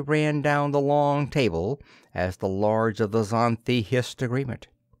sigh ran down the long table as the lords of the Xanthi hissed agreement.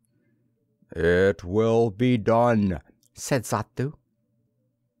 "It will be done," said Sathu.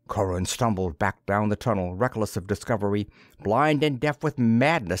 Corun stumbled back down the tunnel, reckless of discovery, blind and deaf with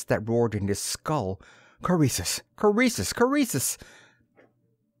madness that roared in his skull. "Croesus! Croesus! Croesus!"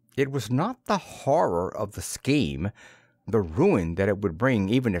 It was not the horror of the scheme, the ruin that it would bring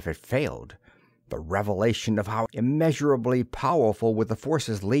even if it failed, the revelation of how immeasurably powerful would the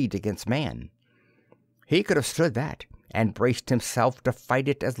forces lead against man. He could have stood that and braced himself to fight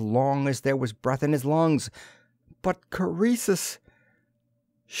it as long as there was breath in his lungs. But Croesus!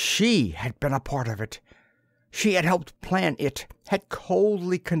 She had been a part of it. She had helped plan it, had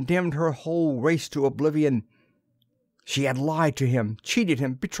coldly condemned her whole race to oblivion. She had lied to him, cheated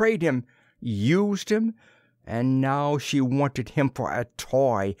him, betrayed him, used him, and now she wanted him for a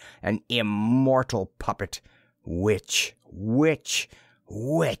toy, an immortal puppet. Witch!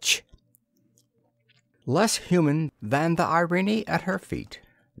 Less human than the Irene at her feet,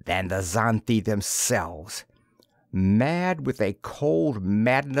 than the Xanthi themselves. Mad with a cold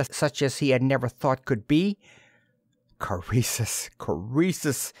madness such as he had never thought could be. "Croesus,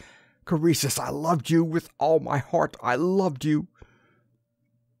 Croesus, Croesus, I loved you with all my heart. I loved you."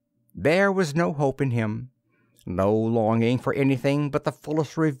 There was no hope in him, no longing for anything but the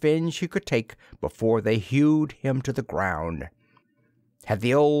fullest revenge he could take before they hewed him to the ground. Had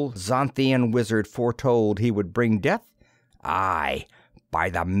the old Xanthian wizard foretold he would bring death? Aye, by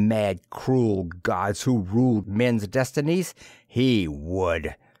the mad, cruel gods who ruled men's destinies, he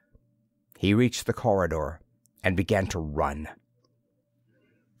would. He reached the corridor and began to run.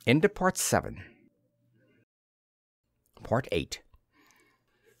 End of Part 7. Part 8.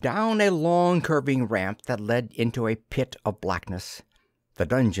 Down a long curving ramp that led into a pit of blackness. The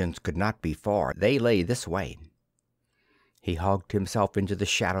dungeons could not be far. They lay this way. He hugged himself into the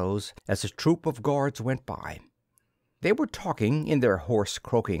shadows as a troop of guards went by. They were talking in their hoarse,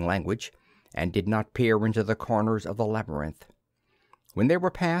 croaking language, and did not peer into the corners of the labyrinth. When they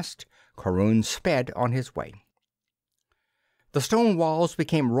were past, Corun sped on his way. The stone walls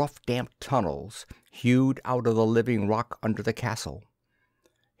became rough, damp tunnels, hewed out of the living rock under the castle.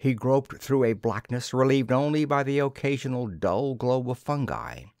 He groped through a blackness relieved only by the occasional dull glow of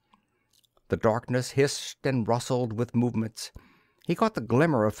fungi. The darkness hissed and rustled with movements. He caught the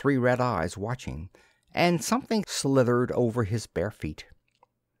glimmer of 3 red eyes watching, and something slithered over his bare feet.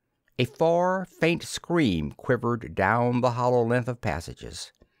 A far, faint scream quivered down the hollow length of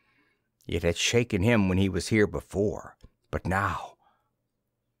passages. It had shaken him when he was here before, but now...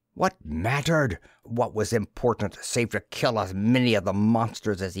 What mattered? What was important save to kill as many of the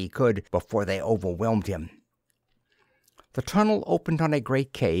monsters as he could before they overwhelmed him? The tunnel opened on a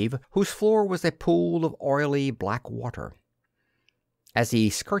great cave whose floor was a pool of oily black water. As he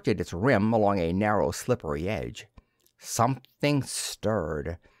skirted its rim along a narrow, slippery edge, something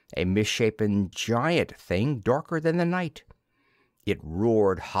stirred, a misshapen giant thing darker than the night. It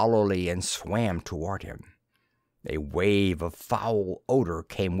roared hollowly and swam toward him. A wave of foul odor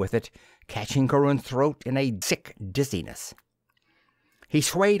came with it, catching Corun's throat in a sick dizziness. He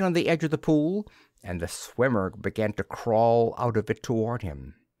swayed on the edge of the pool, and the swimmer began to crawl out of it toward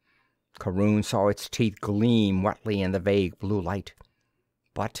him. Corun saw its teeth gleam wetly in the vague blue light.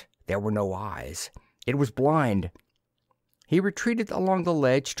 But there were no eyes. It was blind. He retreated along the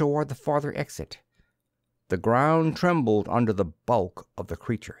ledge toward the farther exit. The ground trembled under the bulk of the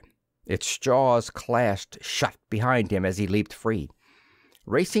creature. Its jaws clashed shut behind him as he leaped free.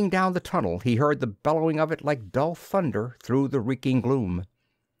 Racing down the tunnel, he heard the bellowing of it like dull thunder through the reeking gloom.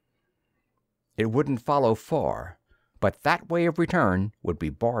 It wouldn't follow far, but that way of return would be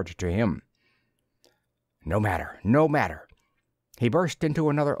barred to him. No matter, no matter. He burst into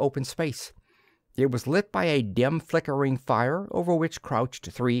another open space. It was lit by a dim flickering fire over which crouched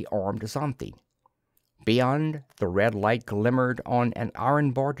 3 armed Xanthi. Beyond, the red light glimmered on an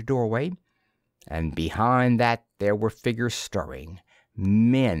iron-barred doorway, and behind that there were figures stirring.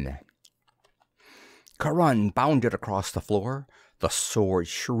 Men. Corun bounded across the floor, the sword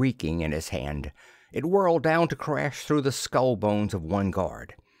shrieking in his hand. It whirled down to crash through the skull bones of one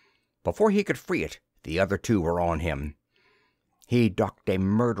guard. Before he could free it, the other 2 were on him. He ducked a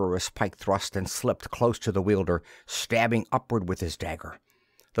murderous pike thrust and slipped close to the wielder, stabbing upward with his dagger.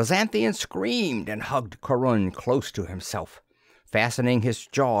 The Xanthian screamed and hugged Corun close to himself, fastening his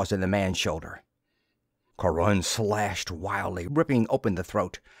jaws in the man's shoulder. Corun slashed wildly, ripping open the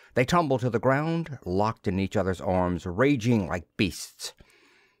throat. They tumbled to the ground, locked in each other's arms, raging like beasts.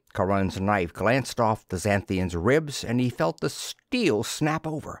 Corun's knife glanced off the Xanthian's ribs, and he felt the steel snap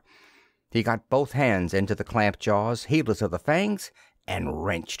over. He got both hands into the clamped jaws, heedless of the fangs, and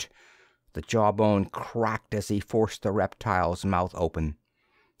wrenched. The jawbone cracked as he forced the reptile's mouth open.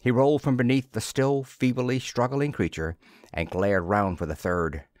 He rolled from beneath the still feebly struggling creature and glared round for the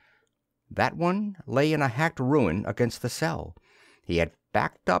third. That one lay in a hacked ruin against the cell. He had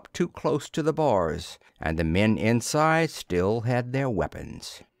backed up too close to the bars, and the men inside still had their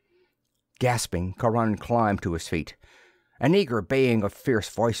weapons. Gasping, Corun climbed to his feet. An eager baying of fierce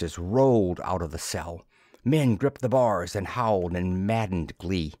voices rolled out of the cell. Men gripped the bars and howled in maddened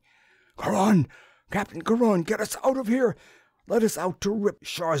glee. "Corun! Captain Corun, get us out of here! Let us out to rip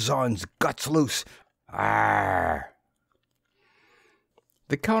Sharzan's guts loose! Arr!"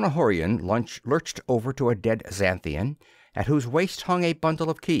 The Conahurian lurched over to a dead Xanthian, at whose waist hung a bundle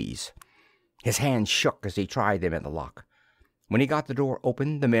of keys. His hands shook as he tried them in the lock. When he got the door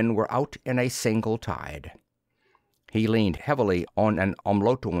open, the men were out in a single tide. He leaned heavily on an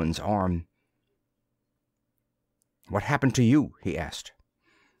Umlotuan's arm. "What happened to you?" he asked.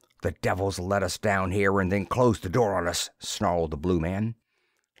 "The devils let us down here and then closed the door on us," snarled the blue man.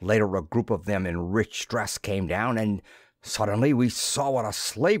 "Later a group of them in rich dress came down, and suddenly we saw what a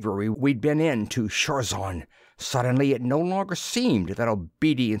slavery we'd been in to Sharzan. Suddenly it no longer seemed that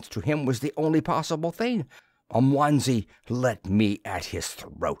obedience to him was the only possible thing. Umwanzi let me at his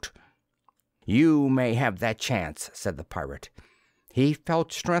throat." "You may have that chance," said the pirate. He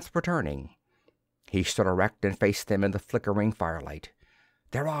felt strength returning. He stood erect and faced them in the flickering firelight.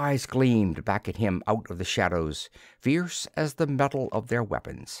 Their eyes gleamed back at him out of the shadows, fierce as the metal of their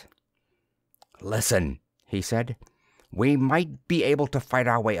weapons. "Listen," he said. "We might be able to fight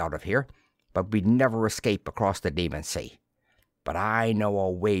our way out of here, but we'd never escape across the Demon Sea. But I know a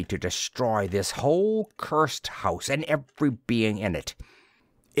way to destroy this whole cursed house and every being in it,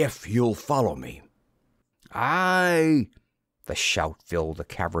 if you'll follow me." "Aye!" The shout filled the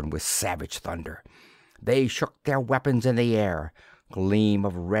cavern with savage thunder. They shook their weapons in the air, gleam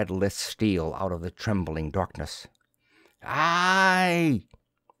of red-lit steel out of the trembling darkness. "Aye!"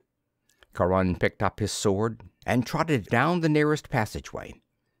 Corun picked up his sword and trotted down the nearest passageway.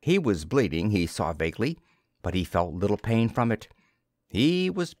 He was bleeding, he saw vaguely, but he felt little pain from it. He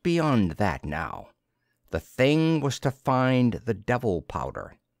was beyond that now. The thing was to find the devil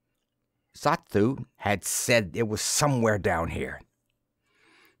powder. Xanthi had said it was somewhere down here.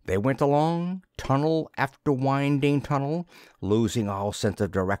 They went along, tunnel after winding tunnel, losing all sense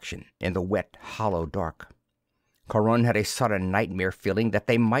of direction in the wet, hollow dark. Corun had a sudden nightmare feeling that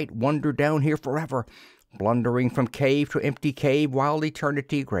they might wander down here forever, blundering from cave to empty cave while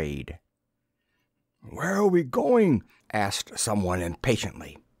eternity grayed. "Where are we going?" asked someone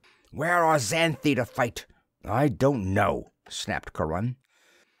impatiently. "Where are Xanthi to fight?" "I don't know," snapped Corun.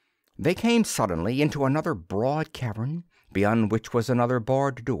 They came suddenly into another broad cavern, beyond which was another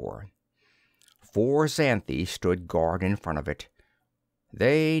barred door. 4 Xanthi stood guard in front of it.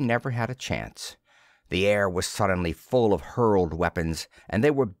 They never had a chance. The air was suddenly full of hurled weapons, and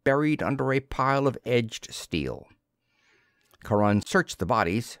they were buried under a pile of edged steel. Corun searched the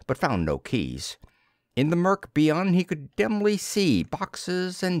bodies, but found no keys. In the murk beyond he could dimly see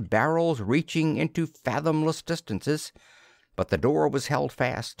boxes and barrels reaching into fathomless distances, but the door was held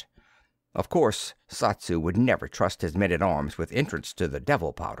fast. Of course, Xanthi would never trust his men-at-arms with entrance to the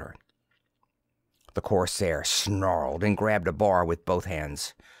devil powder. The corsair snarled and grabbed a bar with both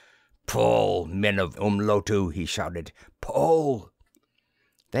hands. "Pull, men of Umlotu," he shouted. "Pull!"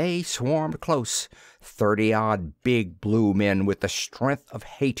 They swarmed close, 30-odd big blue men with the strength of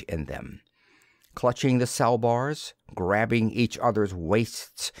hate in them. Clutching the cell bars, grabbing each other's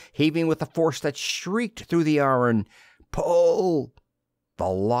waists, heaving with a force that shrieked through the iron. "Pull!" The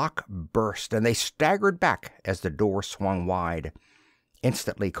lock burst, and they staggered back as the door swung wide.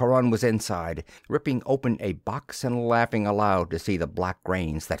 Instantly, Corun was inside, ripping open a box and laughing aloud to see the black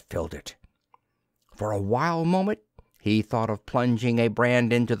grains that filled it. For a wild moment, he thought of plunging a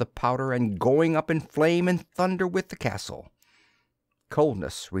brand into the powder and going up in flame and thunder with the castle.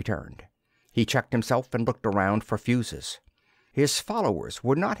 Coldness returned. He checked himself and looked around for fuses. His followers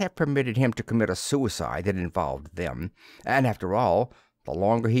would not have permitted him to commit a suicide that involved them, and after all, the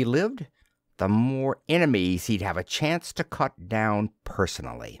longer he lived, the more enemies he'd have a chance to cut down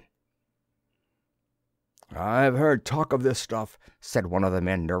personally. "I've heard talk of this stuff," said one of the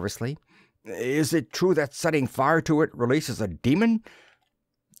men nervously. "Is it true that setting fire to it releases a demon?"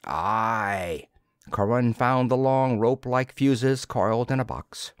 "Aye." Corun found the long rope-like fuses coiled in a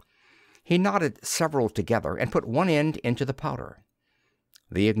box. He knotted several together and put one end into the powder.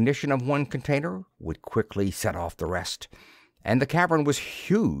 The ignition of one container would quickly set off the rest, and the cavern was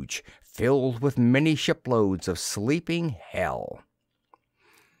huge, filled with many shiploads of sleeping hell.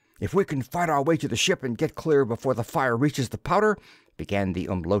 "If we can fight our way to the ship and get clear before the fire reaches the powder," began the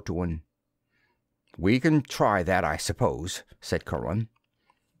Umlotuan. "We can try that, I suppose," said Corun.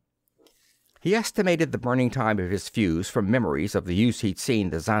 He estimated the burning time of his fuse from memories of the use he'd seen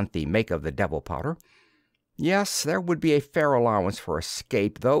the Xanthi make of the devil powder. Yes, there would be a fair allowance for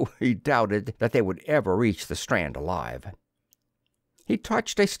escape, though he doubted that they would ever reach the strand alive. He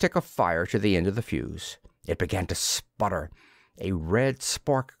touched a stick of fire to the end of the fuse. It began to sputter, a red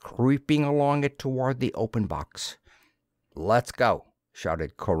spark creeping along it toward the open box. "Let's go,"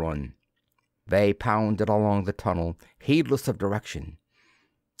 shouted Corun. They pounded along the tunnel, heedless of direction.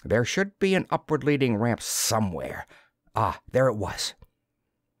 There should be an upward-leading ramp somewhere. Ah, there it was.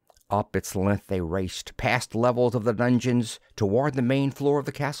 Up its length they raced, past levels of the dungeons, toward the main floor of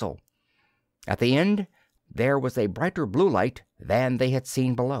the castle. At the end, there was a brighter blue light than they had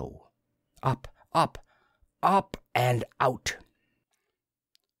seen below. Up, up, up, and out.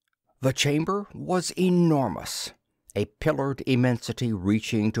 The chamber was enormous, a pillared immensity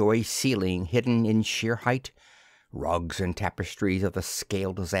reaching to a ceiling hidden in sheer height. Rugs and tapestries of the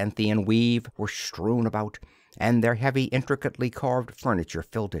scaled Xanthian weave were strewn about, and their heavy, intricately carved furniture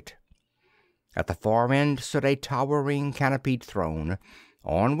filled it. At the far end stood a towering, canopied throne,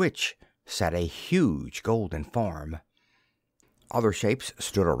 on which sat a huge golden form. Other shapes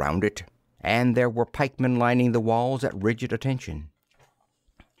stood around it, and there were pikemen lining the walls at rigid attention.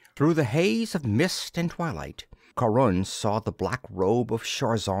 Through the haze of mist and twilight, Corun saw the black robe of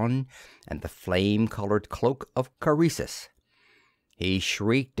Charzon and the flame-colored cloak of Caresis. He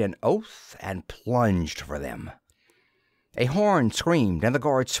shrieked an oath and plunged for them. A horn screamed, and the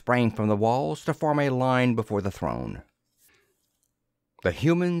guards sprang from the walls to form a line before the throne. The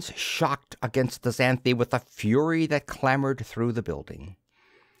humans shocked against the Xanthi with a fury that clamored through the building.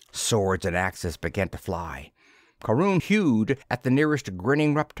 Swords and axes began to fly. Corun hewed at the nearest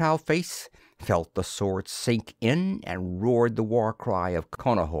grinning reptile face, felt the sword sink in, and roared the war cry of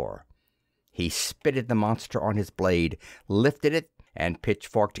Conahur. He spitted the monster on his blade, lifted it, and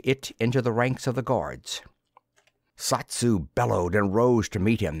pitchforked it into the ranks of the guards. Satsu bellowed and rose to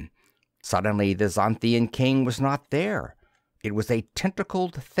meet him. Suddenly the Xanthian king was not there. It was a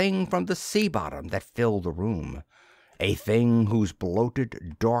tentacled thing from the sea bottom that filled the room, a thing whose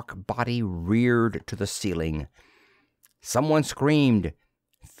bloated, dark body reared to the ceiling. Someone screamed.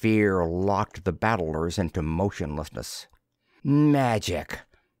 Fear locked the battlers into motionlessness. Magic!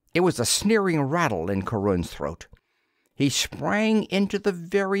 It was a sneering rattle in Corun's throat. He sprang into the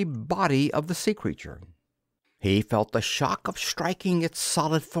very body of the sea creature. He felt the shock of striking its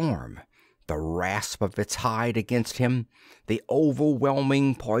solid form, the rasp of its hide against him, the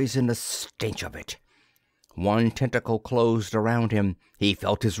overwhelming poisonous stench of it. One tentacle closed around him. He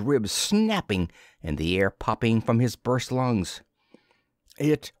felt his ribs snapping and the air popping from his burst lungs.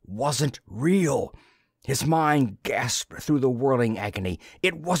 It wasn't real. His mind gasped through the whirling agony.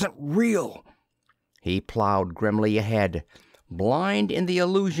 It wasn't real. He plowed grimly ahead, blind in the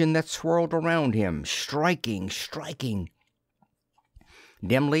illusion that swirled around him, striking.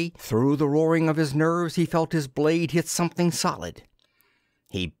 Dimly, through the roaring of his nerves, he felt his blade hit something solid.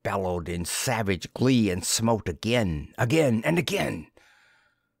 He bellowed in savage glee and smote again, and again.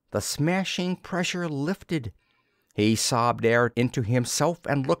 The smashing pressure lifted. He sobbed air into himself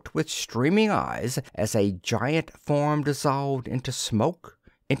and looked with streaming eyes as a giant form dissolved into smoke,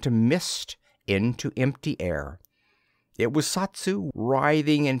 into mist, into empty air. It was Satsu,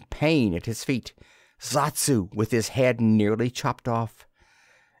 writhing in pain at his feet. Satsu, with his head nearly chopped off.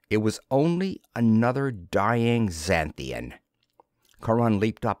 It was only another dying Xanthian. Corun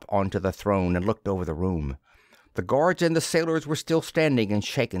leaped up onto the throne and looked over the room. The guards and the sailors were still standing in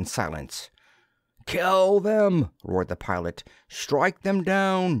shaken silence. "Kill them!" roared the pilot. "Strike them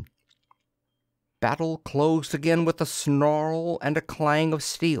down!" Battle closed again with a snarl and a clang of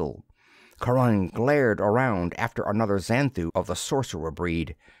steel. Corun glared around after another Xanthi of the sorcerer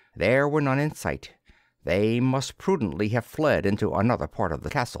breed. There were none in sight. They must prudently have fled into another part of the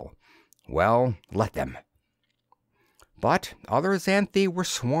castle. Well, let them. But other Xanthi were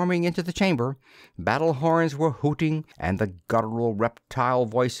swarming into the chamber. Battle horns were hooting, and the guttural reptile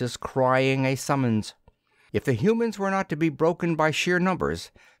voices crying a summons. If the humans were not to be broken by sheer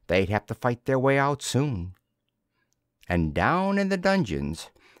numbers, they'd have to fight their way out soon. And down in the dungeons,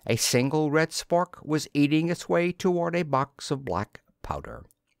 a single red spark was eating its way toward a box of black powder.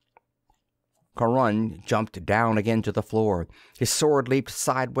 Corun jumped down again to the floor. His sword leaped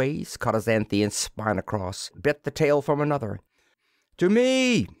sideways, cut a Xanthian's spine across, bit the tail from another. "To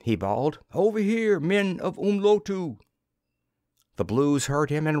me!" he bawled. "Over here, men of Umlotu!" The Blues heard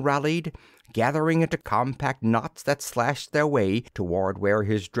him and rallied, gathering into compact knots that slashed their way toward where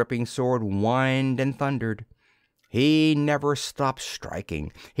his dripping sword whined and thundered. He never stopped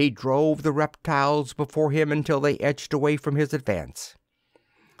striking. He drove the reptiles before him until they edged away from his advance.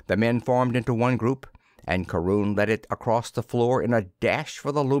 The men formed into one group, and Corun led it across the floor in a dash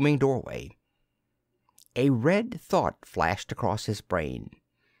for the looming doorway. A red thought flashed across his brain.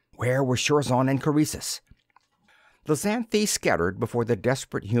 Where were Shorzan and Croesus? The Xanthi scattered before the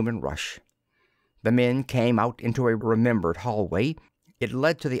desperate human rush. The men came out into a remembered hallway. It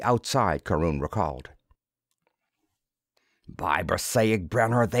led to the outside, Corun recalled. By Bersaic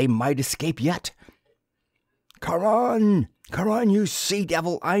Brenner, they might escape yet. "Corun! Corun, you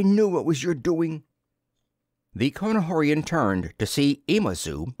sea-devil! I knew it was your doing!" The Conahurian turned to see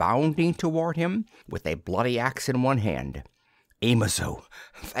Imazu bounding toward him with a bloody axe in one hand. Imazu!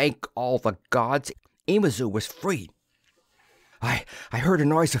 Thank all the gods, Imazu was free! I heard a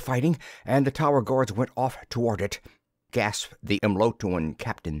noise of fighting, and the tower guards went off toward it, gasped the Umlotuan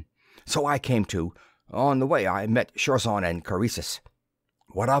captain. So I came to. On the way I met Shorzan and Croesus.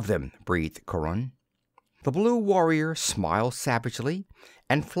 "What of them?" breathed Corun. The blue warrior smiled savagely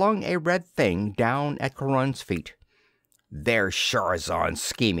and flung a red thing down at Corun's feet. "There's Shorzan's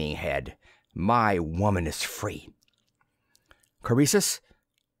scheming head. My woman is free." "Croesus?"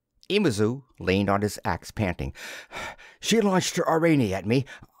 Imazu leaned on his axe, panting. "She launched her Arani at me.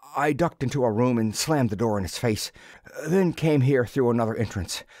 I ducked into a room and slammed the door in his face, then came here through another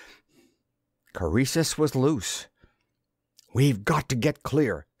entrance." Croesus was loose. "We've got to get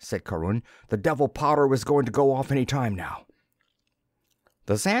clear," said Corun. "The devil powder was going to go off any time now."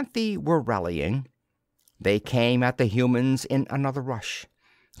 The Xanthi were rallying. They came at the humans in another rush.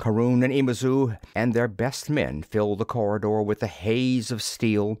 Corun and Imazu and their best men filled the corridor with a haze of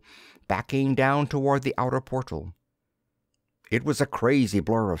steel, backing down toward the outer portal. It was a crazy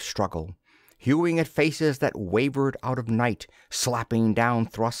blur of struggle, hewing at faces that wavered out of night, slapping down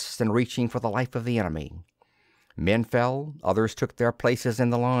thrusts and reaching for the life of the enemy. Men fell, others took their places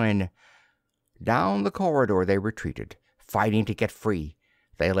in the line. Down the corridor they retreated, fighting to get free.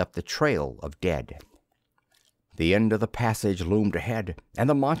 They left the trail of dead. The end of the passage loomed ahead, and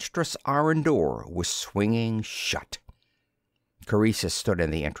the monstrous iron door was swinging shut. Croesus stood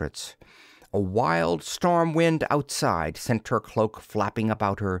in the entrance. A wild storm wind outside sent her cloak flapping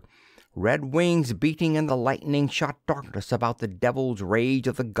about her, red wings beating in the lightning-shot darkness about the devil's rage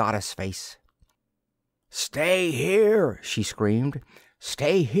of the goddess face. "Stay here!" she screamed.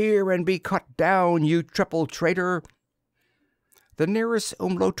 "Stay here and be cut down, you triple traitor!" The nearest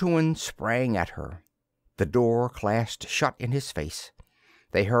Umlotuan sprang at her. The door clashed shut in his face.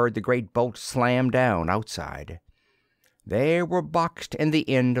 They heard the great bolt slam down outside. They were boxed in the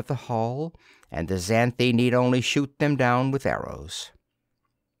end of the hall, and the Xanthi need only shoot them down with arrows.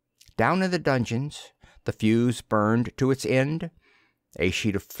 Down in the dungeons, the fuse burned to its end. A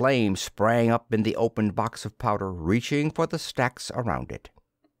sheet of flame sprang up in the opened box of powder, reaching for the stacks around it.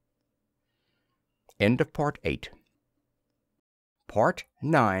 End of Part 8. Part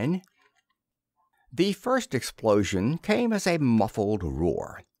 9. The first explosion came as a muffled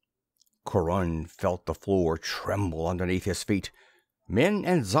roar. Corun felt the floor tremble underneath his feet. Men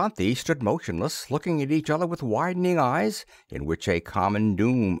and Xanthi stood motionless, looking at each other with widening eyes in which a common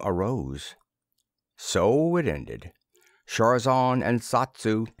doom arose. So it ended. Shorzan and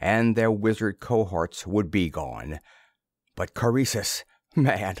Satsu and their wizard cohorts would be gone. But Croesus,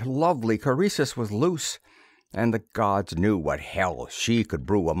 mad, lovely Croesus, was loose, and the gods knew what hell she could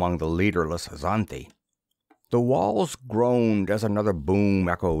brew among the leaderless Xanthi. The walls groaned as another boom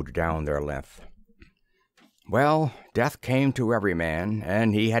echoed down their length. Well, death came to every man,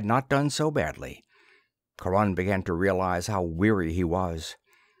 and he had not done so badly. Corun began to realize how weary he was.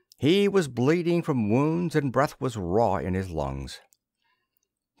 He was bleeding from wounds and breath was raw in his lungs.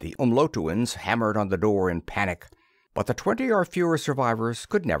 The Umlotuans hammered on the door in panic, but the 20 or fewer survivors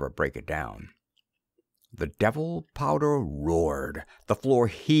could never break it down. The devil powder roared. The floor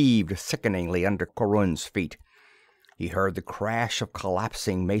heaved sickeningly under Corun's feet. He heard the crash of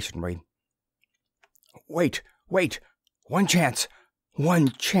collapsing masonry. "Wait! Wait! One chance! One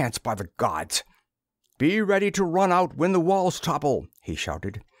chance, by the gods! Be ready to run out when the walls topple!" he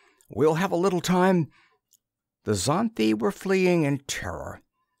shouted. "We'll have a little time." The Xanthi were fleeing in terror.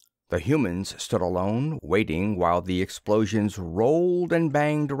 The humans stood alone, waiting while the explosions rolled and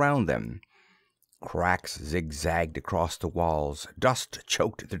banged around them. Cracks zigzagged across the walls. Dust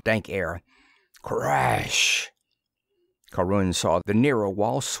choked the dank air. Crash! Corun saw the nearer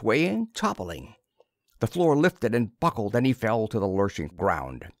wall swaying, toppling. The floor lifted and buckled, and he fell to the lurching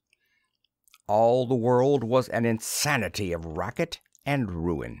ground. All the world was an insanity of racket and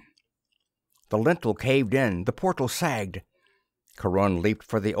ruin. The lintel caved in, the portal sagged. Corun leaped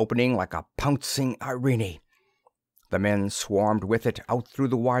for the opening like a pouncing Irene. The men swarmed with it out through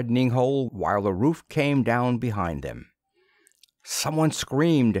the widening hole while the roof came down behind them. Someone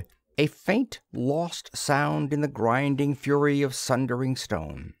screamed, a faint, lost sound in the grinding fury of sundering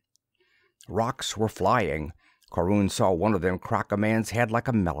stone. Rocks were flying. Corun saw one of them crack a man's head like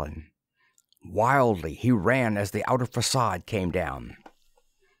a melon. Wildly he ran as the outer facade came down.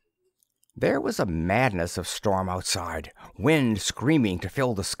 There was a madness of storm outside, wind screaming to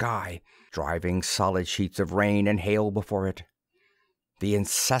fill the sky, driving solid sheets of rain and hail before it. The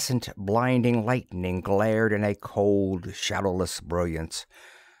incessant, blinding lightning glared in a cold, shadowless brilliance.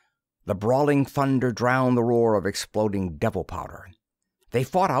 The brawling thunder drowned the roar of exploding devil powder. They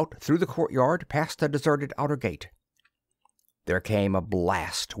fought out through the courtyard past the deserted outer gate. There came a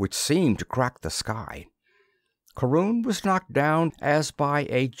blast which seemed to crack the sky. Corun was knocked down as by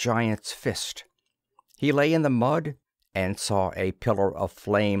a giant's fist. He lay in the mud and saw a pillar of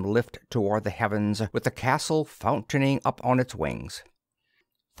flame lift toward the heavens with the castle fountaining up on its wings.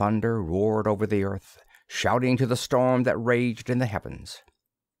 Thunder roared over the earth, shouting to the storm that raged in the heavens.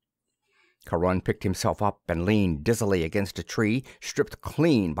 Corun picked himself up and leaned dizzily against a tree, stripped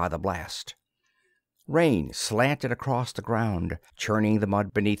clean by the blast. Rain slanted across the ground, churning the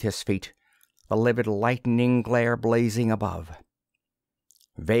mud beneath his feet, the livid lightning glare blazing above.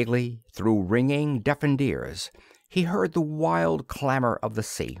 Vaguely, through ringing, deafened ears, he heard the wild clamor of the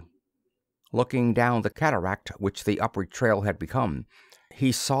sea. Looking down the cataract which the upward trail had become,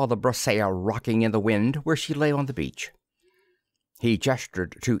 he saw the Bracea rocking in the wind where she lay on the beach. He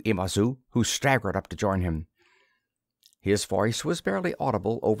gestured to Imazu, who staggered up to join him. His voice was barely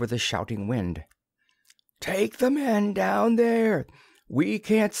audible over the shouting wind. "Take the men down there. We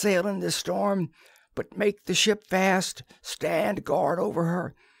can't sail in this storm, but make the ship fast. Stand guard over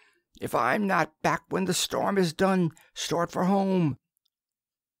her. If I'm not back when the storm is done, start for home."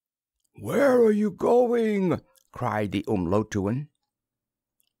 "Where are you going?" cried the Umlotuan.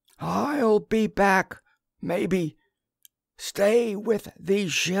 "I'll be back, maybe. Stay with the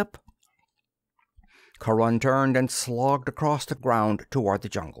ship." Corun turned and slogged across the ground toward the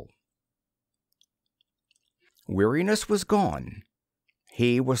jungle. Weariness was gone.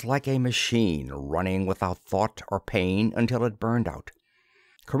 He was like a machine running without thought or pain until it burned out.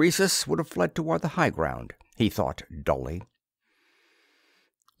 Croesus would have fled toward the high ground, he thought dully.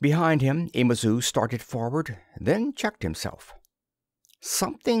 Behind him, Imazu started forward, then checked himself.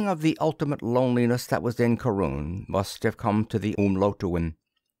 Something of the ultimate loneliness that was in Corun must have come to the Umlotuan.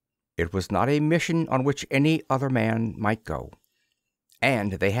 It was not a mission on which any other man might go.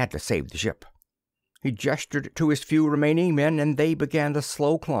 And they had to save the ship. He gestured to his few remaining men, and they began the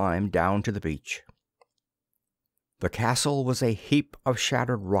slow climb down to the beach. The castle was a heap of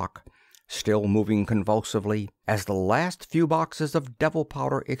shattered rock, still moving convulsively as the last few boxes of devil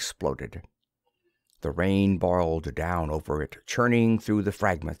powder exploded. The rain boiled down over it, churning through the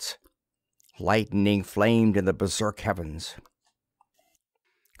fragments. Lightning flamed in the berserk heavens.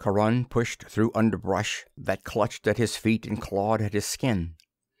 Corun pushed through underbrush that clutched at his feet and clawed at his skin.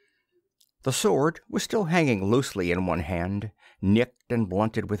 The sword was still hanging loosely in one hand, nicked and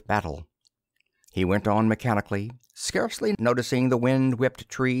blunted with battle. He went on mechanically, scarcely noticing the wind-whipped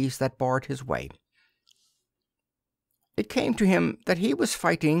trees that barred his way. It came to him that he was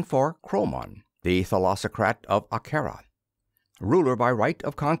fighting for Cromon, the thalassocrat of Akera, ruler by right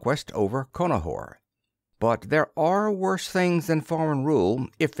of conquest over Conahur. But there are worse things than foreign rule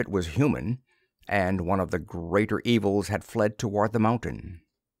if it was human, and one of the greater evils had fled toward the mountain.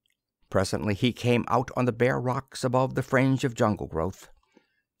 Presently he came out on the bare rocks above the fringe of jungle growth.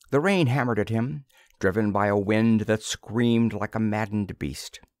 The rain hammered at him, driven by a wind that screamed like a maddened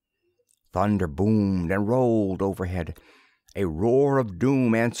beast. Thunder boomed and rolled overhead, a roar of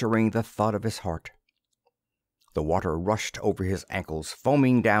doom answering the thud of his heart. The water rushed over his ankles,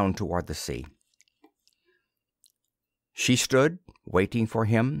 foaming down toward the sea. She stood, waiting for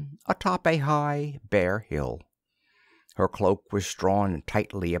him, atop a high, bare hill. Her cloak was drawn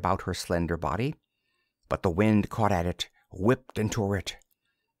tightly about her slender body, but the wind caught at it, whipped and tore it.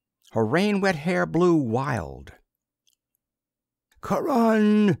 Her rain-wet hair blew wild.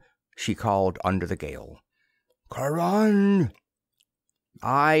 "Corun!" she called under the gale. "Corun!"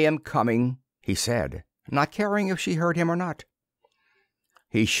 "I am coming," he said, not caring if she heard him or not.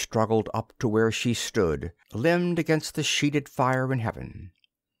 He struggled up to where she stood, limned against the sheeted fire in heaven.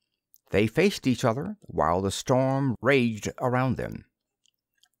 They faced each other while the storm raged around them.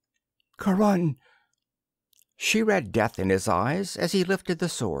 "Corun!" She read death in his eyes as he lifted the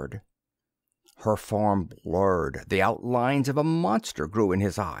sword. Her form blurred. The outlines of a monster grew in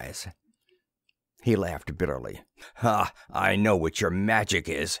his eyes. He laughed bitterly. "Ha! I know what your magic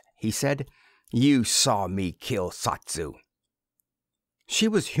is," he said. "You saw me kill Satsu." She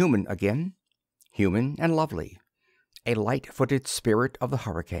was human again, human and lovely, a light-footed spirit of the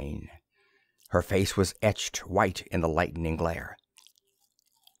hurricane. Her face was etched white in the lightning glare.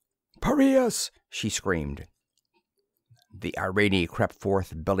 "Pareus!" she screamed. The Irene crept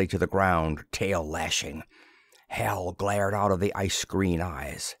forth, belly to the ground, tail lashing. Hell glared out of the ice-green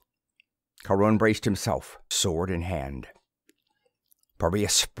eyes. Corun braced himself, sword in hand.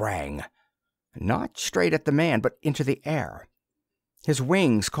 Pareus sprang, not straight at the man, but into the air. His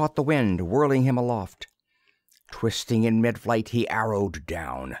wings caught the wind, whirling him aloft. Twisting in mid-flight, he arrowed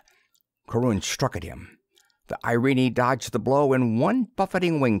down. Corun struck at him. The Irene dodged the blow, and one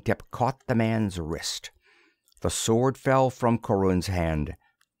buffeting wingtip caught the man's wrist. The sword fell from Corun's hand.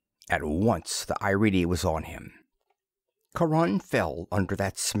 At once the Irene was on him. Corun fell under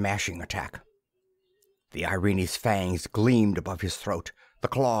that smashing attack. The Irene's fangs gleamed above his throat. The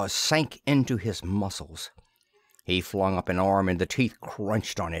claws sank into his muscles. He flung up an arm, and the teeth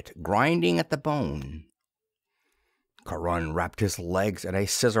crunched on it, grinding at the bone. Corun wrapped his legs in a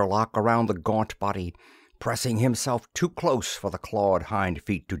scissor lock around the gaunt body, pressing himself too close for the clawed hind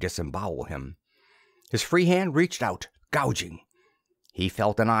feet to disembowel him. His free hand reached out, gouging. He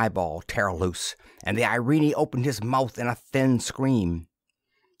felt an eyeball tear loose, and the Irene opened his mouth in a thin scream.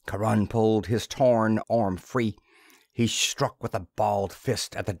 Corun pulled his torn arm free. He struck with a balled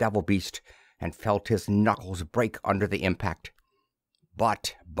fist at the devil beast, and felt his knuckles break under the impact.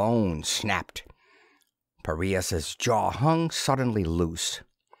 But bone snapped. Pareus's jaw hung suddenly loose.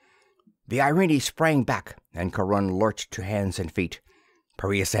 The Irene sprang back, and Corun lurched to hands and feet.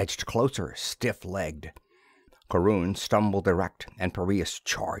 Pareus edged closer, stiff-legged. Corun stumbled erect, and Pareus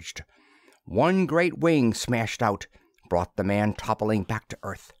charged. One great wing smashed out, brought the man toppling back to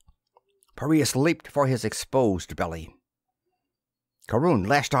earth. Pareus leaped for his exposed belly. Corun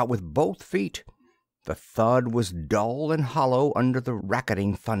lashed out with both feet. The thud was dull and hollow under the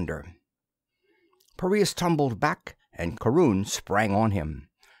racketing thunder. Pareus tumbled back, and Corun sprang on him.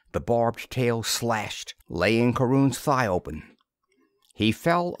 The barbed tail slashed, laying Corun's thigh open. He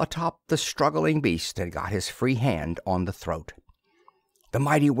fell atop the struggling beast and got his free hand on the throat. The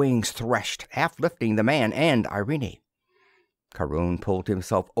mighty wings threshed, half lifting the man and Irene. Corun pulled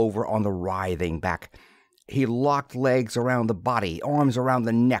himself over on the writhing back. He locked legs around the body, arms around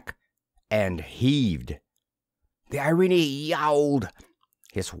the neck, and heaved. The Irene yowled.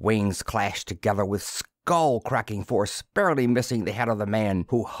 His wings clashed together with skull-cracking force, barely missing the head of the man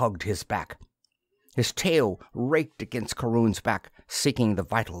who hugged his back. His tail raked against Corun's back, seeking the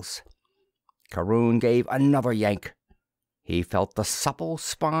vitals. Corun gave another yank. He felt the supple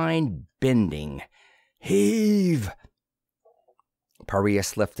spine bending. "Heave!"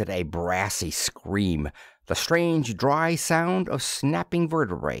 Pareus lifted a brassy scream. The strange, dry sound of snapping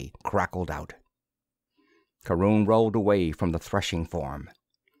vertebrae crackled out. Corun rolled away from the threshing form.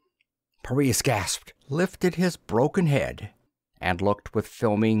 Pareus gasped, lifted his broken head, and looked with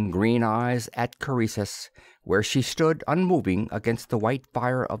filming green eyes at Corycis, where she stood unmoving against the white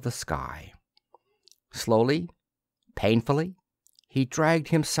fire of the sky. Slowly, painfully, he dragged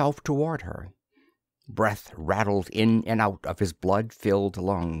himself toward her. Breath rattled in and out of his blood-filled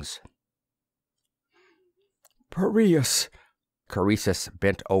lungs. "Pareus!" Corycis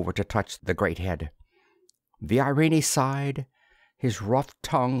bent over to touch the great head. The Irene sighed. His rough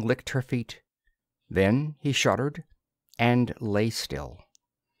tongue licked her feet. Then he shuddered and lay still.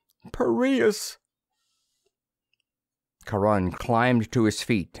 "Pareus!" Corun climbed to his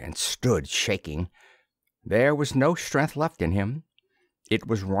feet and stood shaking. There was no strength left in him. It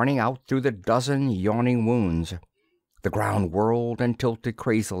was running out through the dozen yawning wounds. The ground whirled and tilted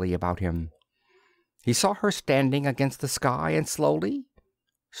crazily about him. He saw her standing against the sky, and slowly,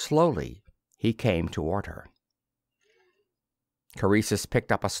 he came toward her. Croesus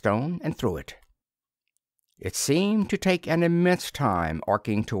picked up a stone and threw it. It seemed to take an immense time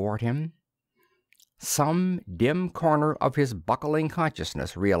arcing toward him. Some dim corner of his buckling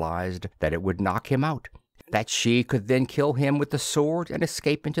consciousness realized that it would knock him out, that she could then kill him with the sword and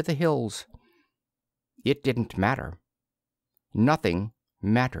escape into the hills. It didn't matter. Nothing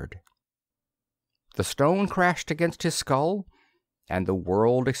mattered. The stone crashed against his skull, and the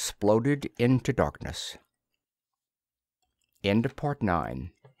world exploded into darkness. End of Part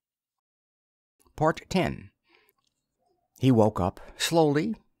 9. Part 10. He woke up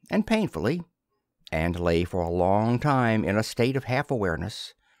slowly and painfully, and lay for a long time in a state of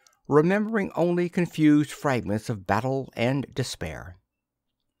half-awareness, remembering only confused fragments of battle and despair.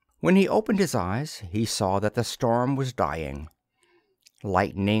 When he opened his eyes, he saw that the storm was dying.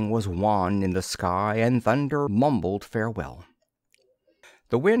 Lightning was wan in the sky, and thunder mumbled farewell.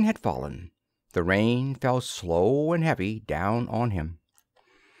 The wind had fallen. The rain fell slow and heavy down on him.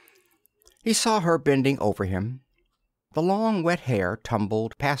 He saw her bending over him. The long wet hair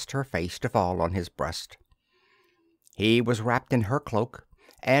tumbled past her face to fall on his breast. He was wrapped in her cloak,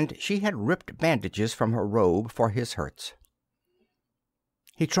 and she had ripped bandages from her robe for his hurts.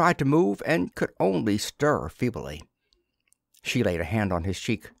 He tried to move and could only stir feebly. She laid a hand on his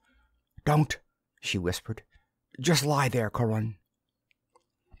cheek. "Don't," she whispered. "Just lie there, Corun."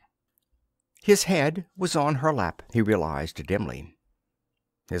 His head was on her lap, he realized dimly.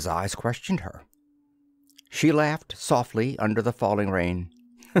 His eyes questioned her. She laughed softly under the falling rain.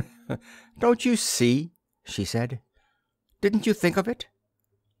 "Don't you see?" she said. "Didn't you think of it?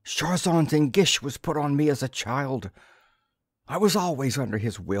 Charzon's Engish was put on me as a child. I was always under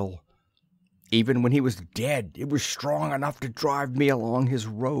his will. Even when he was dead, it was strong enough to drive me along his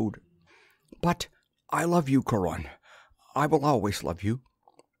road. But I love you, Corun. I will always love you.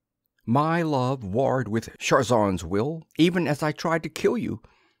 My love warred with Charzon's will, even as I tried to kill you.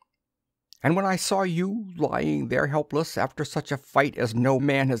 And when I saw you lying there helpless after such a fight as no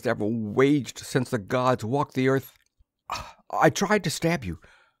man has ever waged since the gods walked the earth, I tried to stab you,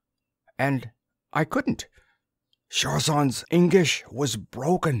 and I couldn't. Charzon's Engish was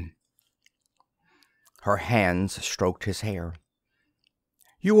broken." Her hands stroked his hair.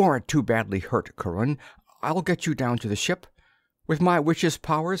 "You aren't too badly hurt, Corun. I'll get you down to the ship. With my witch's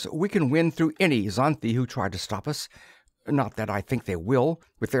powers, we can win through any Xanthi who try to stop us. Not that I think they will,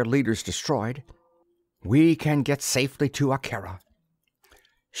 with their leaders destroyed. We can get safely to Akera."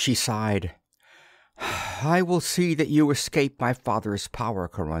 She sighed. "I will see that you escape my father's power,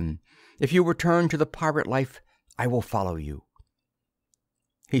 Corun. If you return to the pirate life, I will follow you."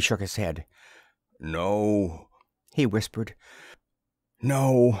 He shook his head. "No," he whispered.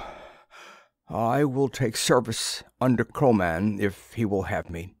 "No. I will take service under Croman if he will have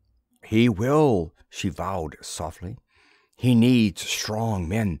me." "He will," she vowed softly. "He needs strong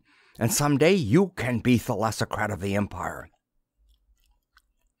men, and someday you can be Thalassocrat of the Empire."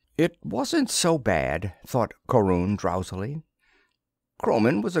 It wasn't so bad, thought Corun drowsily.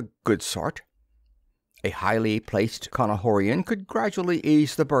 Croman was a good sort. A highly placed Conahurian could gradually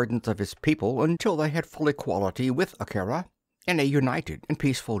ease the burdens of his people until they had full equality with Akera in a united and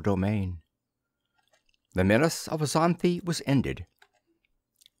peaceful domain. The menace of Xanthi was ended.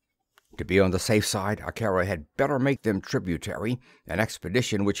 To be on the safe side, Akera had better make them tributary, an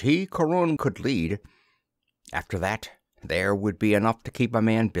expedition which he, Corun, could lead. After that, there would be enough to keep a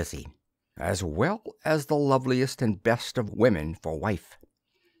man busy, as well as the loveliest and best of women for wife.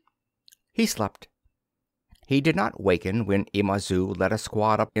 He slept. He did not waken when Imazu led a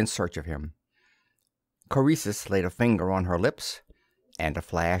squad up in search of him. Croesus laid a finger on her lips, and a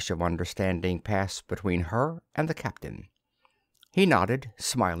flash of understanding passed between her and the captain. He nodded,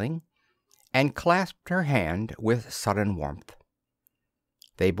 smiling, and clasped her hand with sudden warmth.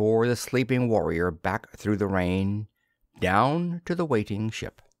 They bore the sleeping warrior back through the rain, down to the waiting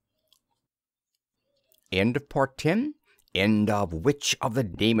ship. End of Part 10. End of Witch of the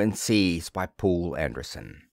Demon Seas by Poul Anderson.